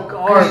experimental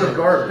is piece of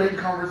garbage. Big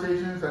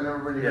conversations and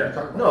everybody Yeah. can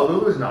talk about. No,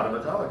 Lulu's not a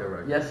Metallica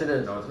record. Yes, it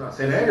is. No, it's not.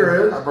 Saint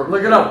Anger is.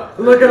 Look it up.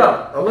 Look it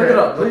up. Okay, Look it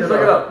up. Please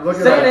look it up. Look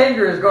it Saint up.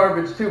 Anger is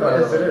garbage too, by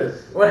the Yes, way. it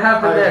is. What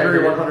happened I there? agree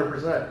dude?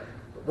 100%.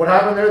 What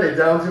happened there? They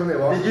down tuned. They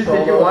lost. Did the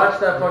you solo. watch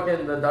that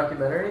fucking the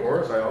documentary? Of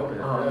course, I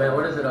opened it. Oh yeah. man,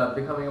 what is it?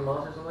 Becoming a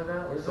Monster, or something like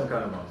that? What is Some it?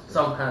 kind of monster.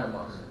 Some kind of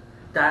monster.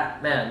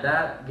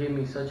 That gave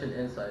me such an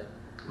insight.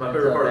 My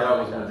favorite part of that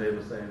was Like when Dave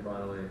Mustaine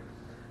finally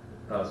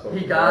spoke.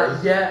 He to got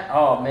Lars.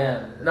 Oh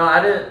man, no,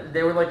 I didn't.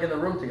 They were like in the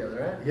room together,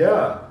 right?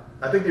 Yeah.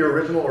 I think the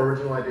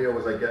original idea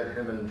was like get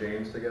him and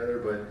James together,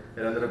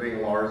 but it ended up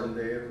being Lars and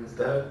Dave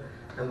instead.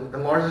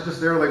 And Lars is just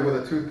there like with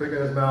a toothpick in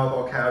his mouth,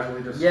 all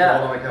casually, just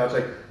sprawled on the couch,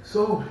 like,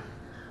 so,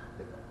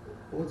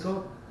 what's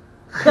up?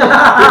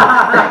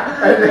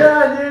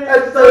 Yeah, dude,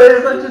 and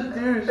so such a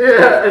douche.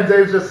 Yeah, and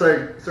Dave's just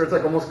like starts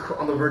like almost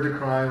on the verge of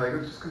crying, like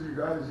it's just because you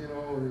guys, you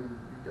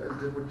guys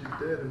did what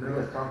you did, and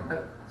now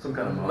some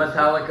kind of monster.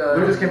 Metallica.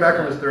 Lou just came back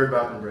from his third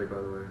bathroom break, by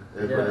the way.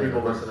 It's Yeah. really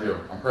People good. listening.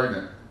 I'm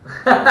pregnant.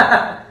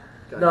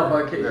 No,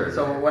 but okay, There.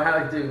 so what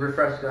happened, dude,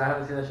 refresh, I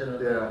haven't seen that shit in a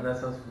Yeah. and that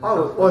sounds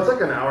Oh, well, it's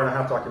like an hour and a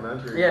half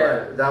documentary. Yeah.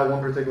 But that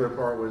one particular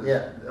part was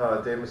Yeah.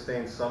 Dave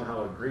Mustaine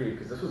somehow agreed,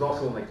 because this was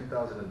also in like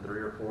 2003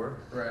 or 4.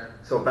 Right.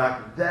 So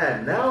back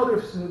then, now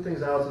they've smoothed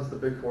things out since the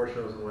Big Four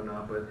shows and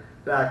whatnot, but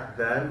back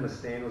then,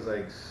 Mustaine was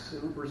like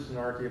super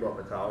snarky about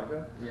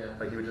Metallica. Yeah.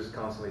 Like he would just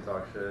constantly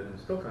talk shit, and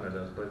still kind of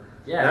does, but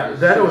Yeah, that- he was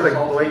then it was super like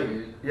salty, blatant.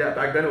 dude. Yeah,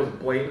 back then it was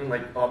blatant,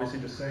 like obviously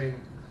just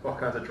saying all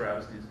kinds of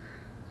travesties.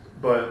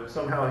 But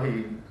somehow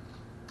he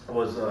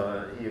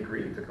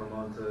agreed to come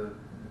on to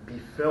be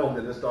filmed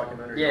in this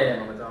documentary Yeah.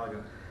 on Metallica.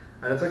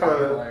 And it's like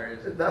Fucking hilarious.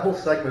 that whole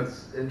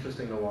segment's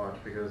interesting to watch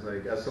because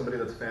like as somebody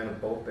that's a fan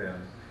of both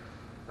bands,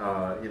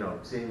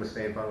 seeing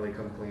Mustaine finally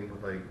come clean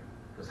with like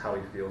just how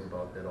he feels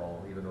about it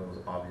all, even though it was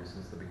obvious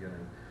since the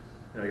beginning.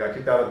 He got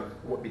kicked out of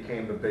what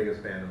became the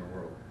biggest band in the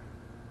world.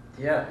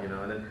 Yeah.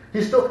 And then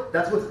he's still.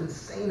 That's what's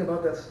insane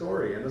about that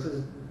story. And this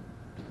is,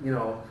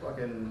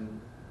 fucking.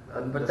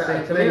 But the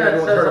same to thing me, that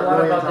everyone's says heard a lot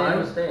million about Dave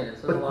times. Mustaine. It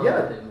says a But lot yeah,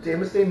 about Dave Dave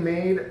Mustaine. Mustaine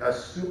made a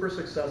super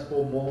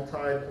successful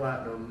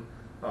multi-platinum,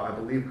 I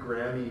believe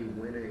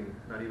Grammy-winning,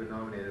 not even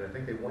nominated. I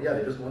think they won. Yeah,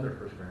 they just won their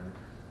first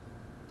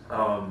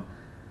Grammy.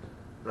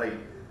 Like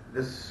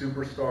this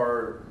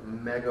superstar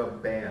mega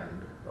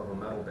band of a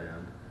metal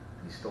band,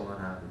 he's still not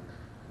happy.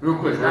 Real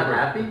quick, He's real not quick.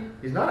 happy?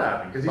 He's not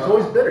happy because he's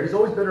always bitter. He's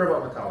always bitter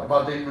about Metallica.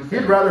 About Dave Mustaine.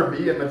 He'd rather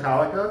be in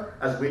Metallica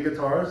as lead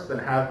guitarist than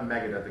have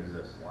Megadeth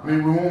exist. I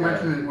mean, we won't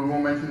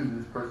Yeah. mention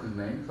this person's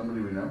name,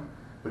 somebody we know.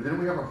 But didn't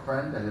we have a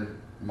friend that his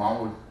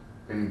mom was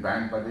getting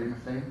banged by Dave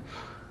Mustaine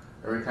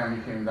every time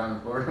he came down the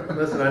floor?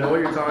 Listen, I know what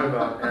you're talking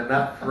about, and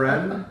that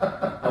friend,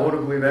 I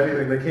wouldn't believe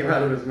anything that came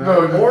out of his No,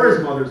 mouth it's- or his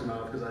mother's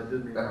mouth, because I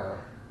did mean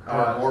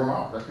Or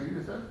mouth. That's what you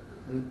just said.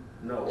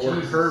 no, or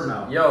Jesus. her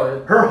mouth.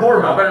 Yo, Her whore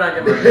I mouth. better not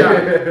get my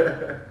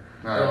shot.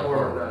 No, Her whore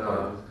sorry, mouth.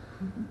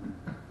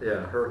 sorry. Yeah,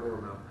 her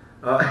whore mouth.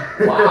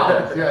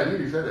 Wow. Yeah, I knew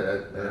you said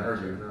it. I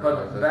heard you.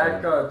 But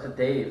back to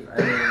Dave. I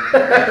mean,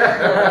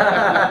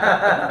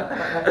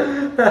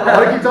 Why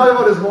do you keep talking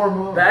about his whore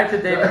mouth? back to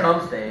David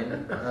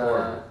Cumstain.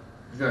 Horrible.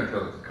 He's gonna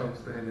kill us.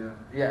 Cumstain,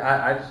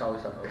 Yeah, I just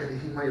always thought that yeah.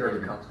 was He might already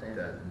be Cumstain.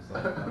 dead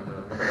himself. I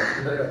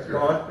don't know. Go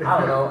on. I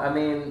don't know. I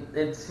mean,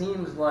 it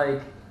seems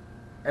like,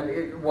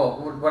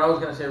 what I was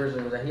gonna say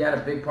originally was that he had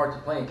a big part to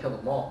play in Kill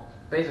 'Em All.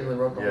 Basically,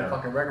 wrote the Yeah. whole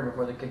fucking record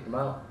before they kicked him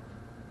out,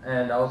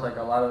 and that was like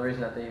a lot of the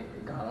reason that they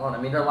got on. I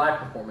mean, their live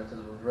performances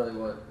was really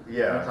what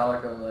Yeah.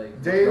 Metallica was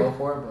Dave- going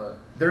for, but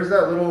There's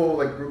that little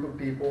like group of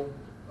people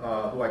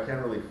who I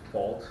can't really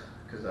fault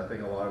because I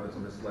think a lot of it's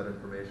misled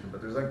information.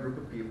 But there's that group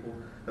of people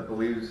that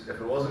believes if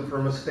it wasn't for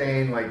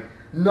Mustaine, like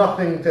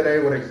nothing today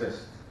would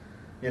exist.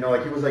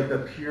 Like he was like the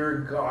pure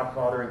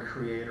godfather and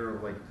creator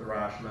of like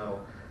thrash metal.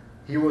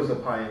 He was a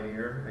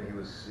pioneer and he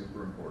was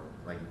super important,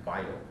 like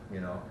vital.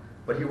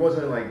 But he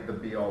wasn't like the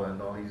be all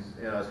end all. He's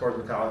as far as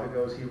Metallica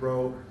goes, he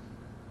wrote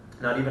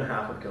not even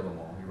half of Kill 'Em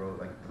All. He wrote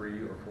like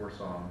 3 or 4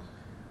 songs,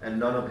 and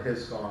none of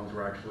his songs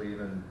were actually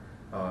even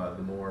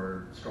the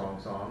more strong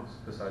songs,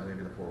 besides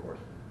maybe the Four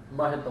Horsemen.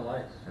 might hit the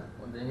lights. Yeah.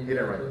 Well, did He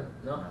didn't write do that. it?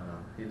 No.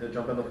 He did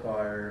Jump in the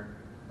Fire.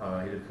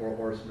 He did Four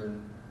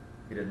Horsemen.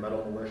 He did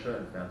Metal Militia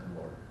and Phantom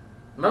Lord.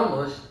 Metal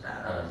Militia.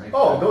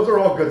 Oh, those are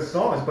all good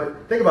songs, but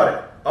think about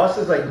it. Us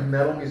as like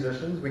metal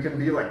musicians, we can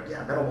be like,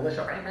 yeah, Metal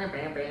Militia, bam, bam,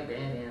 bam, bam, bam,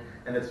 bam,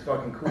 and it's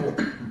fucking cool.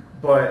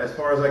 But as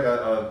far as like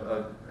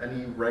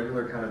any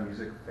regular kind of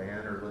music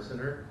fan or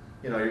listener,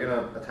 you're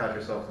gonna attach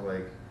yourself to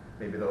like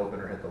maybe the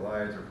opener Hit the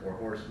Lights or Four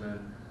Horsemen,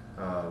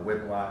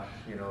 Whiplash,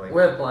 like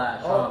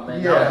Whiplash. Oh, Oh, man,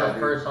 yeah, that was the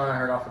dude. first song I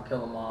heard off of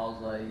Kill 'Em All. I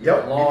was like,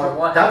 Yep, me Lars, too.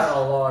 what That's-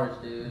 happened to Lars,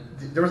 dude?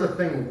 There was a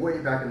thing way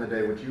back in the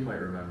day, which you might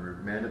remember,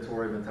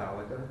 Mandatory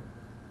Metallica.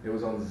 It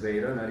was on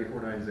Zeta,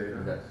 94.9 Zeta.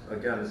 Yes.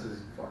 Again, this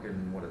is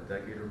fucking, a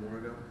decade or more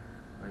ago?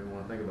 I don't even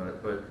want to think about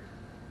it. But,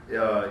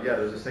 yeah,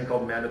 there's this thing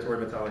called Mandatory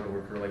Metallica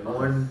where for like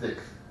one...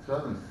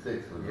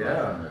 2006 was the last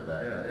Yeah, time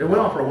that. yeah. It went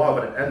on for a while,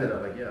 but it ended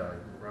up,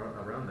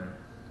 around there.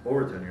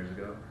 Over 10 years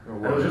ago.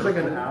 And it was just like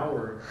an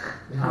hour.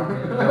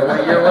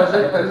 What year was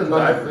it? It was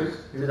 2006.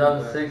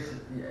 2006.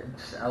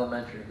 just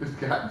elementary.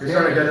 God You're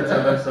starting to get into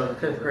So, so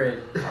 5th grade.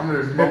 I'm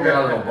gonna smoke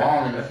out of a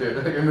bong and shit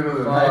like, in the middle of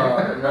the night. I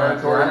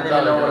didn't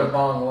even know what a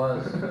bong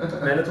was.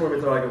 Mandatory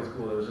Metallica was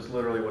cool. It was just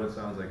literally what it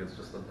sounds like. It's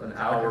just an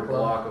hour Club.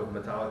 block of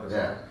Metallica songs.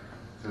 Yeah.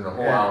 It's a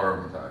whole hour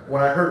of Metallica.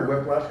 When I heard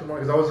Whiplash come on,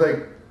 because I was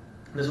like,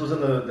 this was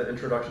in the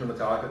introduction of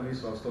Metallica to me,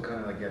 so I'm still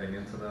kind of like getting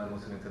into them,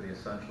 listening to the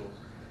essentials.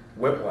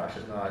 Whiplash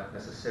is not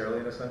necessarily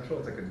an essential.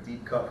 It's like a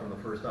deep cut from the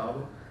first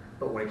album.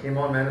 But when it came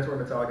on Mandatory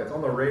Metallica, it's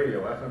on the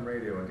radio, FM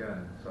radio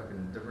again,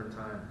 fucking different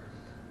time.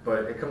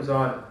 But it comes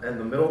on, and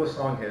the middle of the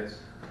song hits,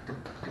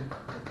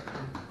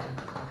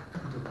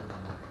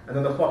 and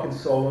then the fucking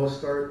solos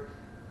start.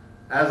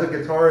 As a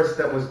guitarist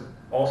that was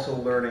also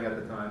learning at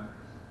the time,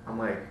 I'm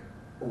like,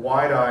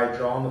 wide-eyed,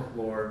 jaw on the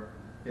floor.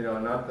 You know,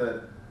 not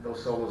that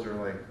those solos are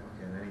like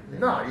fucking anything.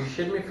 No, you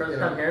shitting me? First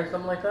time hearing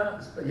something like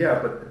that? Yeah,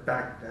 but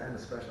back then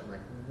especially, I'm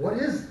like, what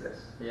is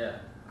this? Yeah.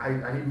 I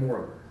need more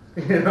of it.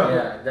 You know?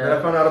 Yeah. Then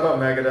I found out about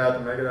Megadeth,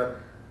 and Megadeth,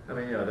 I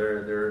mean, you know,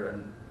 they're a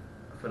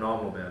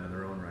phenomenal band in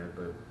their own right,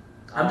 but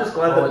I'm just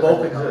glad that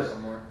both exist.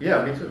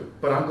 Yeah, me too.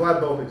 But I'm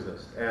glad both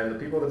exist. And the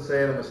people that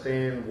say that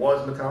Mustaine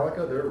was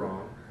Metallica, they're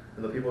wrong.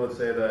 And the people that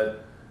say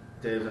that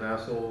Dave's an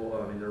asshole,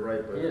 I mean, they're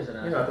right, but He is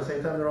an you know, at the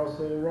same time, they're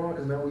also wrong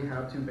because now we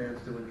have two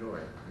bands to enjoy.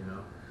 You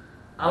know.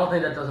 I don't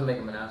think that doesn't make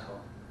him an asshole.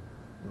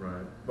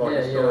 Right.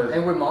 Yeah, yeah.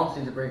 And with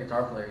Malmsteen's a great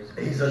guitar player.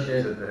 He's a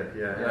dick,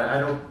 yeah. Yeah.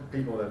 I know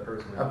people that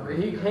personally.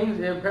 He hangs.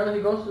 Apparently,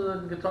 he goes to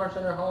the Guitar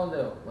Center in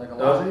Hollandale. Like a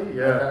lot. Does he?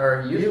 Yeah.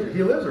 Or he used to.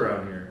 He lives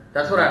around here.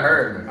 That's what I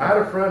heard. I had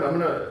a friend.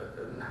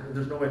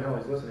 There's no way in hell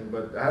he's listening,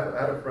 but I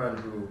had a friend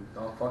who.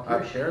 Oh fuck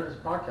you! Share this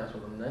podcast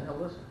with him, then he'll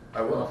listen.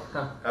 I will.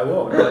 I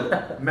will.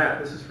 No, Matt,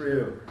 this is for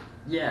you.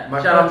 Yeah.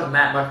 Shout out to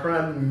Matt. My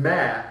friend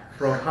Matt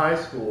from high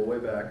school, way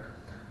back.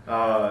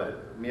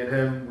 Me and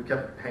him, we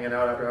kept hanging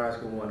out after high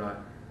school and whatnot.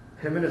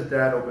 Him and his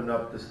dad opened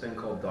up this thing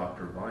called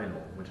Dr.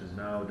 Vinyl, which is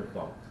now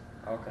defunct.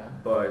 Okay.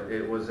 But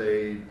it was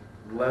a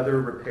leather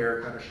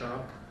repair kind of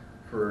shop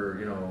for,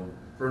 you know,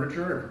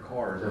 furniture and for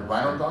cars. Is it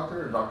Vinyl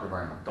Doctor or Dr.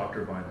 Vinyl?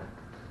 Dr. Vinyl.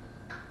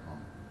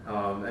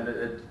 And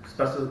it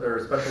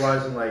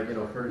specialized in, like, you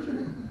know,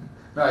 furniture.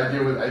 No, I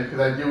deal with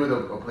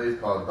a place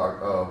called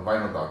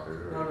Vinyl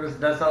Doctor.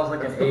 That sounds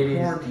like an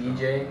 80s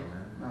DJ.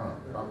 No,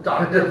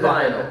 Dr.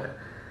 Vinyl.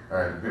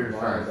 Alright, beer's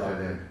trying to sit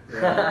in.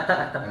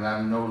 Yeah. And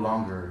I'm no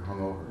longer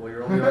hungover. Well,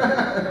 you're only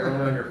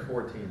on your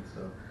 14th,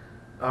 so.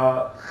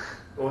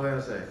 What was I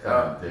gonna say?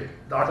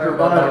 Dr.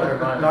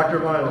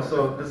 Vinyl.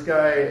 So this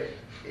guy,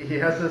 he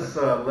has this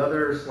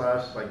leather /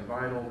 like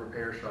vinyl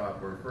repair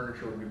shop where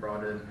furniture would be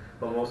brought in,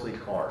 but mostly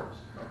cars.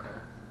 Okay.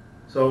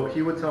 So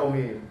he would tell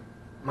me,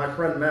 my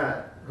friend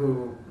Matt,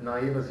 who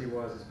naive as he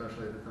was,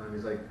 especially at the time,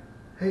 he's like,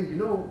 "Hey, you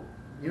know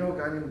a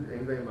guy named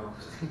Yngwie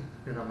Malmsteen?"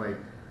 And I'm like,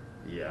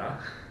 "Yeah."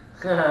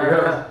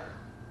 Because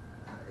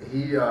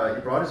he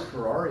brought his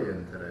Ferrari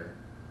in today.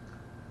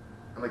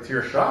 I'm like, "To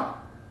your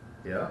shop?"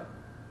 "Yeah."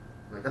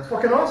 I'm like, "That's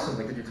fucking awesome.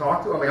 Like, did you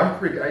talk to him?" I'm like, I'm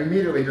freaking. I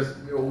immediately just,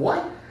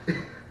 what?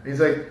 He's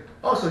like,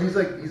 "Oh, so he's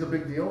a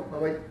big deal?"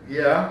 I'm like,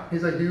 "Yeah,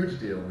 he's a huge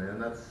deal,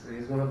 man.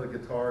 He's one of the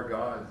guitar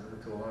gods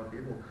to a lot of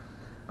people.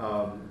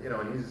 You know,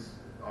 and he's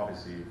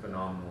obviously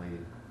phenomenally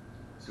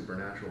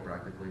supernatural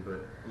practically,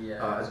 but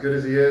yeah. As good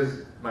as he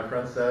is, my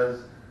friend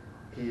says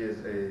he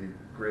is a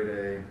grade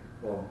A.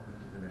 Well,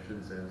 I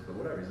shouldn't say this, but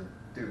whatever. He's a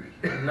douche.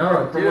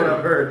 No, from what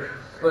I've heard.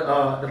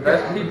 But the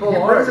best people he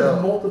are brings though.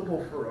 his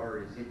multiple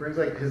Ferraris. He brings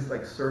like his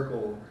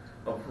circle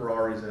of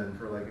Ferraris in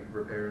for like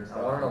repair and stuff.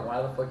 I want to know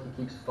why the fuck he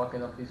keeps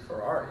fucking up these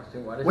Ferraris,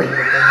 dude. Why does he Wait. on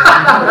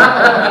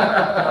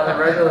a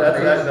regular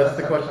basis? That's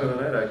the question of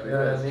the night, actually. You know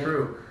what I That's mean?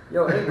 true.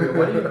 Yo, Ingrid,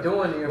 what are you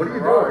doing here? What are you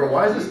doing, bro?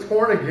 Why is this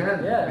torn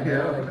again? Yeah, You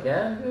know?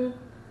 again, dude.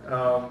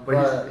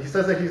 But he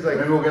says that he's like.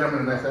 Maybe we'll get him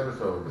in the next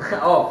episode.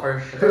 Oh, for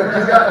sure.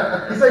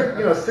 he's like,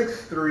 you know,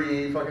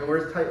 6'3", fucking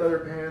wears tight leather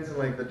pants and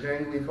like the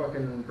jangly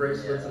fucking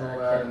bracelets and all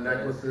that and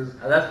necklaces.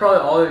 That's probably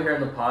all you hear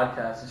in the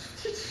podcast.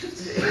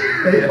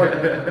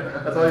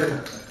 That's all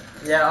you.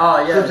 Yeah,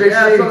 oh yeah. So JC,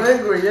 yeah, so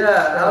angry,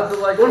 yeah. How's it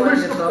like playing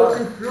Unleash the guitar?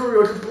 fucking fury.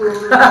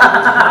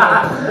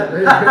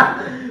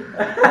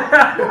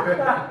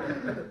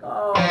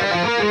 Oh.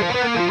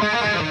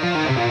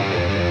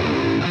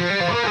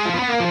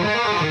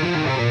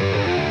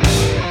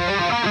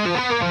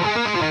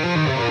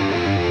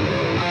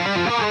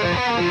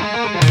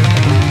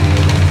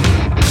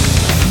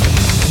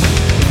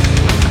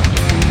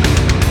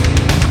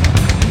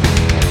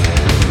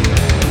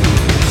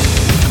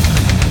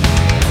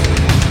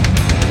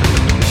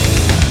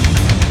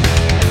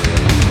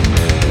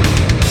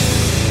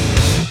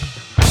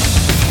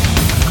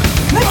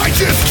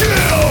 Righteous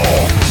kill.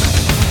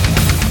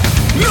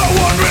 No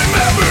one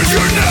remembers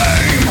your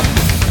name.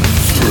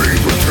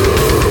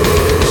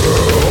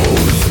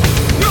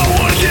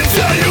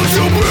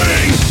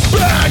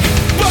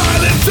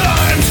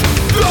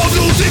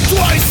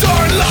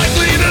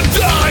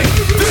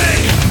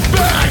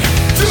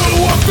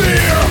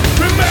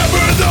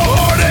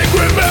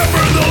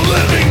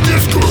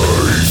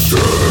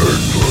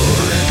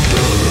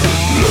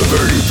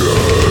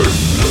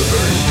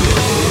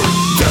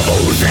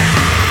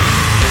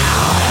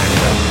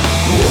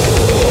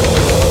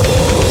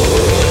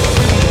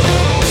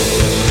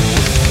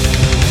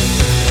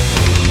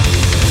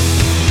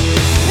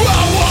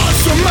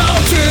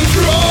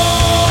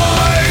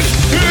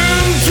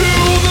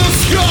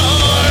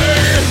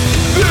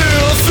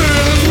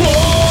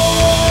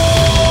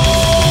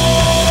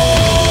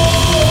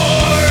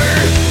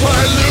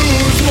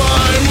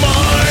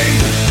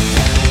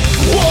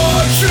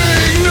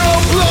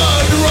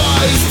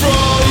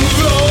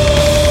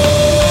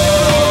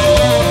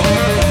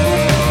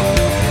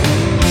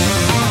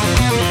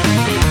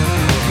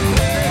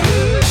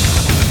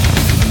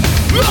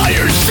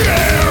 you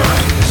share,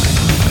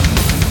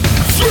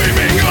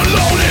 screaming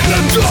alone in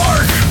the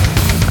dark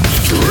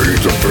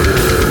streets of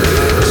fear.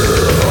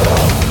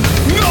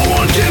 No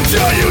one can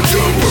tell you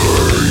to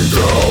burn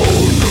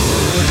down,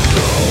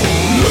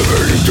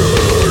 living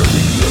dead,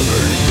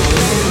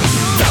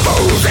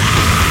 devils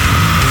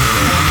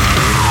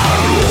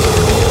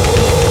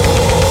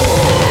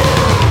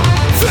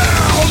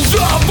sounds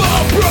of a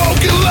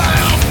broken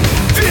laugh.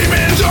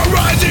 Demons are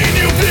rising,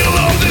 you feel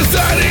them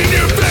deciding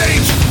your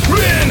fate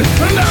in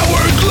an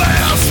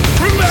hourglass.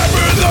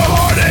 Remember the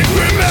heartache,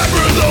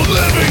 remember the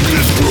living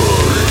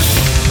disgrace.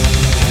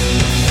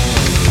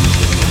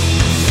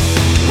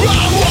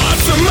 I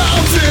watch the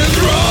mountains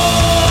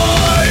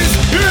rise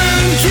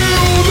into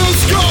the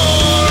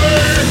sky.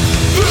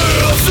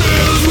 This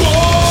is why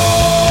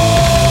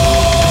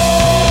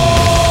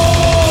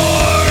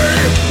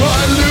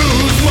I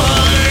lose my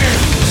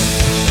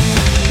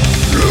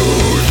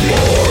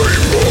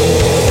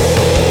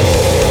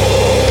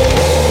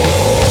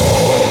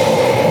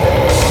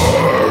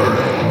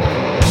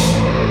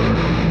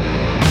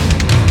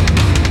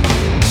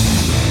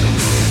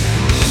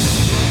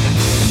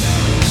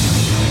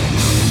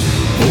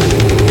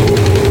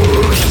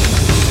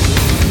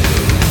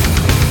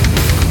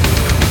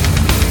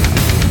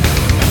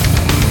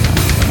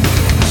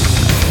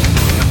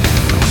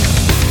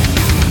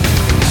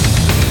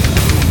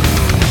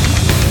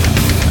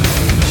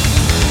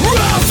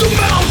the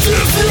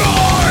mountains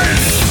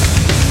rise.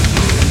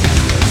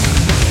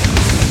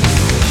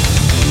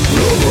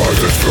 It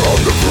rises from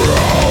the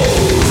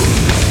ground.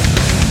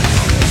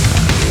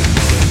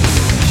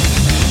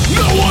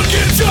 No one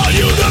can tell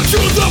you the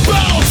truth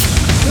about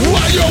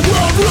why your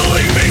world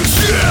really means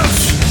shit.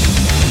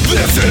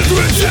 This is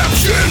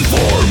redemption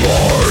for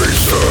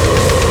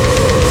myself.